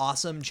fucking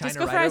awesome China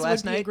Disco Rider Fries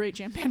last would be a night. great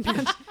jam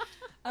band.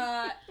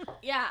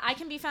 Yeah, I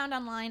can be found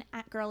online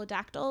at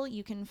Girladactyl.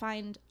 You can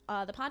find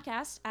the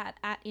podcast at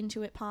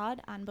IntuitPod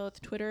on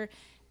both Twitter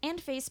and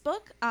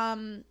Facebook.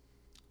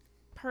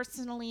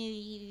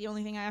 Personally, the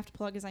only thing I have to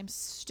plug is I'm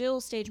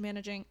still stage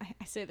managing.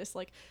 I say this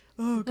like,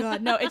 oh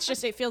god, no. It's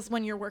just it feels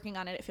when you're working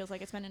on it, it feels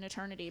like it's been an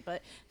eternity.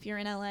 But if you're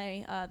in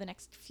LA, the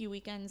next few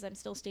weekends, I'm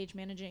still stage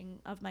managing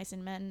Of Mice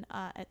and Men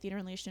at Theater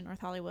Unleashed in North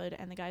Hollywood,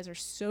 and the guys are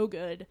so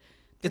good.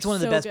 It's They're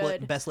one of the so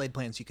good. best laid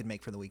plans you could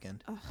make for the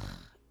weekend.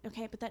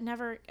 Okay, but that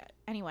never.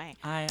 Anyway,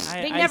 I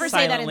never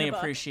say that in silently the book.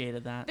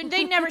 appreciated that.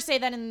 they never say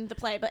that in the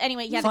play. But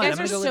anyway, yeah, Fine, the I'm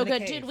guys are gonna go so live in a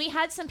good, cave. dude. We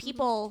had some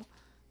people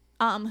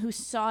who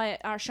saw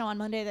our show on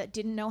Monday that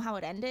didn't know how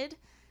it ended.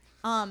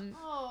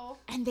 Oh.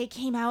 And they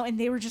came out and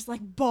they were just like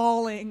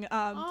bawling.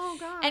 Oh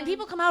god. And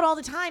people come out all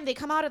the time. They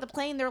come out of the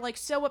plane, they're like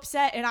so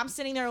upset, and I'm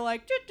sitting there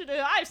like,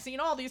 I've seen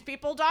all these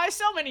people die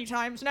so many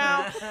times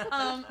now.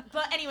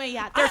 But anyway,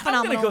 yeah, they're I'm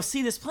phenomenal. gonna go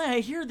see this play. I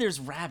hear there's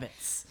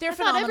rabbits. They're I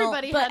thought phenomenal.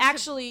 everybody but had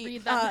actually, to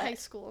read that in high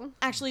school.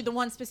 actually, the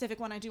one specific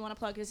one I do want to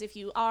plug is if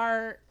you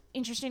are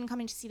interested in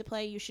coming to see the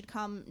play, you should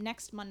come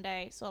next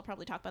Monday. So I'll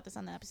probably talk about this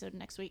on the episode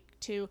next week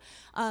too.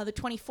 The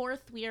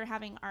 24th, we are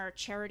having our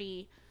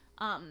charity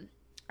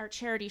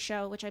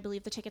show, which I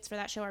believe the tickets for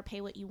that show are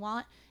Pay What You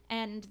Want,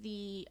 and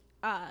the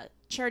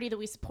charity that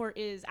we support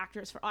is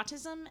Actors for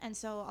Autism, and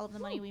so all of the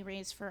money we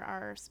raise for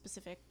our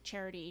specific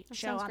charity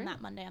show sounds on great.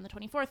 that Monday on the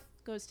 24th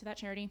goes to that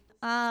charity.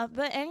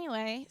 But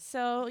anyway,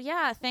 so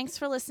yeah, thanks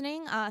for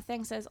listening.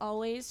 Thanks as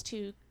always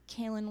to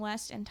Kaylin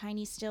West and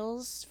Tiny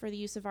Stills for the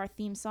use of our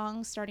theme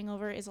song. Starting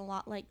Over is a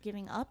lot like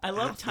giving up. I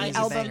love the Tiny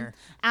album. Banger.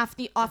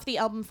 Off the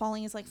album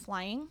Falling is like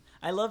flying.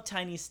 I love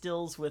Tiny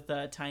Stills with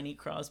Tiny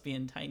Crosby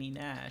and Tiny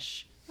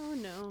Nash. Oh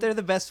no. They're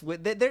the best.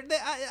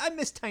 I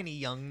miss Tiny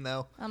Young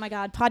though. Oh my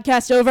god,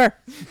 podcast over.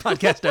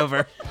 Podcast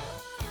over.